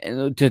again,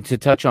 to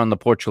touch on the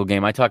Portugal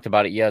game, I talked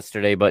about it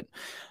yesterday, but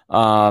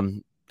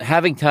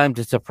having time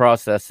to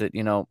process it,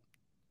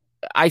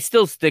 I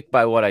still stick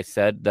by what I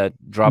said, that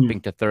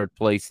dropping to third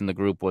place in the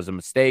group was a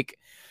mistake.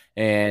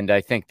 And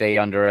I think they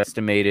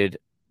underestimated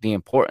the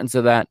importance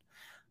of that.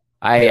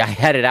 I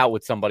had it out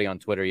with somebody on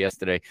Twitter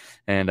yesterday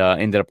and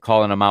ended up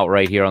calling them out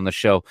right here on the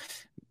show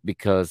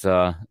because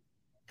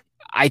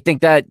I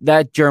think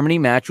that Germany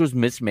match was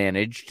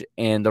mismanaged,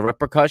 and the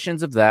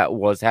repercussions of that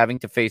was having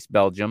to face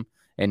Belgium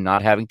and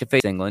not having to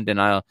face England.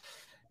 And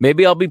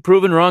maybe I'll be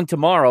proven wrong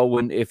tomorrow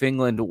if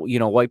England,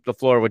 wipe the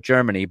floor with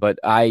Germany. But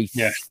I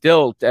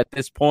still, at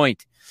this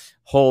point,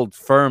 hold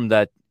firm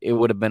that it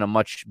would have been a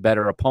much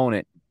better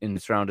opponent in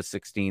this round of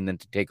 16 than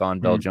to take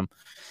on Belgium.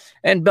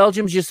 And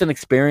Belgium's just an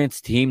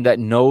experienced team that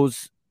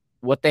knows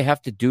what they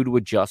have to do to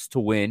adjust to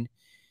win.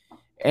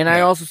 And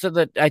I also said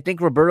that I think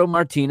Roberto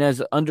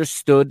Martinez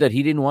understood that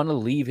he didn't want to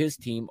leave his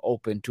team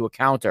open to a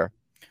counter.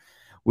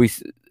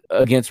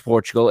 against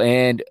Portugal.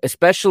 And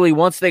especially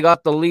once they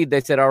got the lead,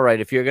 they said, all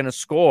right, if you're going to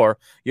score,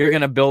 you're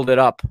going to build it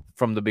up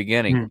from the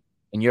beginning.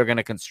 And you're going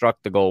to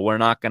construct the goal. You're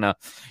not going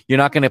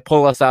to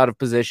pull us out of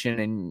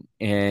position,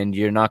 and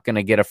you're not going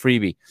to get a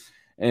freebie.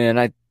 And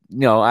I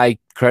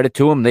credit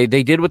to them. They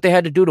did what they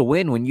had to do to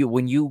win. When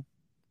you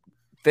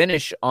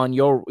finish on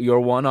your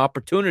one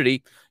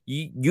opportunity,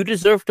 you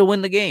deserve to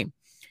win the game.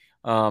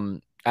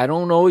 I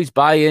don't always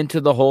buy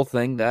into the whole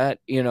thing that,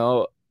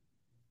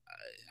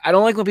 I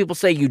don't like when people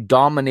say you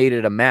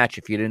dominated a match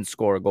if you didn't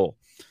score a goal.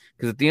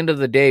 Because at the end of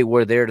the day,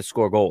 we're there to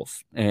score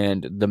goals.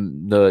 And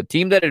the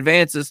team that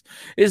advances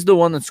is the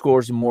one that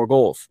scores more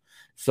goals.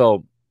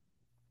 So,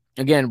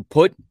 again,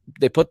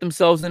 they put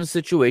themselves in a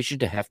situation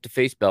to have to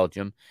face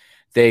Belgium.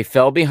 They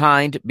fell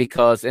behind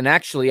because, and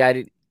actually,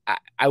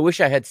 I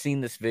wish I had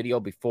seen this video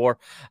before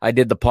I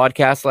did the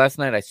podcast last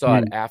night. I saw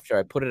it after.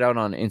 I put it out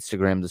on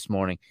Instagram this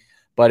morning.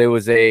 But it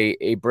was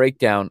a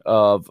breakdown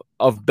of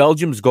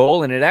Belgium's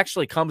goal, and it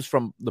actually comes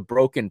from the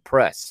broken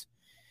press.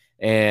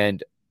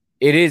 And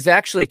it is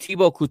actually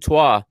Thibaut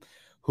Courtois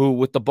who,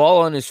 with the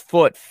ball on his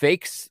foot,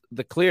 fakes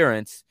the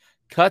clearance,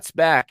 cuts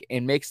back,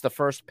 and makes the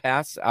first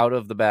pass out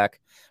of the back.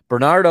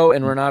 Bernardo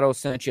and Renato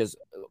Sanchez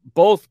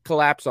both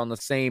collapse on the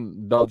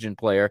same Belgian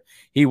player.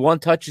 He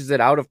one-touches it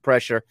out of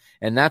pressure,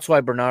 and that's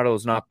why Bernardo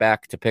is not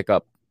back to pick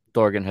up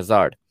Thorgan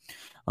Hazard.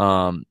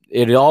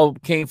 It all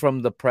came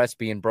from the press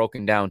being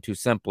broken down too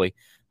simply,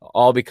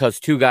 all because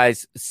two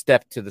guys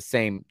stepped to the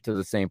same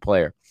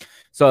player.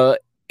 So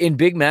in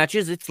big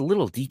matches, it's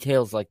little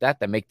details like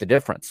that make the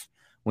difference.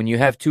 When you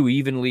have two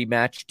evenly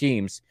matched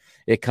teams,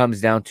 it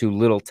comes down to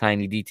little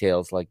tiny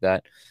details like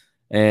that.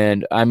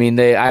 And I mean,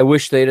 I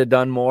wish they'd have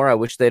done more. I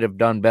wish they'd have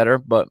done better,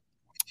 but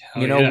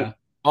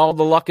all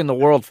the luck in the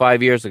world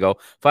 5 years ago.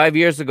 5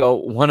 years ago,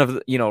 one of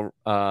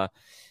the,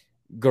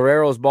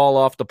 Guerrero's ball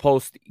off the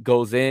post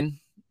goes in,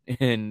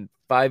 and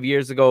 5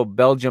 years ago,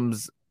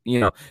 Belgium's,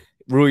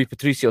 Rui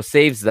Patricio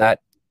saves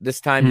that.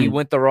 This time he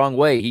went the wrong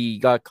way. He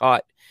got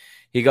caught.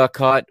 He got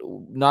caught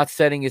not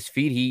setting his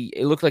feet.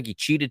 It looked like he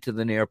cheated to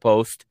the near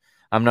post.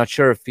 I'm not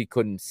sure if he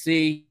couldn't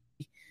see,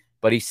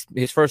 but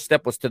his first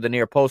step was to the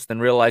near post and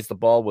realized the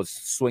ball was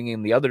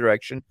swinging the other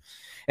direction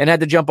and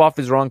had to jump off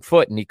his wrong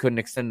foot, and he couldn't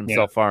extend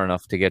himself far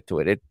enough to get to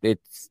it.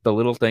 It's the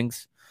little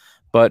things.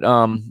 But,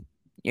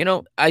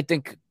 I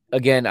think,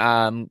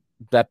 again,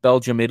 that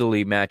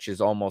Belgium-Italy match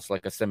is almost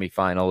like a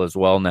semifinal as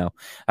well now.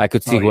 I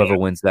could see whoever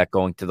wins that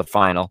going to the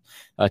final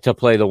to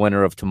play the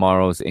winner of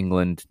tomorrow's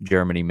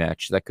England-Germany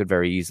match. That could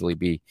very easily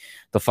be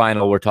the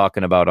final we're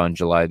talking about on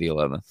July the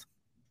 11th.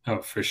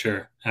 Oh, for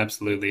sure.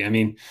 Absolutely. I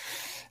mean,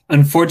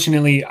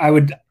 unfortunately,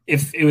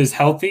 if it was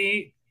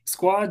healthy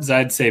squads,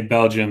 I'd say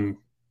Belgium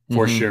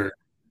for sure.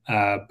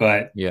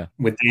 But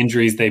with the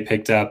injuries they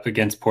picked up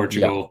against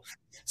Portugal,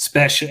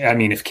 especially, I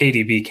mean, if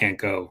KDB can't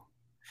go.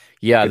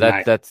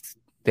 Yeah,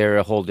 they're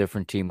a whole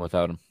different team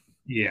without him.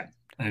 Yeah.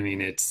 I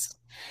mean, if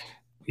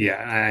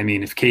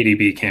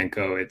KDB can't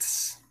go,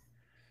 it's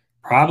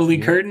probably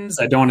curtains.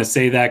 I don't want to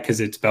say that because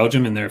it's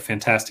Belgium and they're a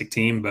fantastic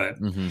team, but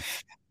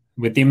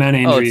with the amount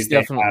of injuries they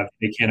have,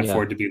 they can't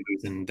afford to be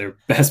losing their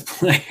best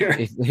player.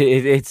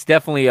 It's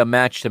definitely a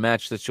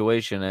match-to-match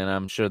situation, and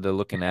I'm sure they're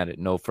looking at it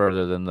no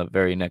further than the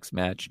very next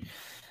match.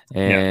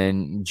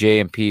 And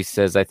JMP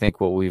says, I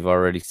think what we've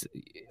already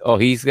 –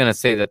 he's going to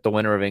say that the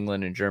winner of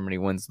England and Germany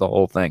wins the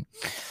whole thing.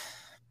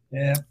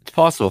 Yeah. It's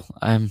possible.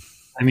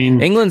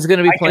 England's going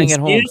to be playing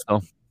at home,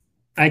 so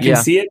I can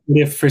see it.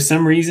 But if for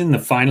some reason the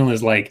final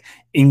is like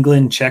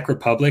England, Czech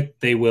Republic,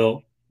 they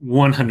will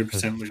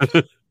 100% lose.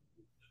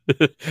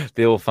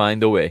 They will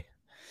find a way.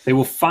 They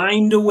will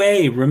find a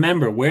way.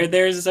 Remember, where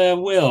there's a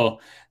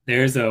will,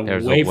 there's a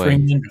way for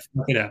England to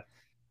fuck it up.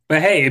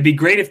 But hey, it'd be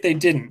great if they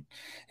didn't.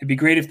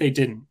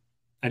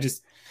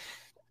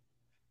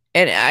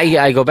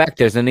 I go back.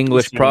 There's an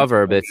English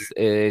proverb.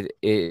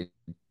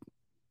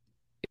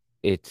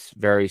 It's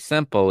very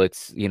simple.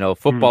 It's,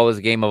 football is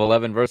a game of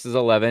 11 versus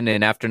 11,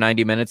 and after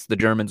 90 minutes, the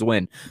Germans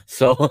win.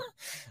 So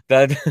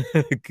I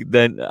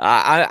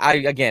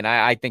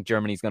think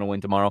Germany's going to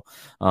win tomorrow.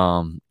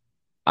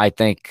 I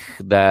think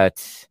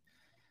that.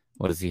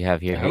 What does he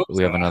have here?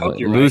 We have another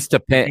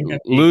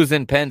lose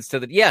in pens to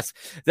the. Yes,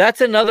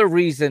 that's another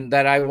reason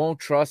that I won't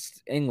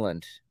trust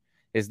England.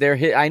 Is their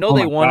hit? I know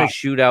they won a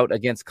shootout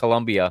against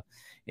Colombia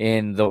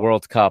in the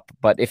World Cup,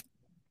 but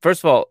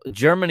first of all,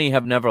 Germany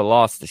have never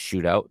lost a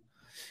shootout.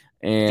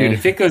 And, dude,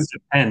 if it goes to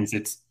pens,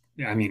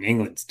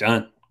 England's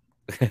done.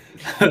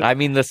 I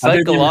mean, the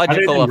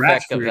psychological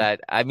effect of that.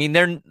 I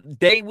mean,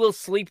 they will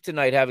sleep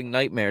tonight having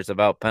nightmares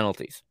about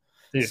penalties.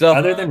 Dude, so,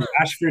 other than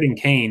Rashford and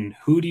Kane,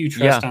 who do you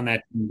trust on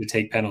that team to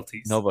take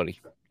penalties? Nobody.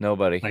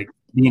 Like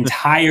the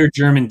entire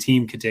German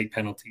team could take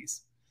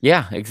penalties.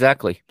 Yeah,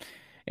 exactly.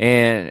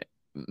 And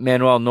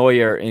Manuel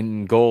Neuer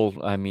in goal,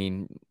 I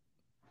mean,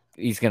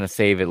 he's going to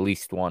save at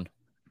least one.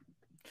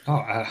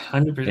 Oh,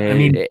 100%. I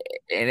mean,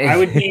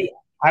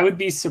 I would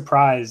be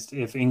surprised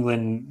if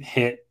England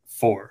hit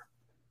 4.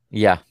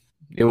 Yeah,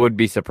 it would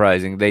be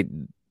surprising.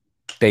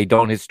 They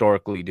don't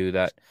historically do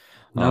that.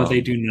 No,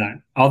 they do not.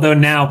 Although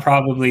now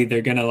probably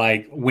they're going to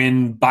like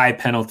win by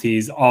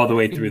penalties all the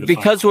way through the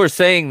because final. we're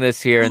saying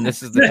this here, and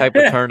this is the type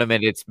of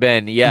tournament it's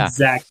been. Yeah,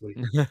 Exactly.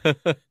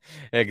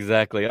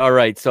 exactly. All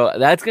right, so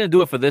that's gonna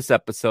do it for this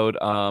episode.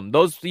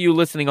 Those of you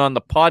listening on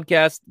the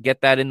podcast,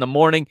 get that in the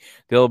morning.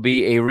 There'll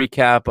be a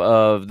recap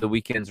of the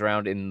weekend's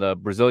round in the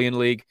Brazilian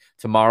League.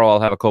 Tomorrow,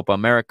 I'll have a Copa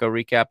America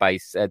recap. I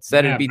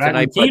said it'd be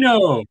tonight, but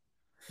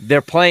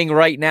they're playing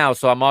right now,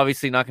 so I'm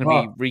obviously not going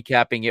to be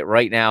recapping it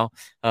right now.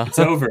 It's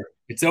over.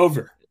 It's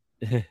over.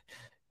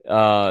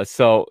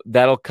 So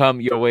that'll come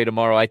your way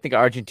tomorrow. I think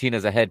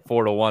Argentina's ahead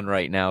 4-1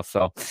 right now.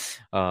 So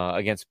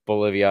against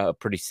Bolivia, a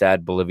pretty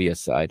sad Bolivia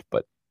side,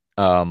 but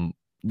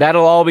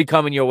that'll all be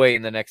coming your way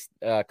in the next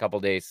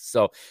couple days.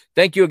 So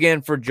thank you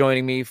again for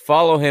joining me.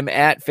 Follow him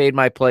at Fade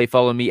My Play.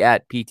 Follow me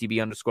at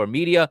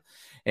PTB_media.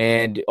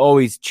 And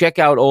always check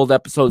out old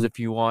episodes if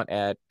you want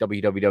at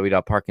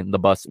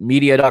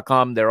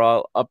www.parkingthebusmedia.com. They're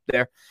all up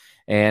there.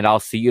 And I'll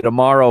see you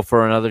tomorrow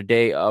for another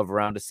day of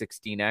round of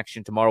 16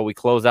 action. Tomorrow we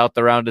close out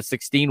the round of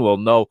 16. We'll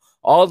know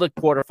all the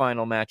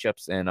quarterfinal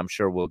matchups, and I'm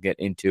sure we'll get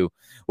into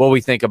what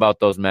we think about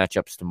those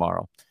matchups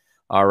tomorrow.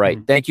 All right.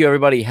 Thank you,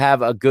 everybody.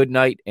 Have a good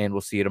night, and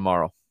we'll see you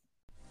tomorrow.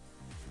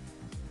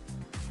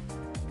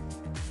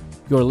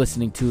 You're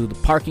listening to the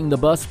Parking the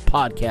Bus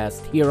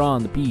podcast here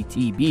on the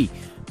PTB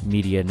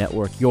Media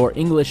Network, your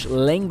English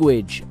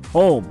language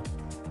home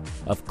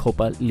of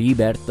Copa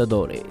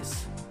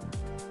Libertadores.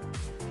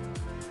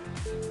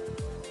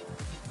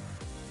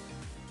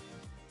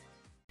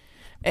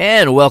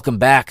 And welcome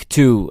back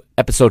to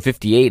episode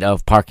 58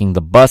 of Parking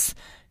the Bus.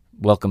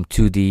 Welcome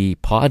to the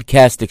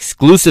podcast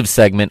exclusive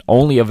segment,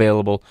 only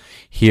available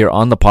here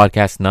on the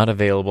podcast, not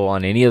available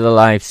on any of the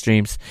live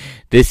streams.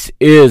 This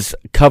is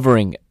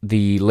covering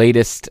the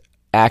latest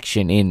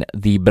action in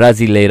the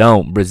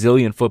Brasileirão,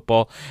 Brazilian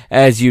football.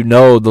 As you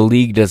know, the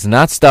league does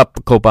not stop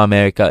for Copa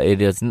America.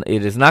 It is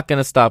not going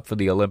to stop for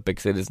the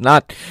Olympics. It is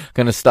not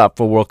going to stop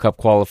for World Cup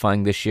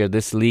qualifying this year.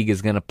 This league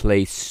is going to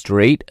play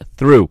straight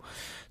through.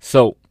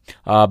 So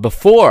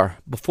before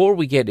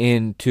we get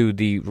into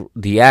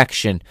the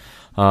action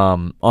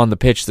on the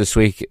pitch this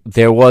week,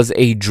 there was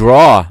a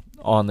draw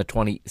on the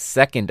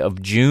 22nd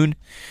of June,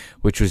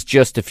 which was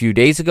just a few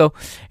days ago,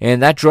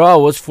 and that draw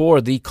was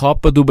for the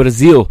Copa do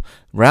Brasil,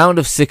 round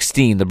of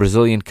 16, the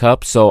Brazilian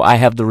Cup. So I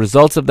have the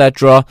results of that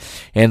draw,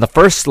 and the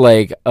first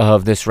leg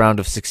of this round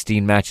of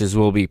 16 matches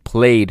will be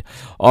played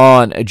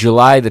on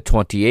July the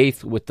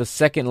 28th, with the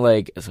second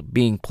leg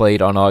being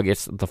played on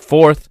August the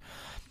 4th.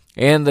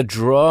 And the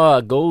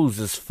draw goes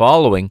as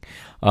following.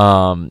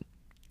 In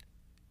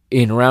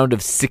round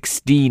of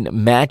 16,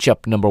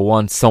 matchup number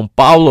 1, São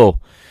Paulo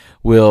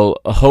will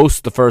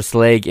host the first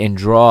leg and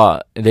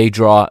they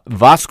draw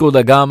Vasco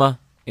da Gama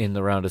in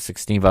the round of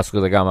 16. Vasco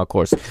da Gama, of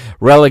course,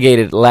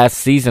 relegated last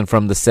season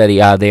from the Serie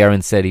A. They are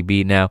in Serie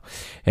B now.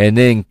 And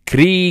then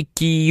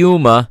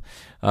Criciúma,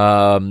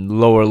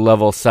 lower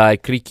level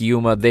side,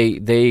 Criciúma,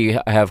 they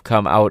have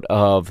come out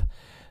of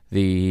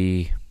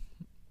the...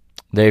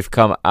 They've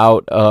come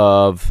out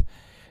of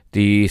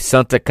the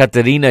Santa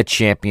Catarina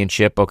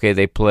Championship. Okay,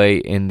 they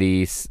play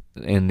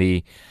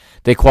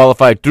they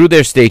qualified through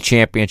their state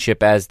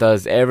championship, as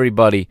does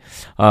everybody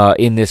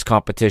in this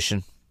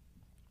competition.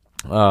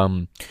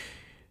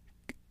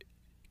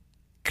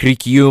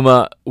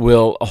 Criciúma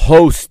will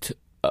host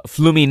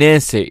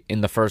Fluminense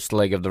in the first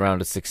leg of the round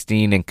of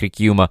 16, and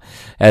Criciúma,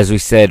 as we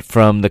said,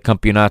 from the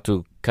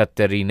Campeonato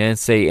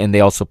Catarinense, and they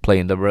also play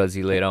in the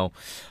Brasileirão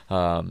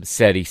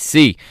Serie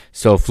C.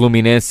 So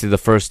Fluminense, the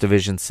first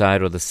division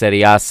side, or the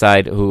Serie A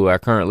side, who are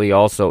currently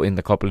also in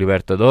the Copa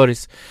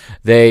Libertadores,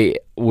 they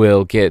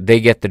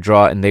get the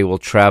draw, and they will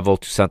travel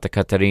to Santa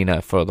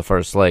Catarina for the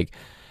first leg.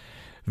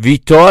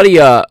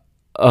 Vitória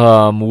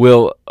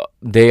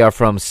they are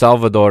from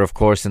Salvador, of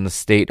course, in the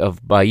state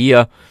of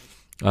Bahia.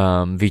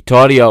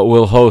 Vitória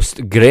will host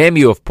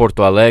Grêmio of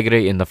Porto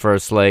Alegre in the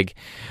first leg.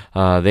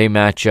 They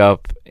match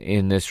up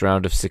in this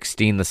round of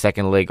 16. The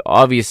second leg,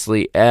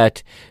 obviously,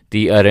 at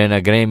the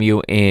Arena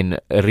Grêmio in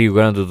Rio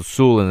Grande do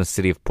Sul in the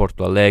city of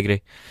Porto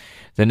Alegre.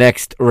 The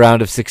next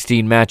round of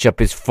 16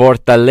 matchup is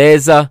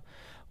Fortaleza,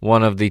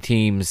 one of the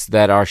teams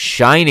that are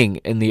shining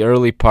in the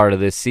early part of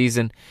this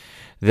season.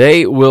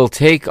 They will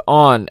take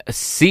on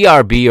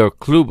CRB, or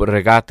Clube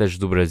Regatas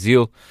do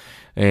Brasil,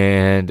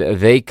 and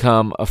they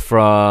come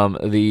from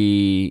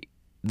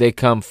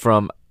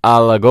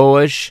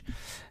Alagoas,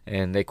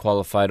 and they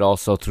qualified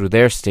also through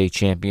their state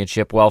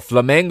championship, while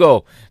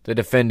Flamengo, the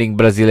defending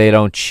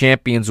Brasileirão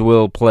champions,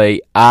 will play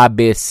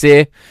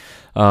ABC.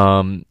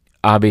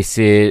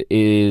 ABC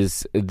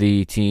is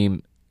the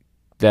team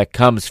that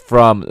comes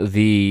from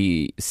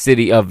the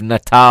city of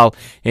Natal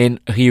in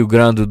Rio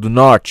Grande do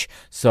Norte.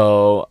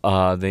 So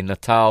the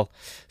Natal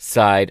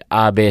side,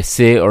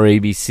 ABC or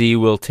ABC,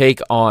 will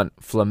take on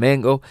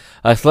Flamengo.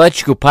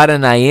 Atlético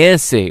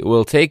Paranaense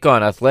will take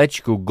on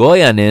Atlético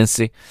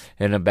Goianense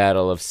in a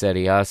battle of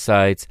Serie A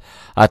sides.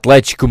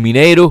 Atlético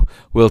Mineiro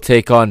will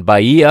take on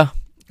Bahia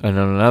in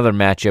another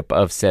matchup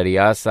of Serie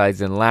A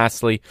sides. And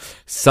lastly,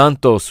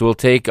 Santos will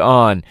take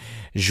on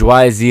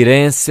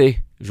Juazeirense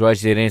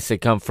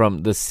Juazeirense come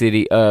from the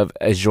city of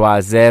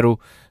Juazeiro,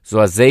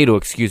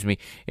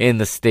 in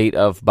the state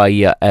of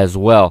Bahia as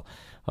well.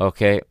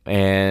 Okay,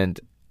 and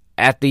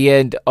at the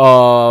end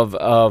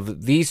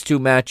of these two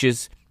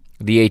matches,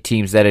 the 8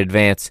 teams that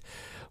advance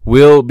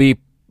will be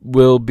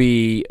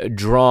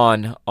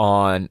drawn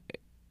on.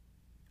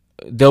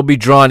 They'll be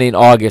drawn in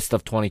August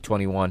of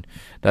 2021.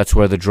 That's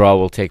where the draw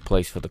will take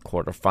place for the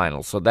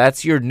quarterfinals. So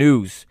that's your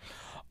news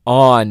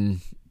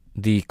on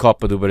the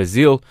Copa do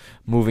Brasil.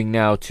 Moving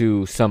now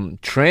to some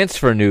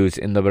transfer news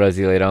in the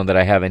Brasileirão that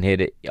I haven't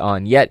hit it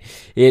on yet.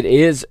 It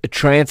is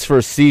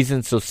transfer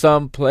season, so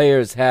some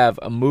players have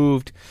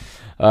moved.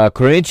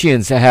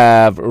 Corinthians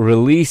have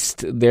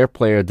released their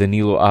player,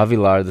 Danilo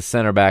Avilar. The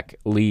center back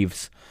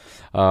leaves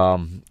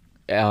on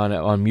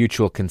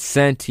mutual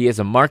consent. He has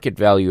a market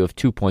value of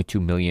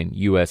 $2.2 million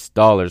US.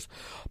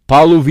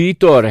 Paulo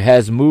Vitor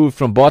has moved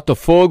from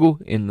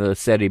Botafogo in the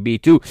Serie B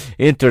to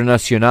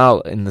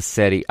Internacional in the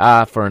Serie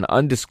A for an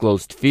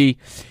undisclosed fee.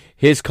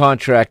 His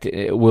contract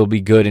will be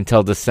good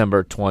until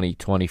December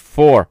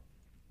 2024.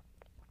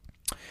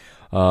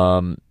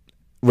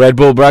 Red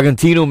Bull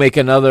Bragantino make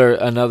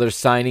another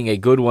signing, a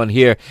good one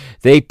here.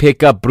 They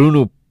pick up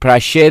Bruno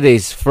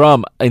Praxedes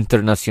from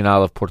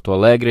Internacional of Porto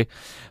Alegre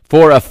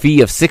for a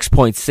fee of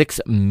 $6.6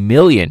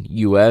 million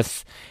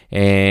US,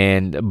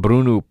 and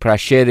Bruno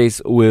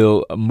Praxedes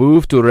will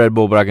move to Red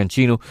Bull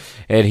Bragantino,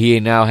 and he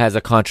now has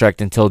a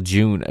contract until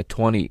June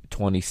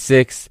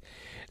 2026.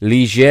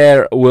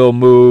 Ligier will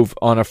move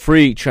on a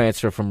free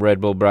transfer from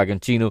Red Bull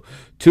Bragantino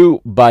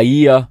to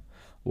Bahia,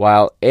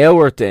 while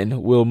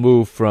Everton will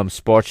move from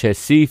Sport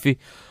Recife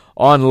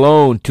on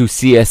loan to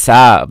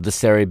CSA of the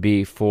Serie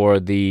B for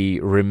the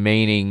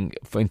remaining,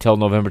 until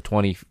November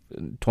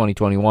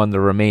 2021, the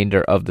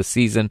remainder of the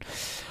season.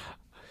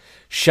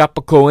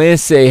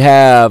 Chapecoense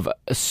have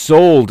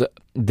sold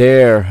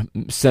their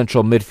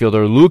central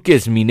midfielder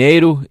Lucas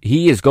Mineiro.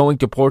 He is going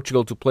to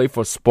Portugal to play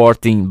for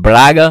Sporting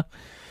Braga.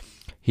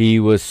 He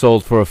was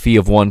sold for a fee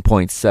of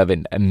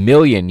 $1.7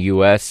 million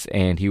US,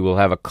 and he will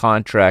have a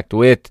contract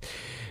with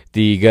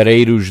the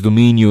Guerreiros do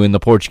Minho in the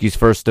Portuguese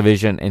First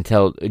Division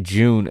until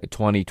June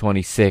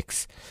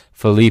 2026.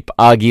 Felipe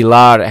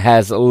Aguilar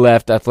has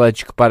left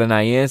Atlético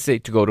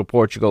Paranaense to go to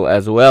Portugal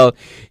as well.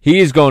 He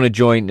is going to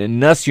join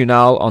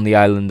Nacional on the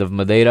island of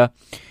Madeira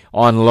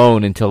on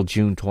loan until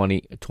June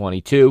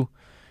 2022.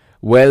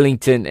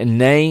 Wellington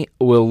Ney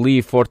will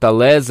leave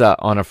Fortaleza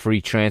on a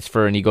free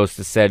transfer, and he goes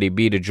to Serie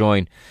B to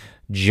join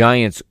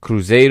Giants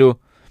Cruzeiro.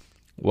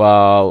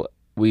 While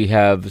we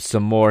have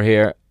some more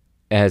here,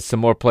 as some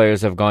more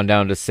players have gone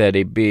down to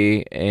Serie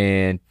B,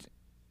 and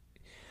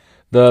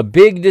the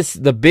big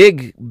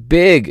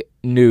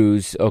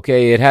news,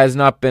 okay, it has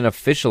not been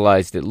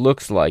officialized, it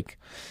looks like,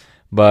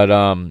 but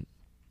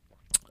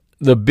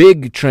the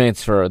big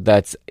transfer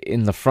that's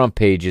in the front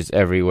pages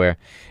everywhere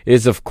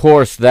is, of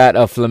course, that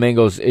of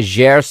Flamengo's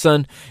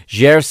Gerson.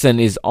 Gerson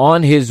is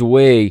on his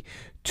way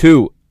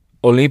to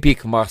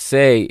Olympique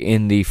Marseille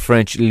in the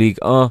French Ligue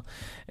 1,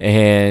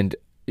 and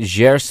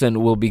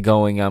Gerson will be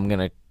going, I'm going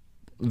to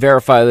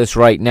verify this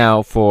right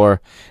now for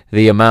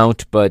the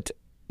amount, but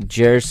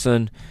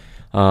Gerson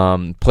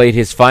played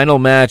his final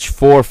match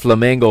for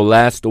Flamengo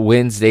last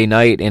Wednesday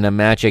night in a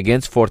match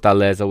against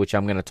Fortaleza, which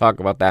I'm going to talk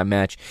about that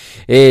match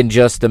in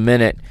just a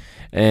minute,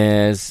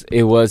 as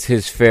it was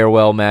his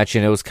farewell match.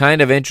 And it was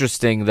kind of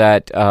interesting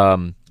that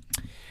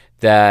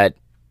that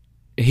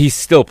he's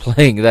still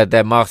playing,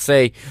 that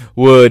Marseille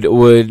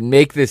would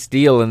make this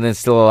deal and then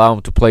still allow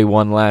him to play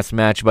one last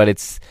match. But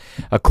it's,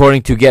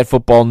 according to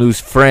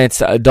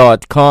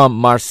GetFootballNewsFrance.com,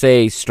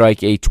 Marseille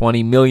strike a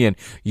 €20 million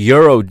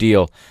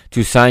deal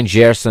to sign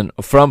Gerson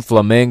from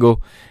Flamengo,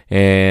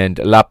 and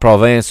La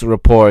Provence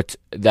report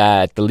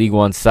that the Ligue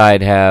 1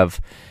 side have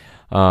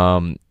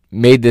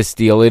made this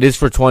deal. It is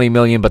for $20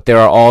 million, but there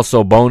are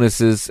also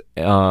bonuses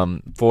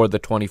for the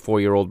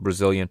 24-year-old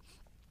Brazilian.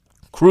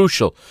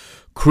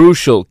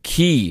 Crucial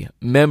key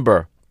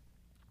member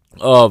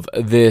of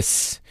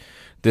this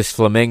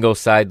Flamengo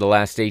side the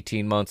last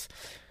 18 months.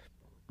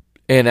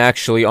 And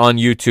actually on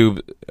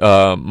YouTube,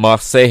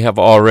 Marseille have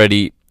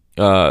already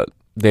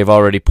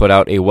put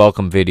out a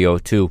welcome video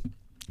to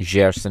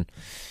Gerson,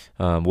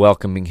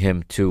 welcoming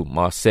him to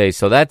Marseille.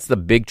 So that's the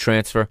big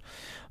transfer.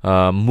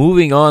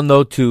 Moving on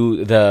though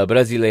to the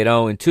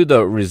Brasileirão and to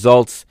the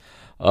results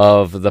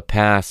of the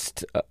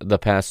past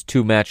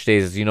 2 match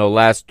days. As you know,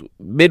 last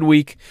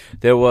midweek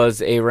there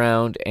was a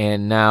round,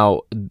 and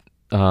now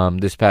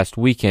this past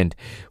weekend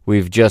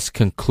we've just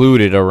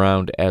concluded a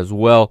round as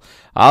well.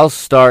 I'll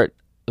start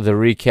the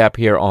recap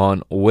here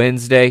on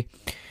Wednesday,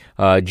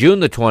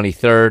 June the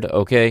 23rd.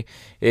 Okay,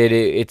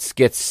 it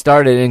gets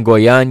started in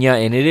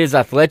Goiânia, and it is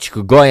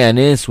Atlético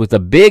Goianense with a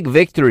big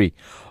victory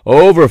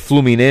over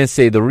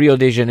Fluminense. The Rio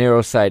de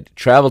Janeiro side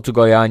traveled to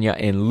Goiânia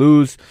and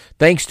lose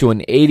thanks to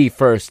an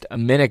 81st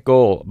minute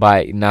goal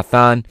by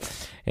Nathan,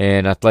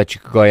 and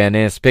Atlético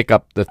Goianense pick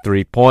up the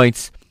 3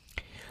 points.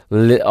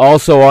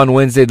 Also on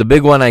Wednesday, the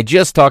big one I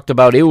just talked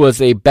about, it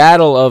was a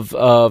battle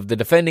of the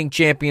defending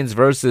champions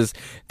versus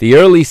the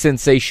early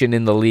sensation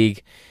in the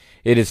league.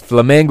 It is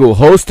Flamengo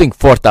hosting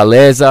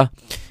Fortaleza.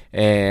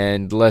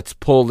 And let's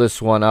pull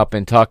this one up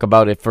and talk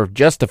about it for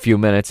just a few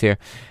minutes here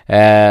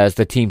as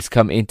the teams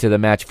come into the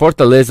match.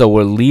 Fortaleza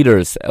were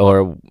leaders,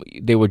 or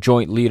they were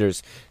joint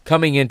leaders,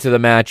 coming into the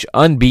match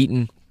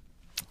unbeaten.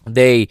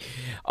 They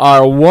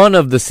are one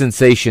of the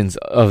sensations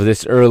of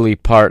this early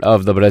part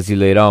of the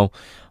Brasileirão.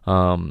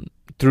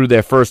 Through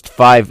their first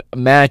 5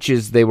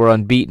 matches, they were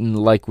unbeaten,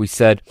 like we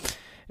said.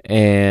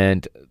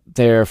 And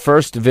their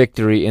first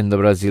victory in the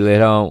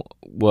Brasileirão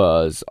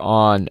was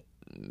on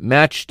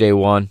match day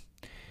 1.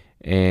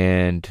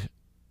 And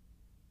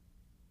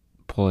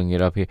pulling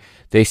it up here,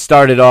 they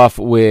started off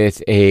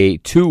with a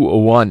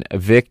 2-1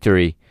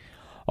 victory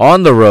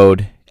on the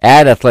road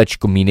at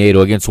Atlético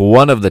Mineiro against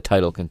one of the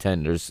title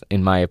contenders,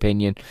 in my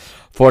opinion.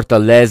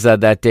 Fortaleza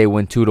that day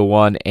went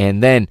 2-1,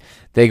 and then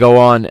they go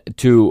on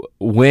to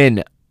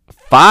win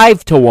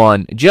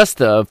 5-1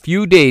 just a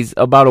few days,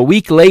 about a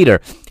week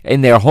later,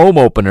 in their home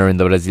opener in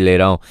the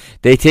Brasileirão.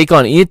 They take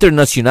on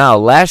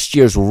Internacional, last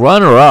year's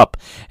runner-up,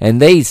 and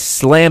they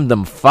slammed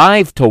them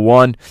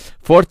 5-1.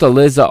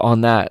 Fortaleza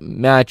on that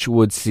match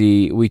would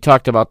see, we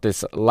talked about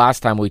this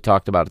last time we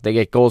talked about it, they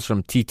get goals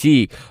from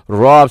TT,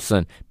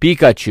 Robson,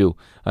 Pikachu,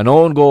 an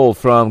own goal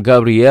from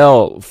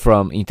Gabriel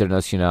from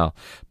Internacional.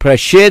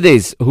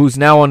 Praxedes, who's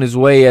now on his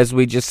way, as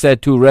we just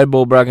said, to Red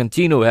Bull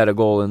Bragantino, had a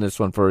goal in this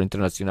one for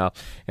Internacional.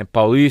 And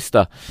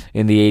Paulista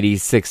in the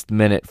 86th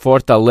minute.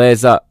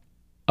 Fortaleza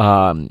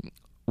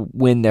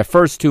win their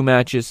first 2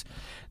 matches.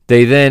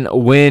 They then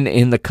win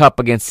in the Cup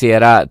against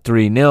Ceará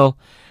 3-0.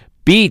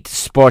 Beat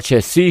Sport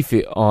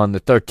Recife on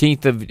the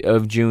 13th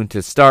of June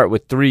to start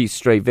with 3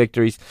 straight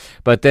victories.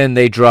 But then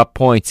they drop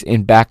points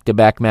in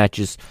back-to-back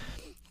matches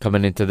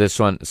coming into this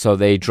one. So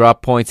they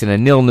drop points in a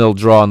 0-0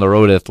 draw on the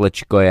road at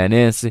Atlético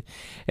Goianiense,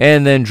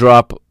 and then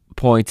drop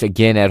points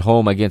again at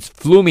home against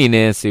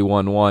Fluminense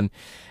 1-1.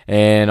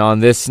 And on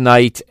this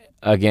night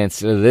against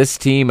this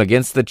team,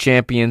 against the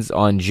champions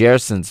on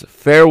Gerson's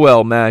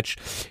farewell match,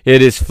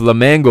 it is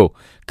Flamengo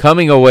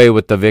coming away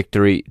with the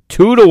victory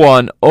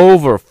 2-1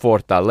 over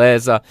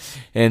Fortaleza.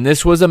 And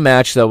this was a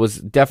match that was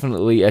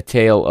definitely a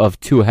tale of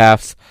 2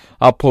 halves.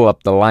 I'll pull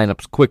up the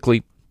lineups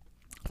quickly.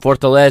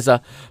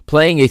 Fortaleza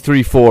playing a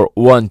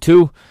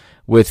 3-4-1-2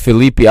 with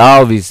Felipe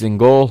Alves in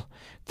goal.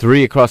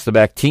 3 across the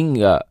back,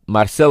 Tinga,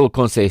 Marcelo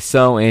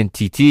Conceição, and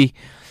TT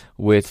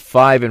with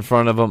 4 in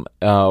front of him,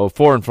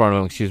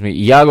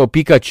 Iago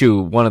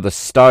Pikachu, one of the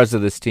stars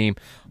of this team,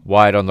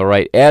 wide on the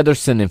right.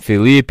 Ederson and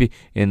Felipe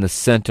in the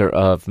center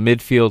of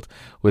midfield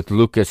with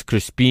Lucas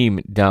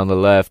Crispim down the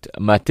left.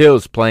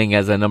 Mateus playing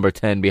as a number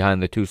 10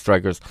 behind the 2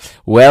 strikers,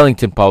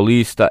 Wellington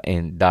Paulista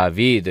and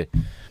David.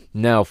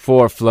 Now,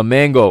 for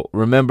Flamengo,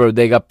 remember,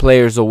 they got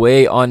players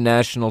away on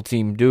national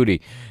team duty.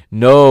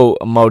 No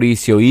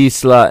Mauricio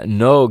Isla,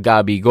 no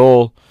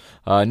Gabigol,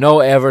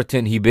 no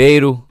Everton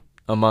Ribeiro,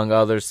 among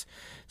others.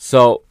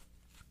 So,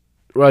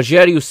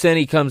 Rogério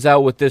Ceni comes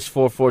out with this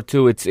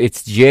 4-4-2.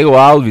 It's Diego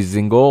Alves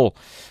in goal.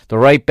 The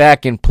right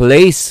back in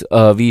place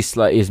of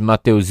Isla is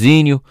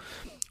Mateuzinho.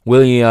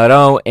 William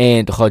Arão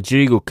and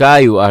Rodrigo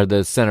Caio are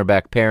the center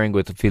back pairing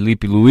with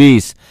Felipe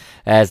Luis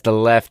as the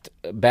left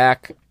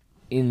back.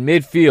 In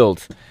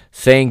midfield,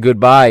 saying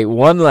goodbye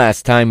one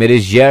last time, it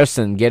is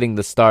Gerson getting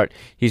the start.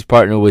 He's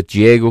partnered with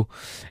Diego.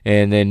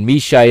 And then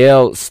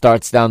Michael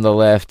starts down the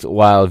left,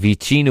 while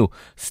Vitinho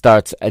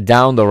starts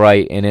down the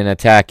right. And in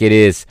attack, it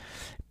is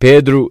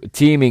Pedro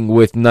teaming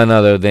with none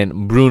other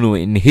than Bruno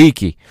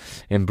Henrique.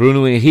 And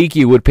Bruno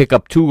Henrique would pick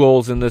up 2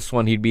 goals in this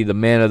one. He'd be the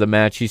man of the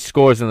match. He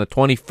scores in the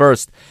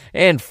 21st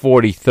and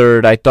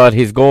 43rd. I thought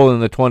his goal in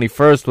the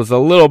 21st was a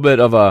little bit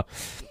of a,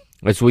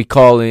 as we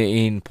call it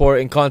in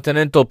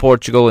continental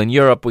Portugal, in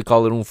Europe, we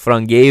call it un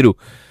frangueiro,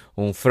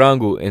 un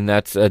frango, and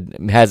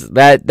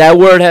that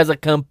word has a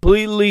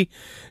completely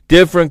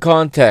different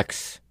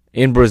context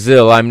in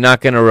Brazil. I'm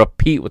not going to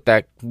repeat what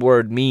that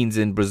word means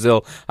in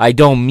Brazil. I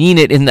don't mean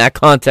it in that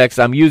context.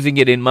 I'm using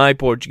it in my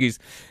Portuguese.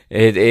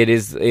 It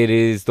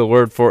is the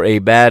word for a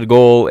bad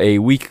goal, a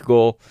weak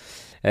goal,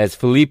 as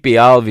Felipe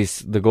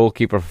Alves, the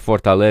goalkeeper for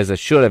Fortaleza,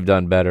 should have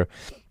done better.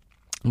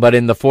 But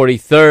in the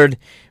 43rd,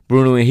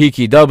 Bruno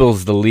Henrique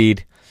doubles the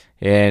lead,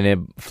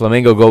 and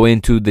Flamengo go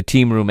into the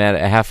team room at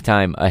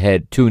halftime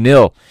ahead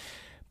 2-0.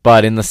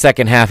 But in the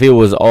second half, it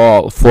was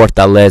all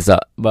Fortaleza.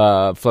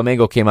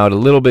 Flamengo came out a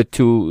little bit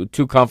too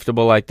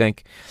comfortable, I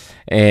think.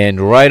 And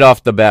right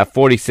off the bat,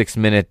 46th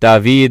minute,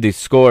 David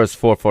scores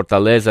for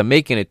Fortaleza,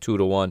 making it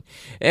 2-1.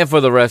 And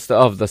for the rest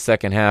of the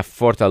second half,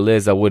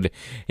 Fortaleza would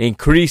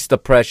increase the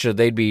pressure.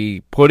 They'd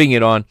be putting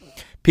it on.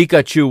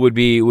 Pikachu would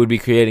be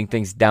creating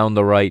things down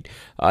the right.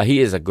 He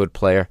is a good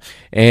player.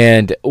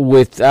 And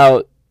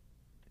without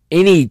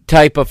any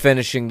type of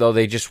finishing, though,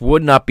 they just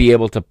would not be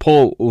able to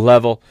pull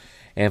level.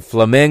 And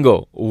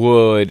Flamengo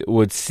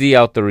would see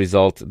out the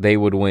result. They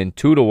would win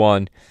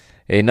 2-1.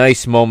 A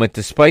nice moment,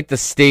 despite the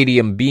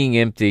stadium being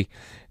empty.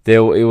 It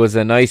was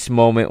a nice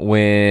moment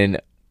when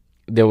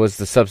there was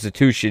the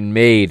substitution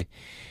made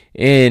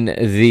in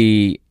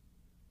the...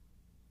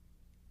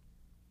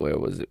 Where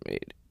was it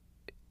made?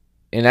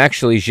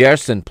 actually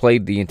Gerson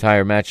played the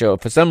entire match.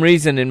 For some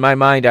reason, in my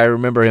mind, I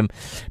remember him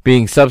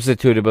being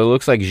substituted, but it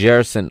looks like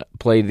Gerson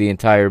played the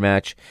entire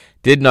match.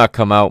 Did not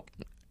come out,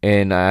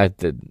 and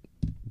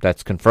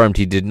that's confirmed.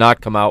 He did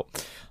not come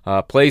out.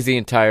 Plays the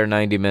entire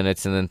 90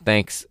 minutes, and then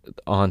thanks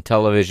on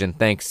television.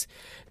 Thanks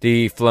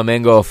the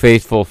Flamengo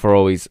faithful for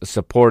always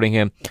supporting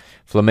him.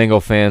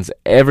 Flamengo fans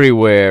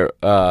everywhere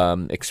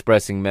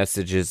expressing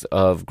messages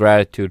of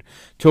gratitude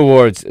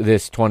towards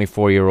this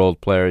 24-year-old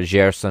player,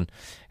 Gerson,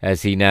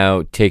 as he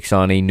now takes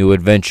on a new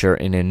adventure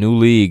in a new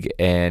league,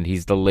 and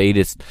he's the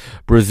latest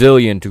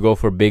Brazilian to go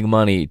for big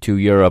money to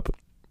Europe.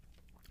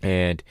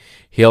 And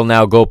he'll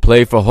now go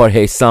play for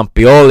Jorge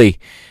Sampaoli,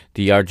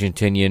 the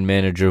Argentinian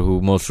manager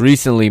who most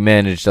recently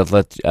managed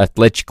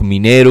Atlético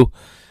Mineiro.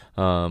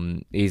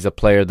 He's a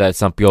player that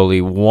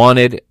Sampaoli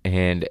wanted,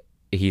 and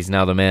he's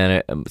now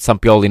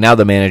Sampaoli now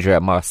the manager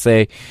at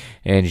Marseille,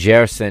 and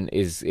Gerson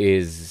is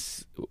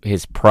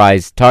his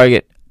prize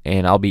target.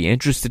 And I'll be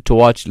interested to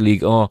watch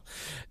Ligue 1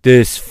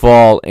 this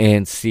fall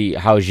and see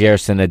how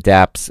Gerson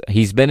adapts.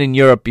 He's been in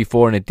Europe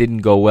before and it didn't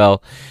go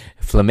well.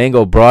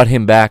 Flamengo brought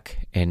him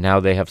back, and now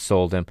they have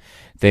sold him.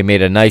 They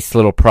made a nice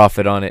little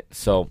profit on it.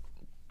 So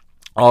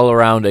all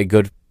around a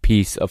good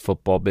piece of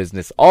football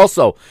business.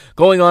 Also,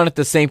 going on at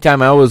the same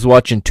time, I was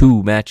watching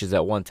two matches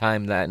at one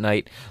time that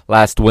night.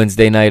 Last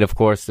Wednesday night, of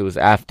course, it was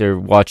after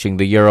watching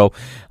the Euro.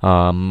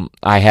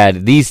 I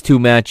had these two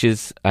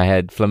matches. I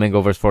had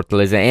Flamengo versus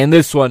Fortaleza, and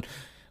this one,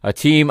 a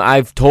team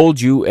I've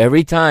told you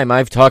every time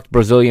I've talked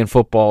Brazilian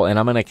football, and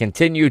I'm going to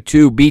continue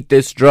to beat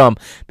this drum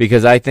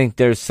because I think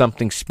there's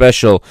something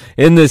special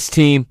in this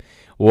team.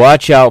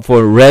 Watch out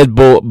for Red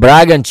Bull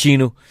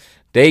Bragantino.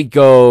 They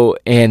go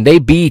and they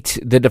beat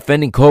the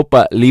defending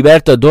Copa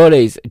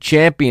Libertadores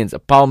champions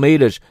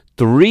Palmeiras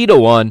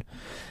 3-1.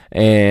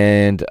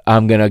 And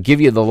I'm going to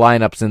give you the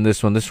lineups in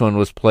this one. This one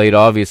was played,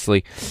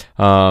 obviously.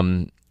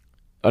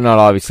 Not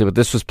obviously, but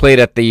this was played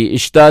at the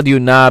Estádio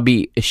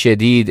Nabi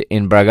Shedid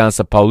in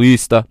Bragança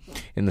Paulista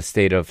in the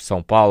state of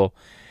São Paulo.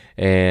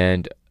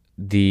 And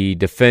the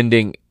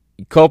defending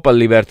Copa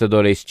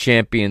Libertadores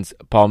champions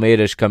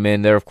Palmeiras come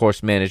in. They're, of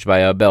course, managed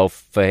by Abel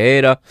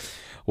Ferreira,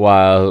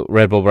 while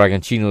Red Bull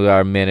Bragantino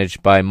are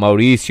managed by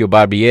Mauricio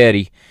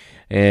Barbieri.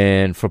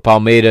 And for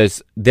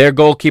Palmeiras, their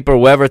goalkeeper,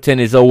 Weverton,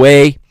 is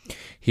away.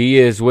 He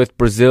is with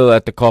Brazil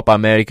at the Copa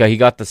America. He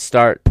got the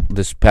start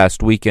this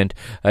past weekend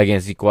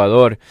against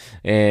Ecuador.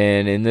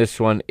 And in this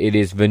one, it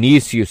is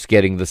Vinicius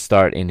getting the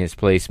start in his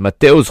place.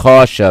 Mateus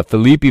Rocha,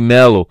 Felipe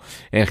Melo,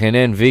 and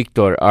Renan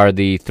Victor are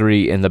the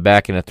three in the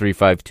back in a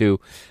 3-5-2.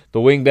 The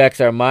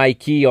wingbacks are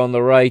Maiki on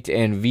the right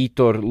and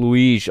Vitor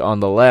Luiz on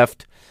the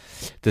left.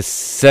 The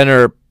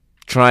center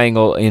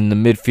triangle in the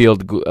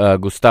midfield,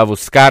 Gustavo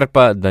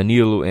Scarpa,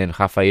 Danilo, and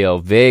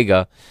Rafael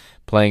Veiga,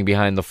 playing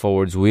behind the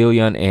forwards,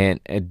 Willian and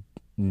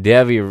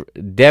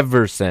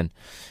Deverson.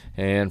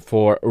 And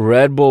for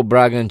Red Bull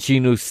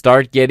Bragantino,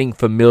 start getting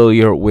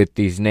familiar with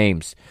these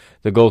names.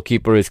 The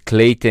goalkeeper is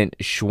Clayton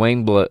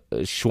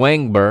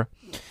Schwangber.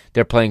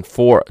 They're playing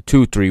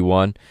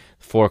 4-2-3-1.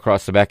 4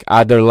 across the back.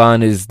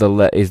 Aderlan is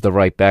the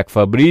right back.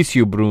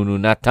 Fabricio Bruno,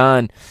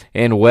 Nathan,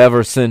 and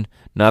Weverson.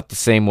 Not the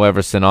same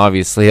Weverson,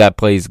 obviously. That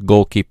plays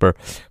goalkeeper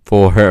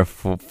for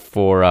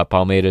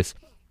Palmeiras.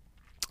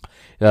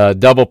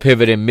 Double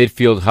pivot in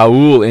midfield,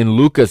 Raul and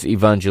Lucas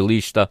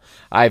Evangelista.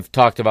 I've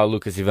talked about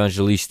Lucas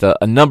Evangelista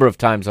a number of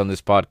times on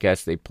this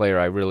podcast. A player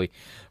I really,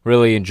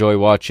 really enjoy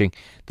watching.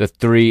 The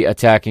three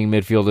attacking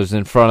midfielders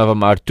in front of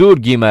him, Artur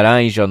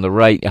Guimarães on the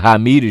right,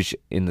 Ramírez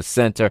in the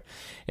center,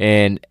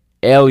 and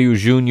Elio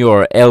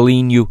Junior,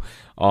 Elinho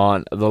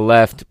on the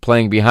left,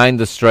 playing behind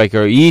the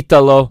striker,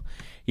 Italo.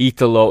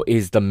 Italo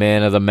is the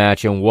man of the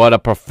match, and what a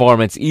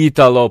performance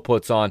Italo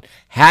puts on.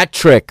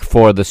 Hat-trick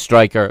for the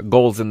striker.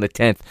 Goals in the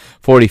 10th,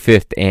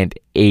 45th, and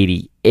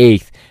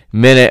 88th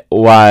minute,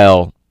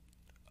 while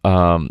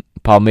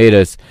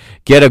Palmeiras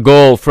get a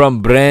goal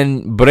from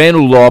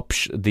Breno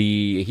Lopes,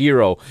 the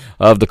hero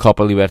of the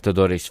Copa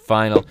Libertadores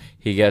final.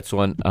 He gets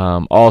one.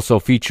 Also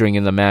featuring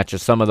in the match are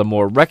some of the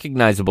more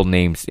recognizable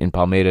names in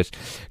Palmeiras.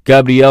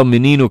 Gabriel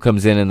Menino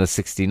comes in the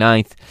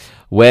 69th.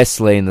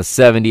 Wesley in the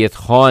 70th,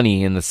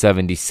 Rony in the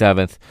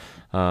 77th,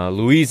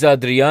 Luis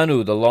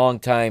Adriano, the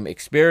longtime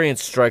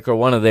experienced striker,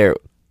 one of their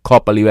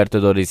Copa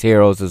Libertadores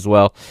heroes as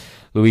well.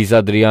 Luis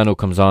Adriano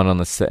comes on in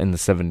the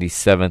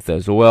 77th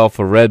as well.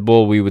 For Red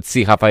Bull, we would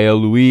see Rafael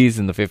Luiz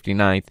in the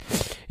 59th,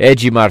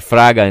 Edgimar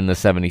Fraga in the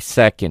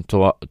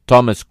 72nd,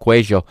 Thomas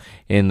Cuello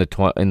in the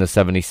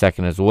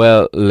 72nd as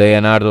well,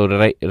 Leonardo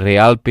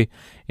Realpe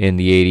in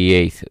the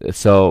 88th.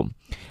 So,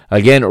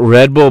 again,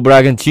 Red Bull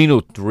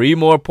Bragantino, 3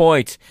 more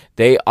points.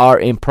 They are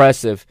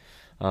impressive.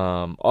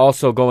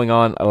 Also going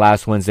on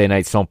last Wednesday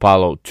night, São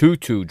Paulo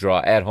 2-2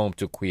 draw at home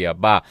to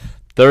Cuiabá.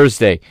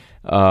 Thursday,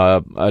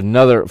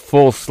 another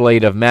full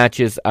slate of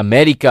matches.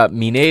 América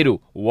Mineiro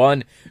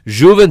 1,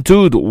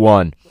 Juventude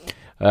 1,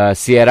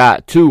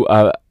 Ceará 2,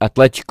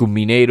 Atlético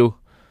Mineiro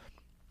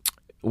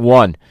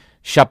 1,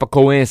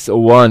 Chapecoense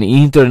 1,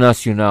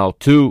 Internacional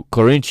 2,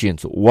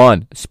 Corinthians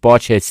 1,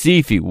 Sport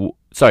Recife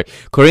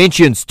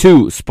Corinthians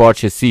 2, Sport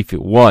Recife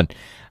 1.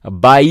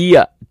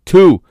 Bahia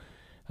 2,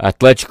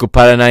 Atlético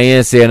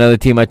Paranaense, another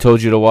team I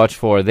told you to watch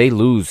for. They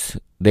lose.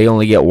 They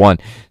only get 1.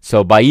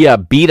 So Bahia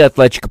beat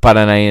Atlético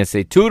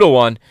Paranaense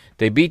 2-1.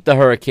 They beat the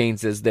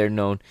Hurricanes, as they're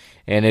known,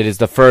 and it is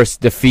the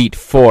first defeat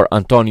for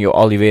Antonio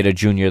Oliveira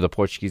Jr., the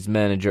Portuguese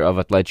manager of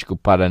Atlético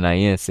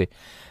Paranaense.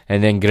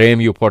 And then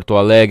Grêmio Porto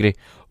Alegre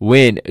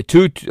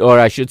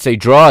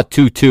draw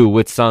 2-2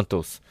 with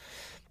Santos.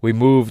 We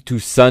move to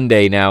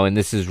Sunday now, and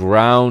this is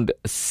round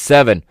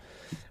 7.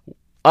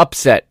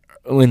 Upset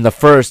in the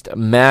first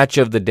match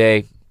of the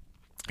day.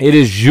 It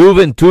is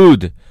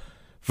Juventude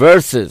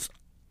versus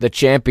the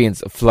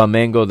champions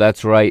Flamengo.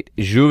 That's right,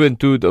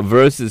 Juventude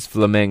versus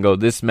Flamengo.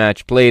 This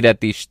match played at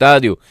the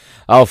Estádio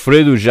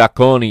Alfredo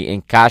Jaconi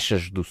in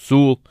Caxias do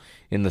Sul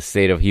in the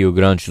state of Rio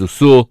Grande do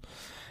Sul.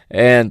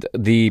 And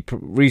the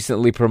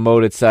recently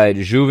promoted side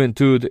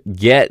Juventude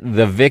get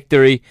the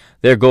victory.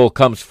 Their goal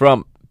comes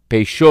from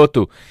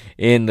Peixoto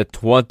in the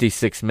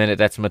 26th minute.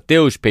 That's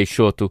Mateus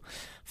Peixoto.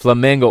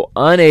 Flamengo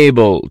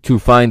unable to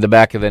find the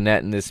back of the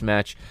net in this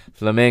match.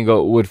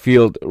 Flamengo would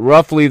field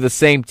roughly the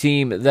same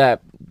team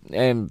that,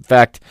 in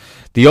fact,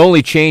 the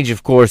only change,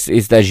 of course,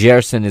 is that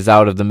Gerson is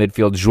out of the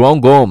midfield. João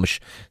Gomes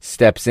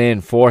steps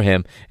in for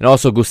him. And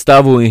also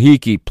Gustavo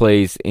Henrique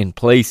plays in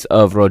place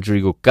of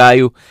Rodrigo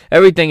Caio.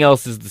 Everything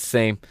else is the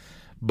same.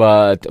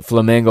 But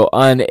Flamengo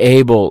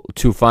unable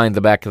to find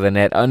the back of the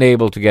net,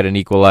 unable to get an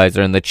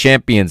equalizer. And the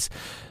champions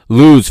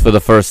lose for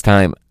the first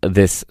time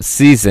this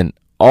season.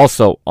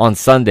 Also on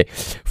Sunday,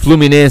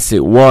 Fluminense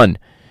 1,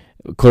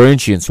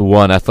 Corinthians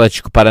 1,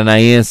 Atlético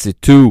Paranaense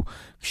 2,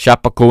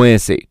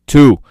 Chapecoense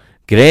 2,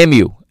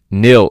 Grêmio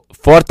 0,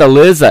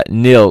 Fortaleza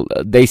 0.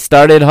 They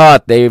started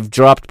hot. They've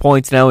dropped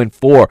points now in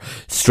 4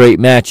 straight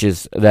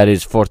matches. That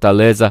is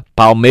Fortaleza.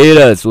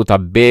 Palmeiras with a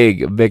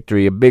big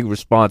victory, a big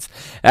response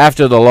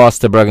after the loss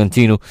to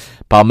Bragantino.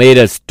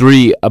 Palmeiras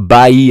 3,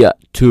 Bahia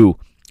 2.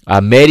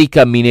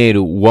 América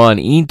Mineiro 1,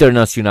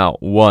 Internacional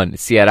 1,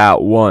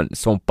 Ceará 1,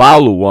 São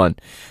Paulo 1,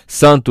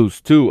 Santos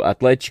 2,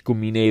 Atlético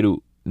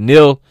Mineiro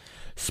 0,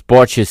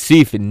 Sport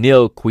Recife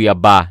 0,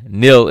 Cuiabá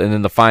 0, and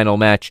then the final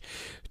match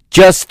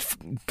just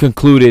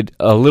concluded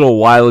a little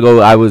while ago.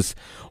 I was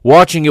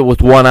watching it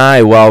with one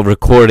eye while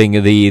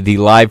recording the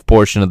live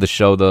portion of the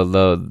show,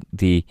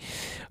 the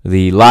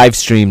live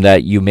stream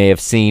that you may have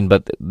seen,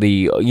 but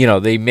the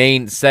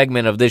main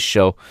segment of this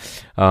show,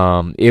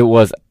 it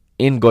was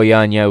in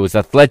Goiânia. It was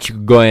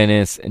Atlético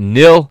Goianiense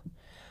 0,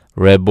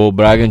 Red Bull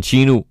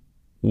Bragantino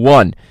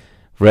 1.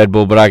 Red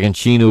Bull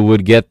Bragantino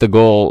would get the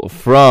goal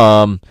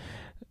from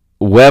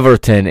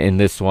Weverton in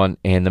this one,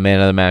 and the man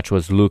of the match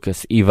was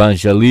Lucas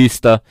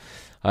Evangelista.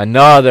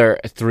 Another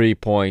 3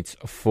 points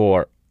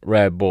for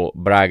Red Bull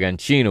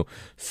Bragantino.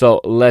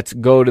 So let's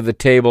go to the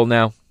table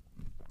now.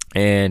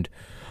 And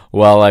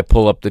while I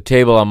pull up the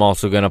table, I'm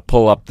also going to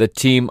pull up the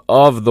team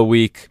of the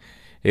week.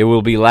 It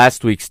will be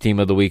last week's team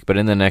of the week, but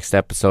in the next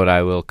episode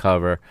I will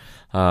cover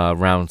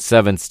round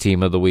 7's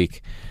team of the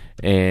week.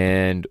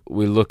 And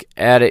we look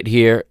at it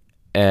here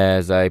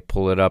as I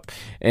pull it up.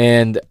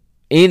 And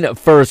in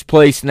first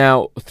place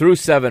now through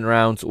 7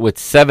 rounds with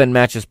 7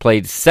 matches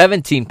played,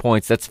 17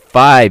 points. That's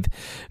 5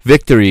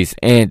 victories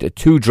and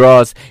 2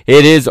 draws.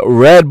 It is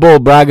Red Bull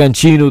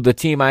Bragantino, the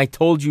team I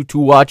told you to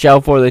watch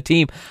out for. The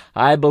team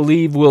I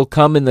believe will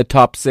come in the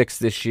top 6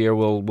 this year.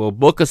 We'll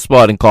book a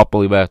spot in Copa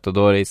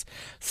Libertadores.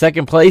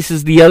 Second place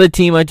is the other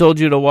team I told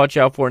you to watch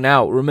out for.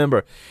 Now,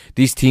 remember,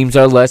 these teams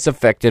are less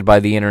affected by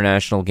the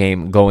international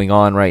game going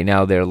on right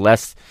now.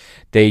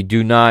 They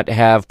do not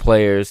have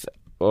players,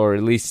 or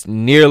at least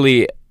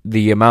nearly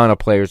the amount of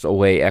players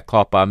away at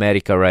Copa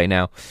America right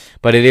now.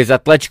 But it is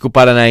Atlético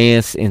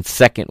Paranaense in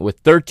second with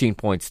 13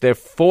 points. They're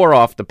 4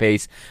 off the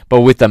pace,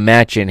 but with a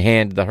match in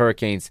hand. The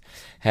Hurricanes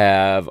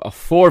have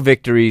 4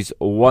 victories,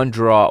 1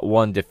 draw,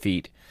 1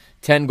 defeat.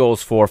 10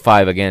 goals for,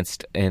 5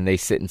 against, and they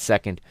sit in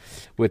second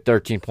with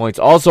 13 points.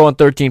 Also on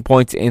 13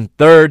 points in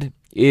third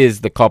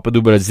is the Copa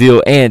do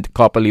Brasil and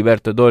Copa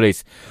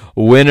Libertadores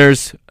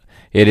winners.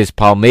 It is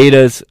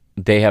Palmeiras.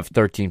 They have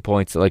 13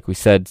 points, like we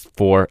said,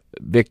 4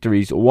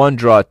 victories, 1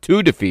 draw,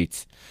 2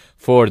 defeats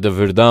for the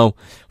Verdão.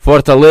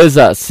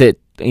 Fortaleza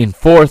sit in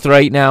 4th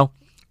right now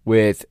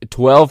with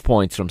 12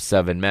 points from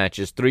 7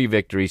 matches, 3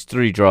 victories,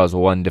 3 draws,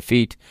 1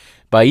 defeat.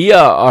 Bahia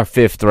are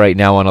 5th right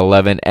now on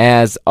 11,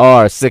 as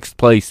are 6th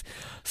place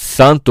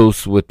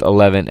Santos with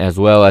 11 as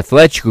well.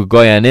 Atlético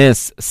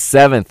Goianiense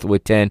 7th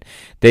with 10.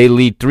 They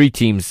lead 3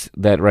 teams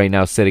that right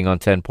now sitting on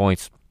 10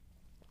 points.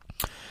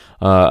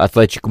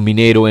 Atlético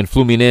Mineiro and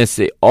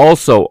Fluminense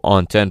also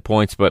on 10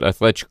 points, but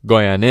Atlético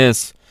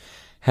Goianiense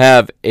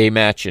have a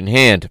match in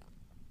hand.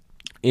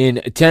 In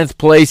 10th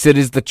place, it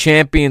is the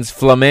champions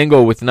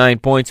Flamengo with 9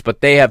 points,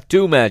 but they have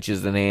 2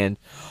 matches in hand,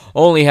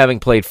 only having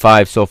played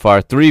 5 so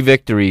far. 3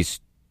 victories,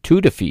 2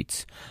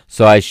 defeats.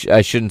 So I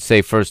shouldn't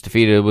say first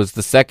defeat. It was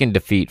the second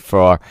defeat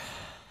for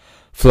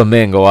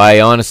Flamengo. I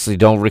honestly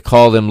don't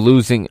recall them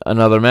losing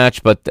another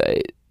match, but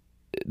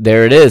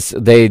there it is.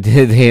 They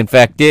in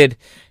fact did.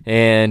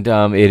 And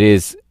it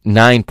is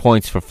 9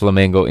 points for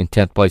Flamengo in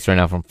 10th place right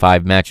now from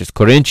 5 matches.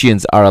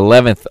 Corinthians are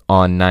 11th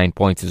on 9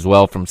 points as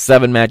well from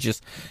 7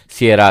 matches.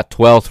 Sierra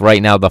 12th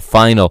right now, the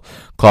final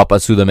Copa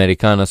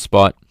Sudamericana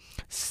spot.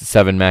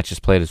 7 matches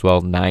played as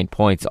well, 9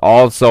 points.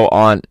 Also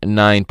on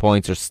 9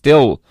 points, or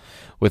still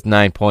with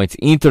 9 points,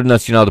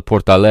 Internacional de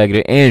Porto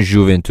Alegre and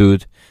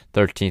Juventude,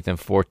 13th and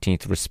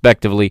 14th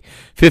respectively.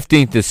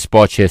 15th is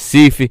Sport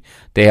Recife.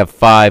 They have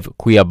 5.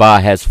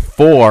 Cuiabá has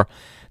 4.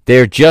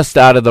 They're just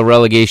out of the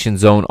relegation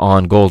zone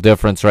on goal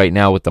difference right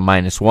now with the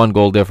 -1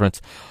 goal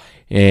difference.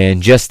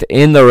 And just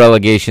in the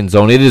relegation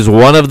zone, it is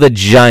one of the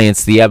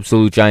giants, the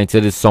absolute giants.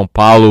 It is São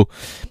Paulo.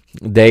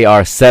 They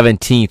are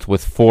 17th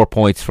with 4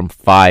 points from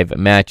 5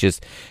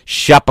 matches.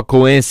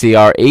 Chapecoense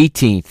are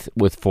 18th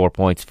with 4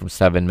 points from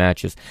 7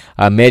 matches.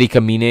 América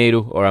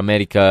Mineiro,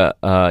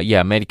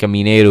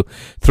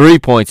 3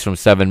 points from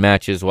 7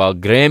 matches, while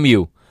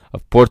Grêmio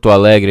of Porto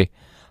Alegre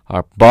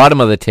are bottom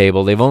of the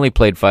table. They've only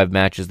played 5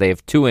 matches. They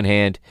have 2 in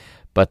hand,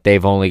 but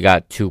they've only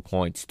got 2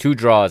 points. 2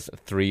 draws,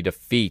 3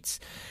 defeats.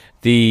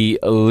 The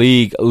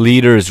league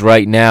leaders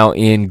right now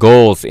in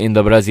goals in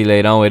the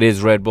Brasileirão, it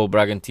is Red Bull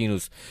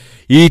Bragantino's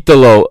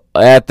Ítalo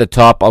at the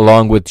top,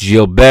 along with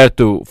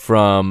Gilberto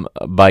from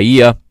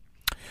Bahia,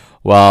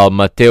 while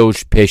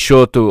Mateus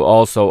Peixoto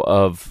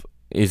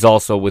is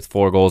also with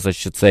 4 goals, I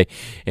should say,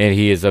 and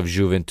he is of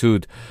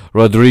Juventude.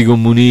 Rodrigo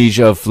Muniz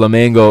of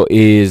Flamengo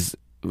is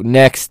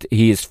next.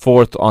 He is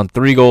 4th on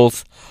 3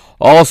 goals.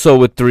 Also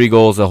with 3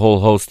 goals, a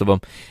whole host of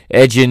them.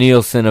 Edge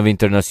Nielsen of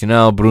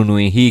Internacional, Bruno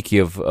Henrique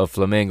of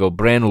Flamengo,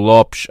 Breno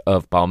Lopes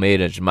of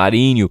Palmeiras,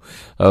 Marinho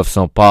of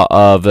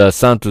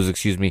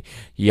Santos,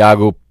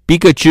 Iago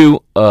Pikachu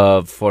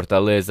of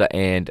Fortaleza,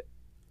 and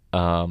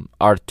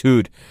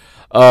Artur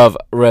of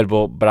Red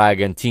Bull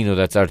Bragantino.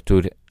 That's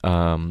Artur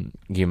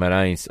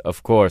Guimarães,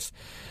 of course.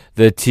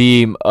 The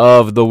team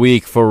of the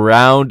week for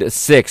round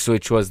 6,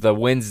 which was the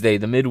Wednesday,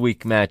 the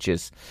midweek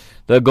matches.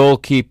 The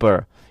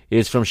goalkeeper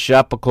is from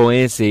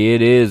Chapecoense.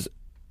 It is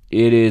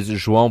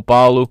João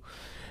Paulo.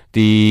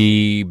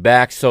 The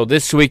back. So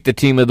this week the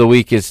team of the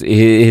week is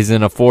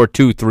in a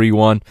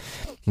 4-2-3-1.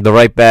 The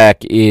right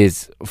back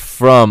is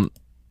from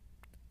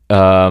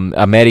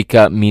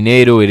América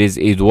Mineiro. It is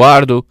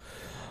Eduardo,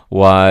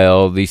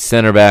 while the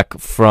center back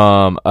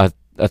from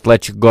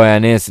Atlético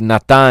Goianiense,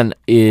 Nathan,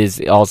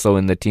 is also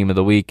in the team of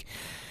the week,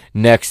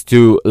 next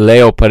to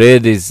Leo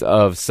Paredes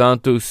of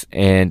Santos,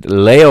 and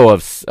Leo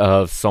of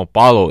São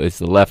Paulo is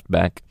the left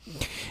back.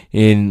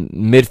 In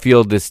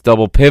midfield, this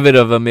double pivot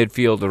of a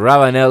midfield,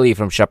 Ravanelli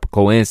from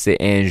Chapecoense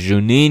and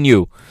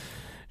Juninho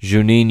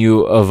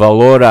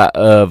Valora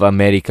of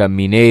América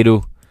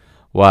Mineiro,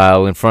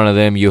 while in front of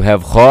them you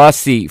have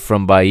Rossi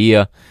from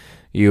Bahia,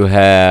 you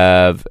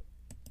have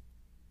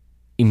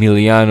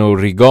Emiliano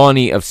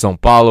Rigoni of São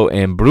Paulo,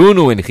 and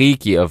Bruno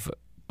Henrique of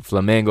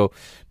Flamengo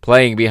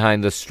playing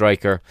behind the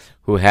striker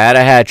who had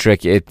a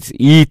hat-trick. It's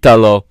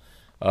Ítalo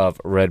of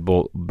Red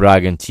Bull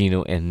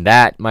Bragantino. And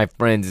that, my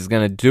friends, is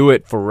going to do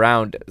it for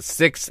round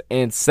 6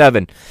 and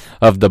 7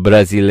 of the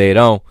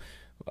Brasileirão.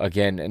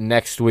 Again,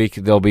 next week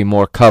there'll be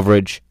more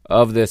coverage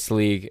of this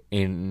league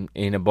in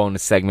a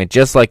bonus segment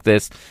just like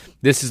this.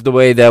 This is the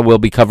way that we'll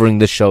be covering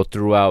the show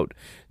throughout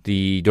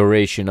the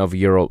duration of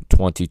Euro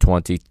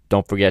 2020.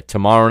 Don't forget,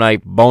 tomorrow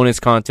night, bonus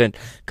content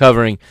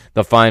covering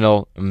the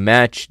final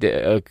match day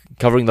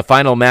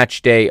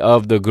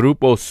of the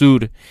Grupo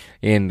Sur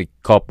in the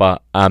Copa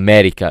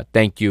America.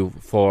 Thank you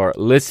for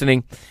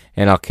listening,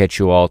 and I'll catch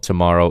you all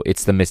tomorrow.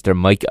 It's the Mr.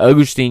 Mike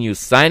Agustinu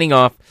signing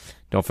off.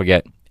 Don't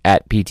forget,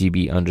 at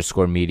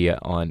PTB_media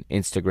on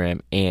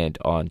Instagram and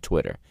on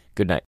Twitter.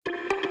 Good night.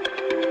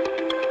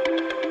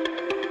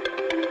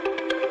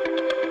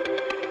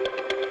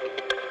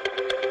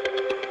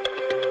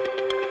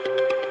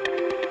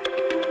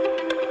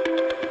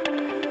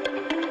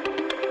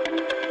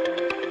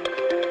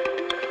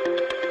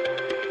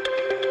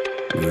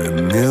 We're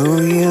a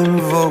million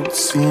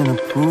volts in a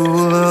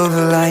pool of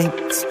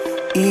light,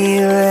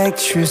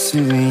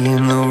 electricity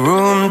in the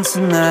room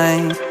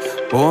tonight,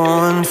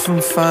 born from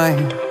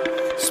fire,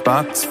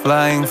 sparks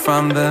flying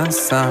from the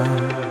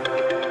sun.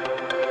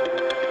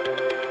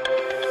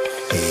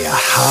 Hey, I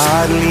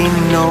hardly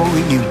know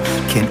you,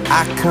 can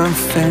I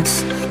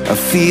confess? I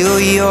feel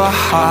your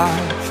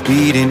heart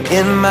beating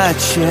in my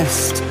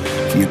chest.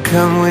 If you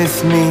come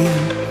with me,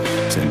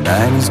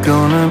 tonight is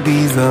gonna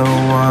be the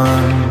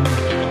one.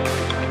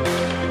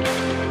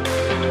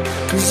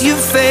 'Cause you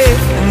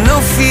faith and no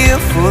fear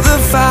for the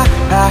fight.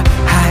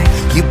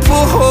 You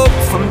pull hope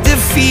from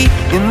defeat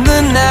in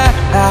the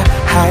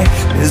night.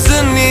 There's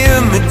an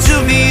image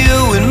of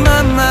you in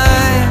my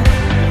mind.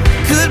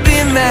 Could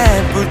be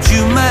mad, but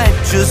you might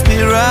just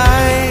be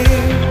right.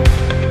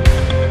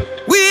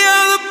 We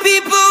are the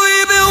people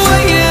we've been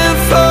waiting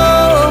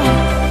for.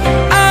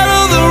 Out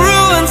of the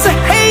ruins of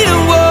hate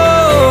and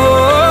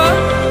war,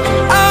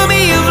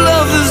 army of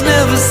lovers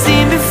never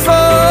seen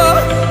before.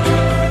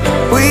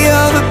 We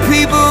are the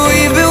people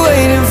we've been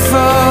waiting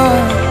for.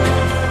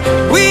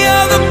 We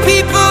are the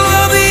people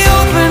of the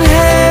open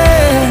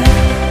hand,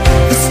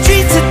 the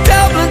streets of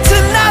Dublin to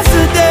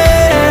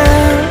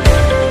Amsterdam.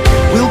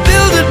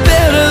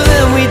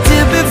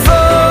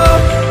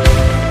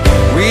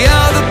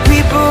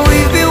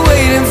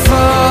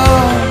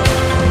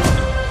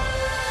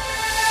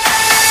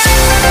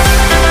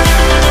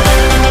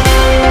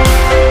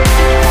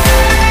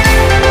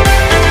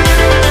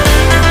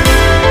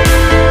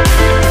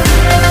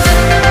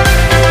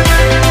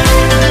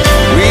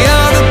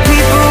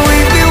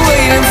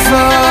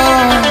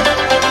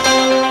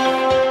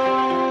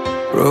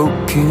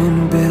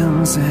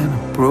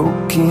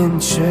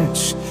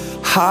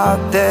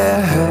 heart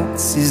that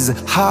hurts is a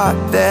heart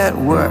that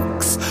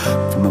works.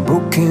 From a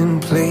broken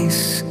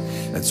place,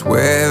 that's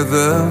where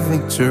the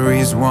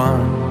victory's won.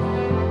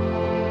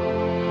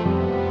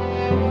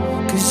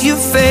 'Cause you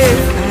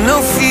faith and no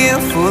fear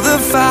for the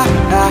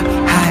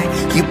fight.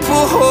 You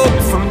pull hope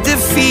from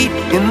defeat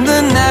in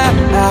the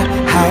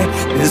night.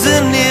 There's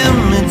an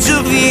image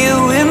of you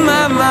in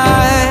my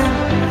mind.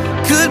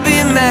 Could be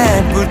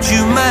mad, but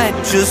you might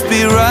just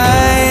be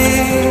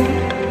right.